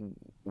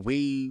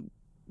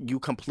you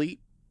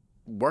complete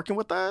working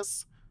with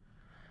us.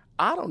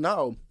 I don't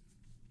know.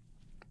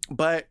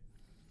 But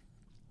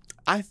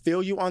I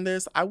feel you on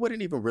this. I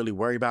wouldn't even really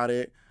worry about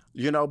it,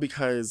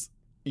 because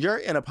you're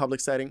in a public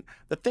setting.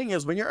 The thing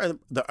is, when you're in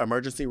the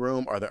emergency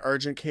room or the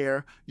urgent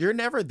care, you're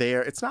never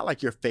there. It's not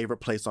like your favorite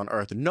place on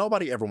earth.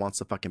 Nobody ever wants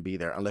to fucking be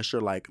there unless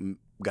you're like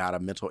got a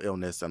mental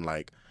illness and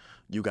like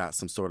you got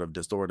some sort of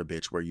disorder,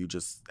 bitch, where you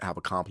just have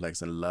a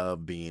complex and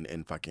love being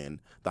in fucking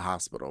the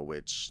hospital,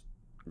 which,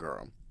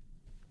 girl.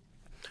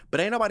 But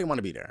ain't nobody want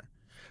to be there.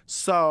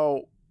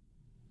 So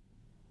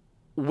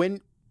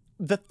when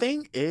the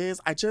thing is,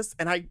 I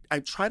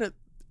try to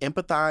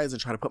empathize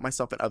and try to put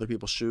myself in other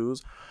people's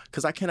shoes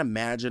because I can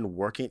imagine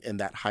working in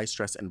that high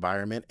stress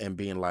environment and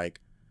being like,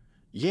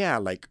 yeah,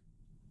 like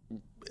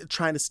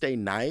trying to stay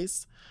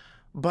nice.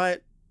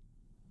 But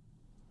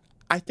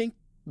I think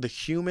the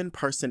human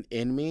person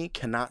in me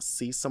cannot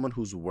see someone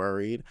who's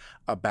worried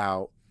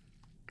about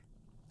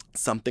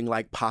something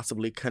like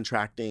possibly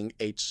contracting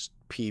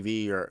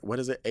HPV or what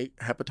is it,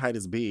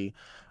 hepatitis B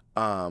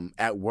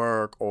at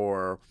work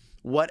or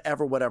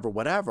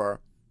whatever.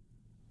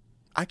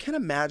 I can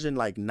imagine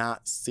like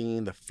not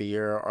seeing the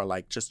fear or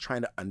like just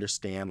trying to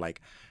understand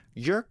like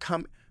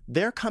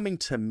they're coming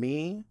to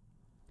me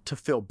to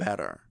feel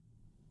better.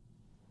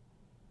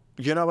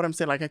 You know what I'm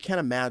saying? Like I can't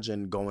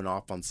imagine going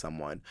off on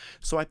someone.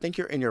 So I think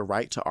you're in your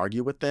right to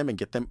argue with them and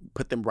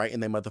put them right in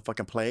their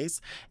motherfucking place.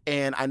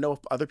 And I know if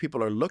other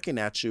people are looking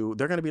at you,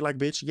 they're gonna be like,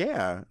 bitch,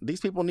 yeah,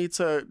 these people need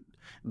to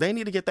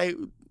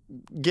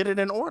get it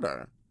in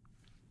order.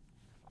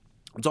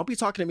 Don't be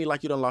talking to me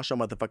like you done lost your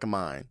motherfucking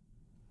mind.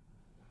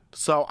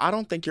 So I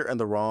don't think you're in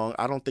the wrong.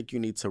 I don't think you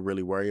need to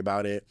really worry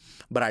about it.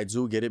 But I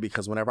do get it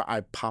because whenever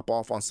I pop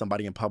off on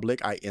somebody in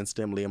public, I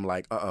instantly am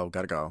like,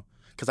 gotta go.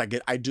 Because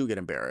I do get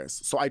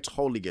embarrassed. So I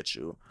totally get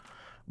you.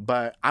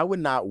 But I would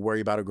not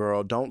worry about it,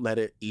 girl. Don't let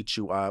it eat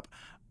you up.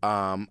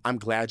 I'm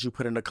glad you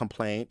put in a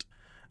complaint.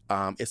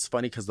 It's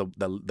funny because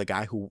the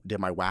guy who did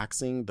my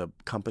waxing, the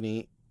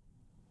company,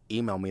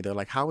 emailed me. They're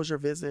like, how was your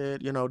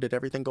visit? Did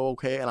everything go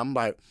okay? And I'm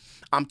like,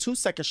 I'm 2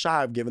 seconds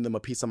shy of giving them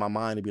a piece of my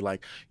mind and be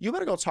like, you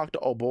better go talk to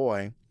old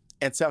boy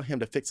and tell him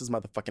to fix his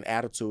motherfucking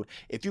attitude.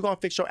 If you're going to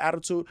fix your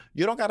attitude,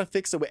 you don't got to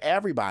fix it with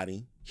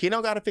everybody. He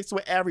don't got to fix it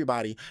with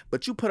everybody.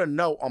 But you put a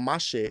note on my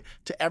shit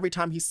to every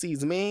time he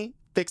sees me,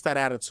 fix that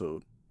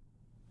attitude.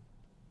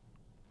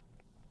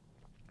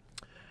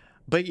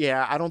 But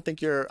yeah,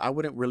 I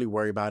wouldn't really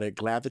worry about it.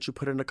 Glad that you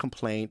put in a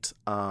complaint.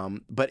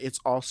 But it's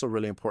also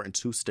really important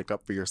to stick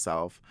up for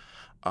yourself.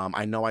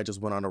 I know I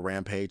just went on a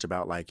rampage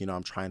about like,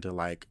 I'm trying to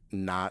like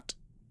not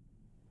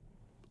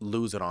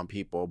lose it on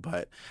people,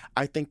 but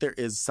I think there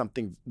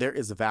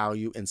is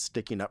value in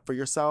sticking up for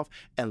yourself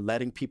and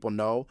letting people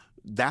know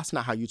that's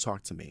not how you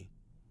talk to me.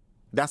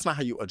 That's not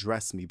how you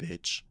address me,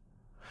 bitch.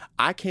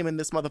 I came in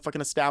this motherfucking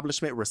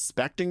establishment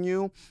respecting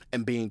you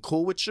and being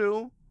cool with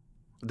you,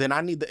 then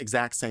I need the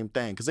exact same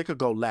thing because it could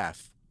go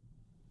left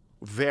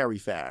very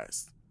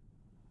fast.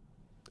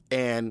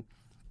 And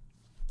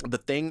the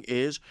thing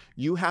is,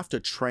 you have to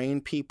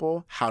train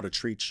people how to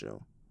treat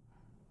you.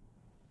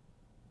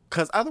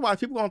 Because otherwise,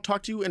 people going to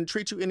talk to you and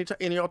treat you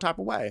any old type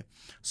of way.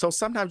 So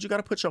sometimes you got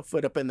to put your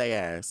foot up in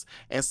their ass.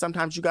 And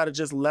sometimes you got to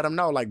just let them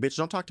know, like, bitch,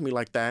 don't talk to me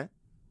like that.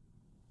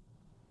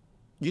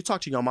 You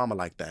talk to your mama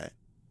like that.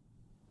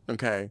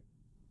 Okay?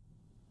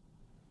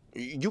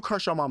 You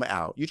curse your mama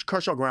out. You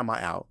curse your grandma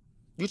out.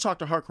 You talk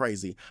to her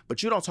crazy,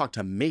 but you don't talk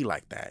to me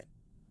like that.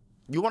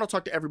 You want to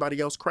talk to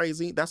everybody else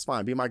crazy? That's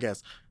fine. Be my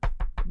guest.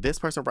 This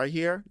person right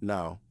here,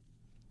 no.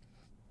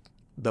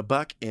 The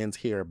buck ends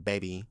here,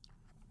 baby.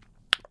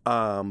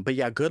 But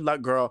yeah, good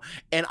luck, girl.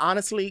 And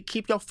honestly,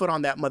 keep your foot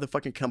on that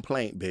motherfucking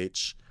complaint,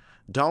 bitch.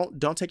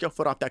 Don't take your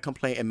foot off that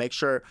complaint and make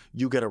sure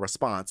you get a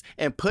response.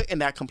 And put in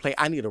that complaint,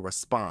 I need a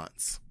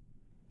response.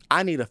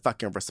 I need a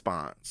fucking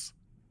response.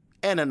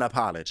 And an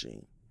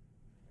apology.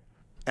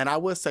 And I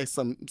would say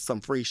some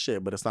free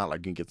shit, but it's not like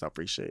you can get some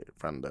free shit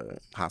from the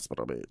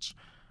hospital, bitch.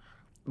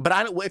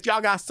 But if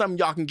y'all got something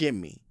y'all can give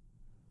me,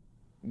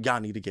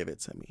 y'all need to give it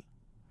to me.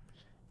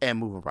 And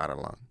moving right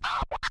along.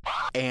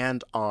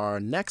 And our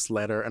next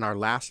letter and our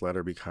last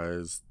letter,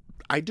 because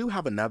I do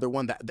have another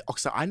one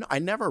so I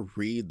never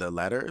read the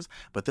letters,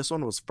 but this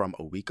one was from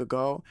a week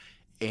ago,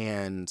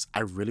 and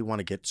I really want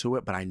to get to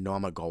it, but I know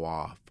I'm going to go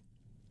off.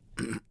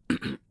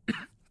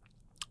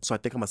 So I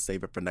think I'm going to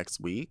save it for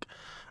next week,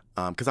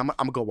 because I'm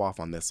going to go off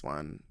on this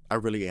one. I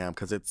really am,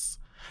 because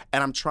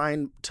and I'm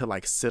trying to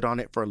like sit on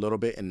it for a little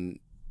bit and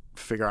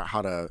figure out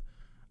how to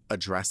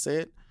address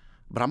it,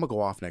 but I'm going to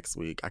go off next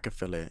week. I can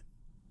feel it.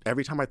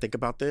 Every time I think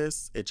about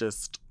this, it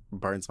just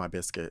burns my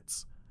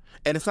biscuits.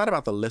 And it's not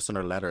about the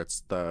listener letter.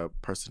 It's the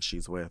person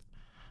she's with,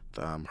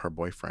 her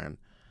boyfriend.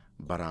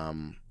 But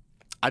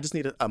I just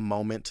need a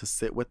moment to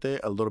sit with it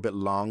a little bit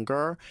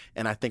longer.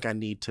 And I think I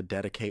need to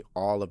dedicate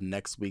all of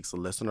next week's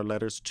listener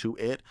letters to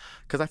it,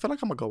 because I feel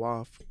like I'm going to go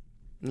off.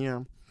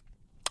 Yeah.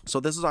 So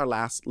this is our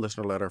last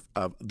listener letter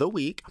of the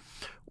week.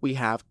 We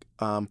have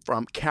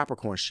from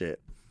Capricorn Shit.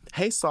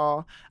 Hey,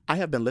 Saul, I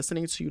have been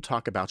listening to you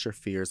talk about your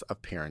fears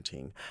of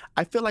parenting.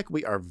 I feel like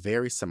we are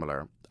very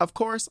similar. Of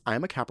course, I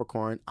am a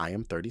Capricorn. I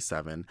am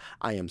 37.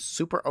 I am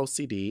super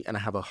OCD, and I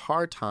have a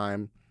hard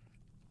time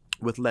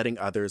with letting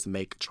others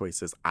make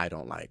choices I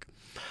don't like.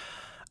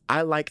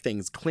 I like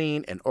things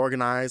clean and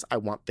organized. I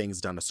want things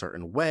done a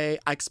certain way.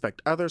 I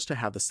expect others to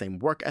have the same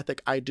work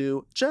ethic I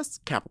do.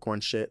 Just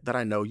Capricorn shit that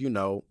I know you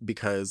know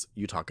because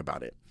you talk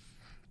about it.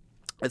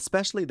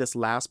 Especially this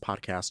last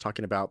podcast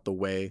talking about the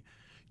way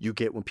you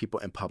get when people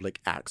in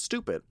public act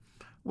stupid.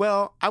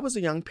 Well, I was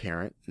a young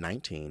parent,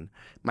 19.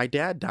 My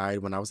dad died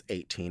when I was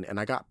 18, and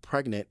I got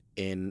pregnant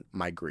in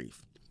my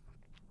grief.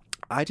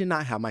 I did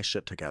not have my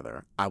shit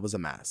together. I was a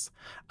mess.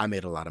 I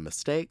made a lot of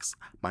mistakes.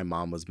 My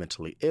mom was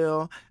mentally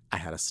ill. I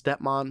had a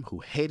stepmom who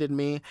hated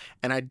me,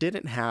 and I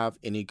didn't have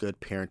any good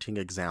parenting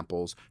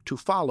examples to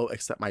follow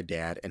except my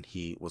dad, and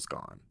he was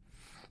gone.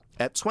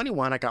 At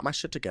 21, I got my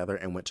shit together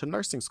and went to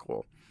nursing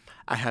school.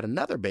 I had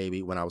another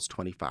baby when I was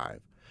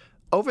 25.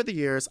 Over the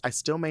years, I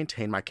still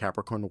maintain my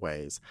Capricorn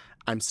ways.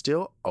 I'm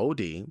still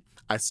OD.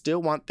 I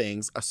still want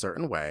things a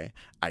certain way.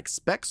 I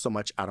expect so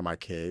much out of my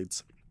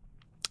kids.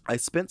 I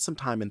spent some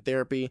time in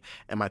therapy,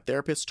 and my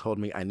therapist told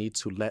me I need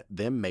to let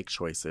them make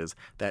choices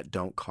that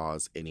don't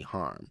cause any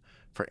harm.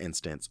 For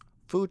instance,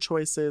 food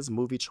choices,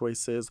 movie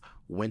choices,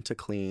 when to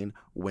clean,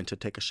 when to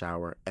take a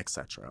shower,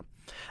 etc.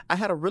 I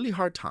had a really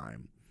hard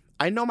time.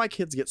 I know my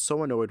kids get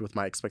so annoyed with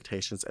my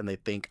expectations and they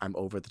think I'm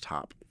over the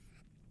top.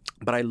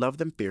 But I love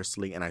them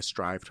fiercely, and I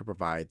strive to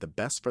provide the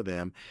best for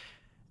them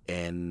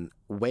and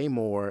way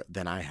more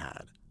than I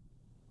had.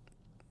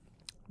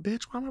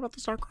 Bitch, why am I about to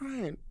start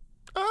crying?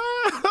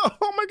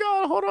 Oh my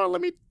God, hold on,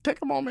 let me take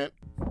a moment.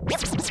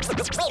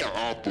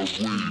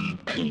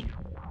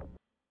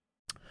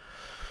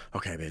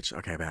 Okay, bitch,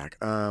 okay, back.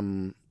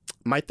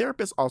 My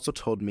therapist also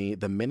told me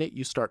the minute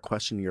you start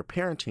questioning your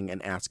parenting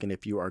and asking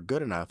if you are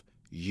good enough,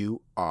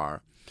 you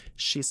are.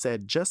 She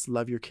said, just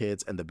love your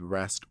kids and the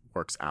rest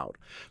works out.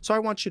 So I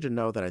want you to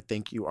know that I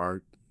think you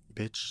are,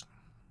 bitch,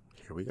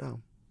 here we go.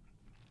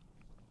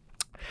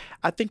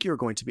 I think you're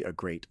going to be a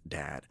great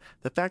dad.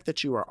 The fact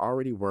that you are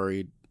already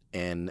worried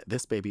and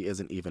this baby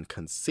isn't even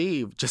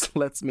conceived just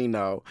lets me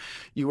know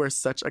you are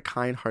such a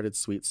kind-hearted,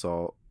 sweet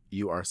soul.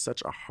 You are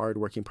such a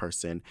hardworking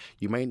person.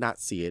 You may not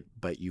see it,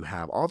 but you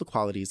have all the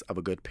qualities of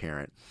a good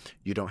parent.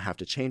 You don't have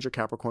to change your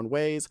Capricorn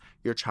ways.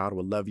 Your child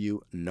will love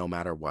you no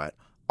matter what.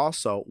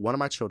 Also, one of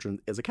my children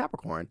is a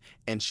Capricorn,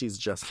 and she's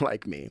just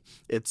like me.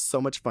 It's so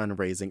much fun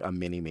raising a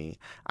mini me.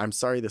 I'm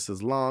sorry this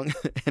is long,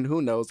 and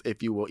who knows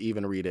if you will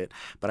even read it,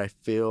 but I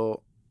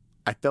felt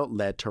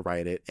led to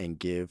write it and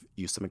give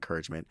you some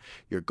encouragement.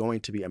 You're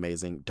going to be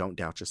amazing. Don't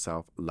doubt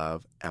yourself.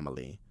 Love,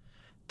 Emily.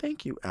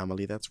 Thank you,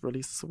 Emily. That's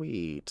really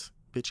sweet.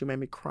 Bitch, you made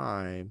me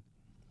cry.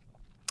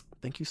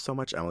 Thank you so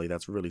much, Emily.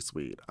 That's really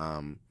sweet.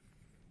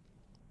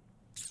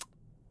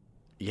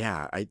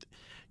 Yeah,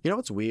 you know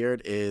what's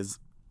weird is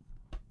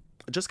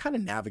just kind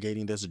of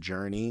navigating this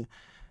journey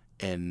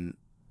and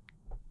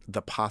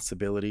the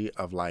possibility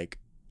of like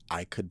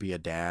I could be a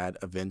dad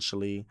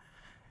eventually.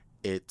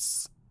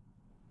 It's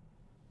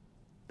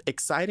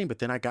exciting, but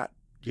then I got,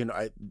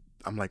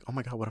 I'm like, oh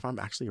my God, what if I'm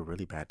actually a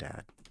really bad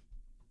dad?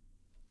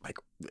 Like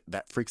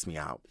that freaks me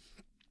out.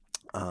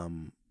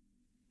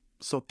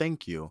 So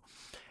thank you.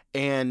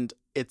 And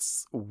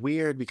it's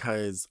weird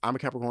because I'm a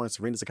Capricorn,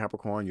 Serena's a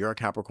Capricorn, you're a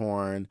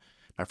Capricorn,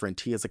 my friend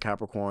T is a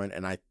Capricorn,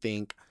 and I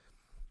think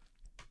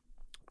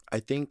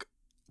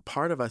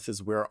part of us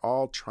is we're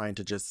all trying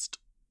to just,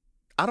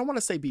 I don't want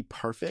to say be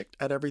perfect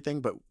at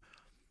everything, but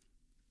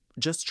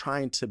just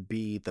trying to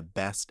be the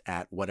best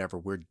at whatever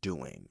we're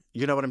doing.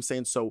 You know what I'm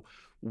saying? So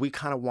we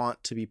kind of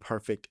want to be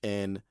perfect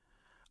in,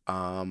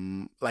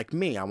 like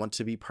me, I want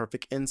to be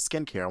perfect in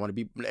skincare. I want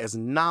to be as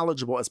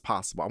knowledgeable as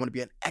possible. I want to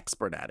be an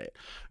expert at it.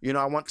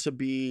 I want to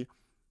be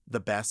the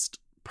best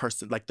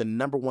person, like the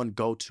number one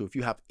go-to. If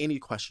you have any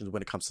questions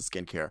when it comes to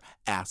skincare,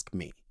 ask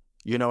me.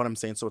 You know what I'm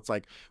saying? So it's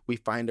like we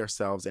find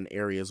ourselves in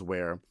areas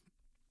where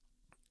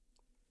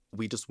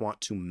we just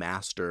want to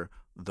master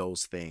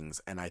those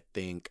things. And I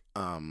think,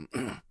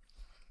 and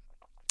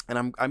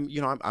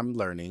I'm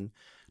learning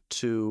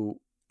to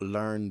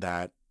learn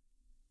that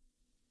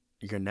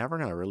you're never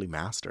going to really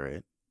master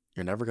it.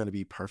 You're never going to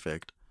be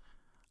perfect.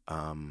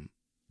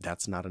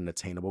 That's not an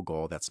attainable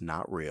goal. That's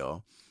not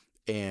real.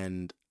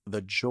 And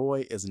the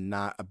joy is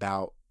not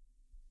about,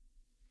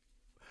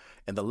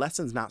 and the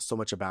lesson's not so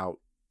much about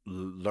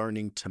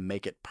learning to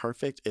make it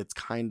perfect. It's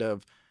kind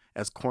of,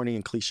 as corny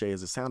and cliche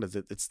as it sounds,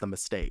 it's the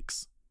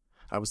mistakes.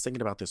 I was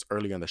thinking about this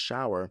earlier in the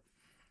shower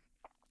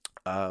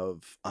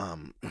of,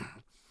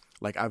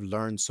 like I've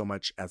learned so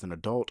much as an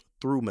adult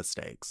through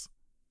mistakes,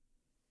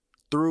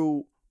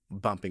 through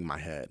bumping my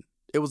head.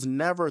 It was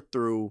never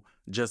through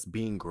just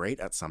being great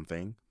at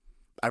something.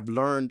 I've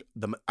learned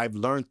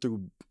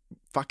through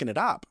fucking it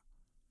up.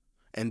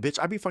 And bitch,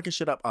 I be fucking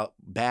shit up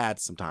bad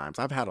sometimes.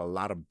 I've had a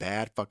lot of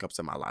bad fuck ups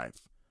in my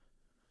life.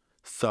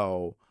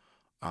 So,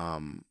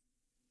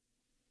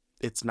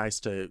 it's nice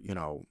to,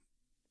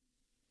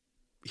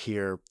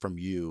 hear from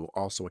you,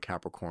 also a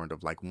Capricorn,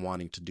 of like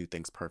wanting to do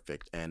things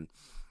perfect. And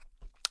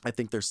I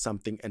think there's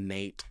something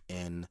innate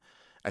in,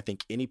 I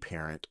think, any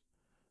parent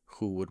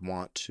who would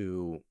want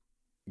to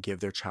give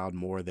their child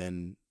more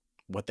than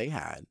what they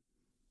had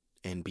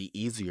and be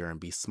easier and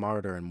be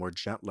smarter and more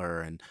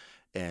gentler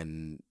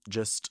and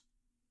just,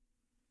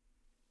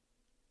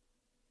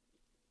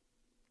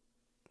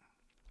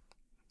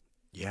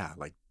 yeah,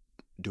 like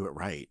do it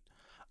right.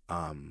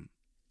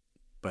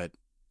 But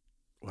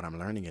what I'm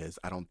learning is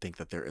I don't think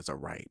that there is a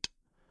right.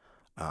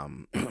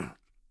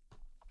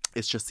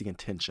 It's just the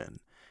intention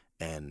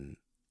and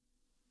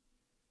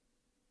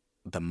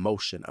the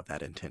motion of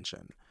that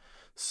intention.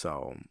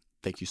 So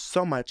thank you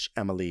so much,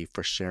 Emily,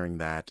 for sharing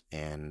that.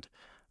 And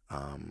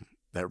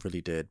that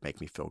really did make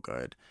me feel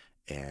good.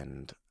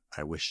 And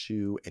I wish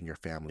you and your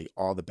family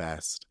all the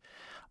best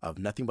of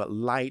nothing but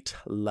light,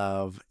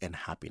 love, and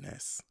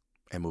happiness.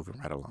 And moving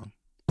right along.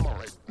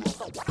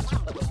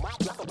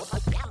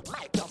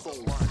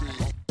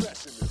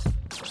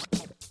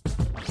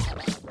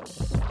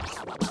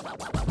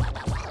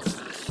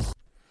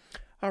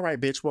 All right,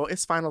 bitch. Well,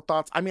 it's final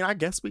thoughts. I mean, I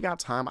guess we got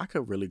time. I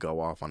could really go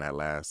off on that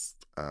last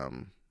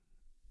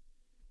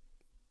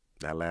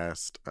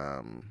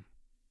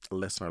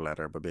listener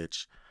letter, but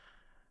bitch,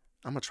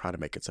 I'm gonna try to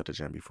make it to the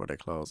gym before they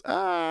close. No,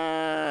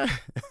 I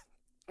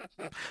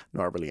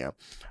really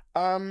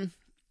am.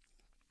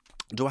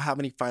 Do I have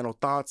any final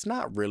thoughts?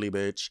 Not really,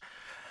 bitch.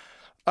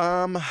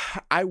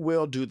 I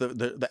will do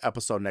the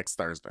episode next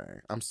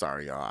Thursday. I'm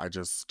sorry, y'all.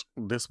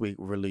 This week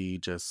really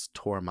just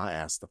tore my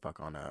ass the fuck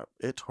on up.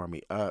 It tore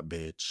me up,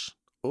 bitch.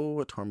 Oh,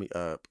 it tore me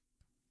up.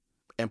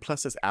 And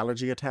plus this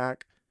allergy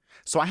attack.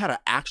 So I had an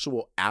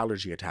actual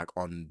allergy attack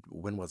on,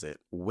 when was it?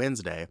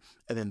 Wednesday.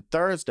 And then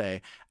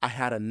Thursday, I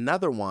had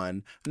another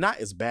one, not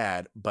as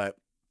bad, but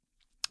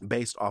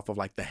based off of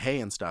like the hay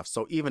and stuff.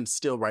 So even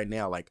still right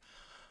now, like,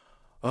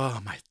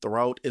 oh, my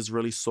throat is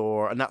really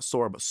sore. Not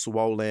sore, but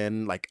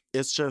swollen. Like,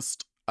 it's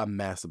just a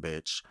mess,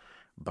 bitch.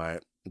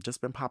 But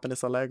just been popping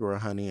this Allegra,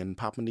 honey, and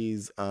popping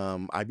these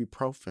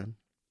ibuprofen.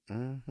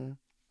 Mm-hmm.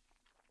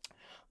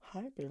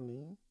 Hi,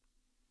 Billy.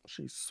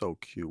 She's so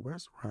cute.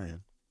 Where's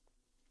Ryan?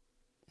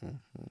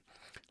 Mm-hmm.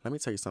 Let me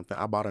tell you something.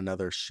 I bought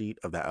another sheet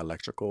of that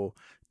electrical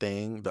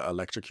thing, the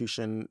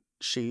electrocution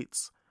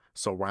sheets,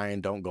 so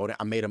Ryan don't go down.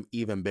 I made them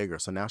even bigger,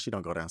 so now she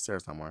don't go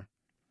downstairs somewhere.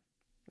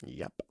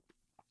 Yep.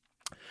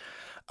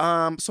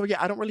 So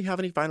yeah, I don't really have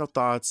any final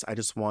thoughts. I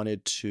just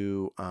wanted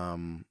to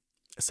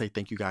say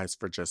thank you guys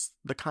for just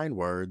the kind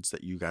words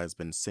that you guys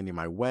been sending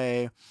my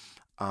way.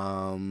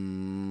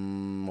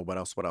 What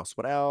else? What else?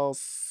 What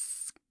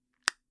else?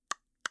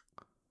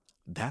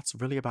 That's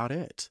really about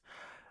it.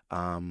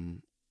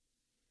 Um,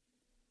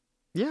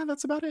 yeah,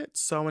 that's about it.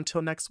 So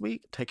until next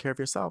week, take care of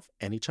yourself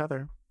and each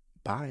other.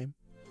 Bye.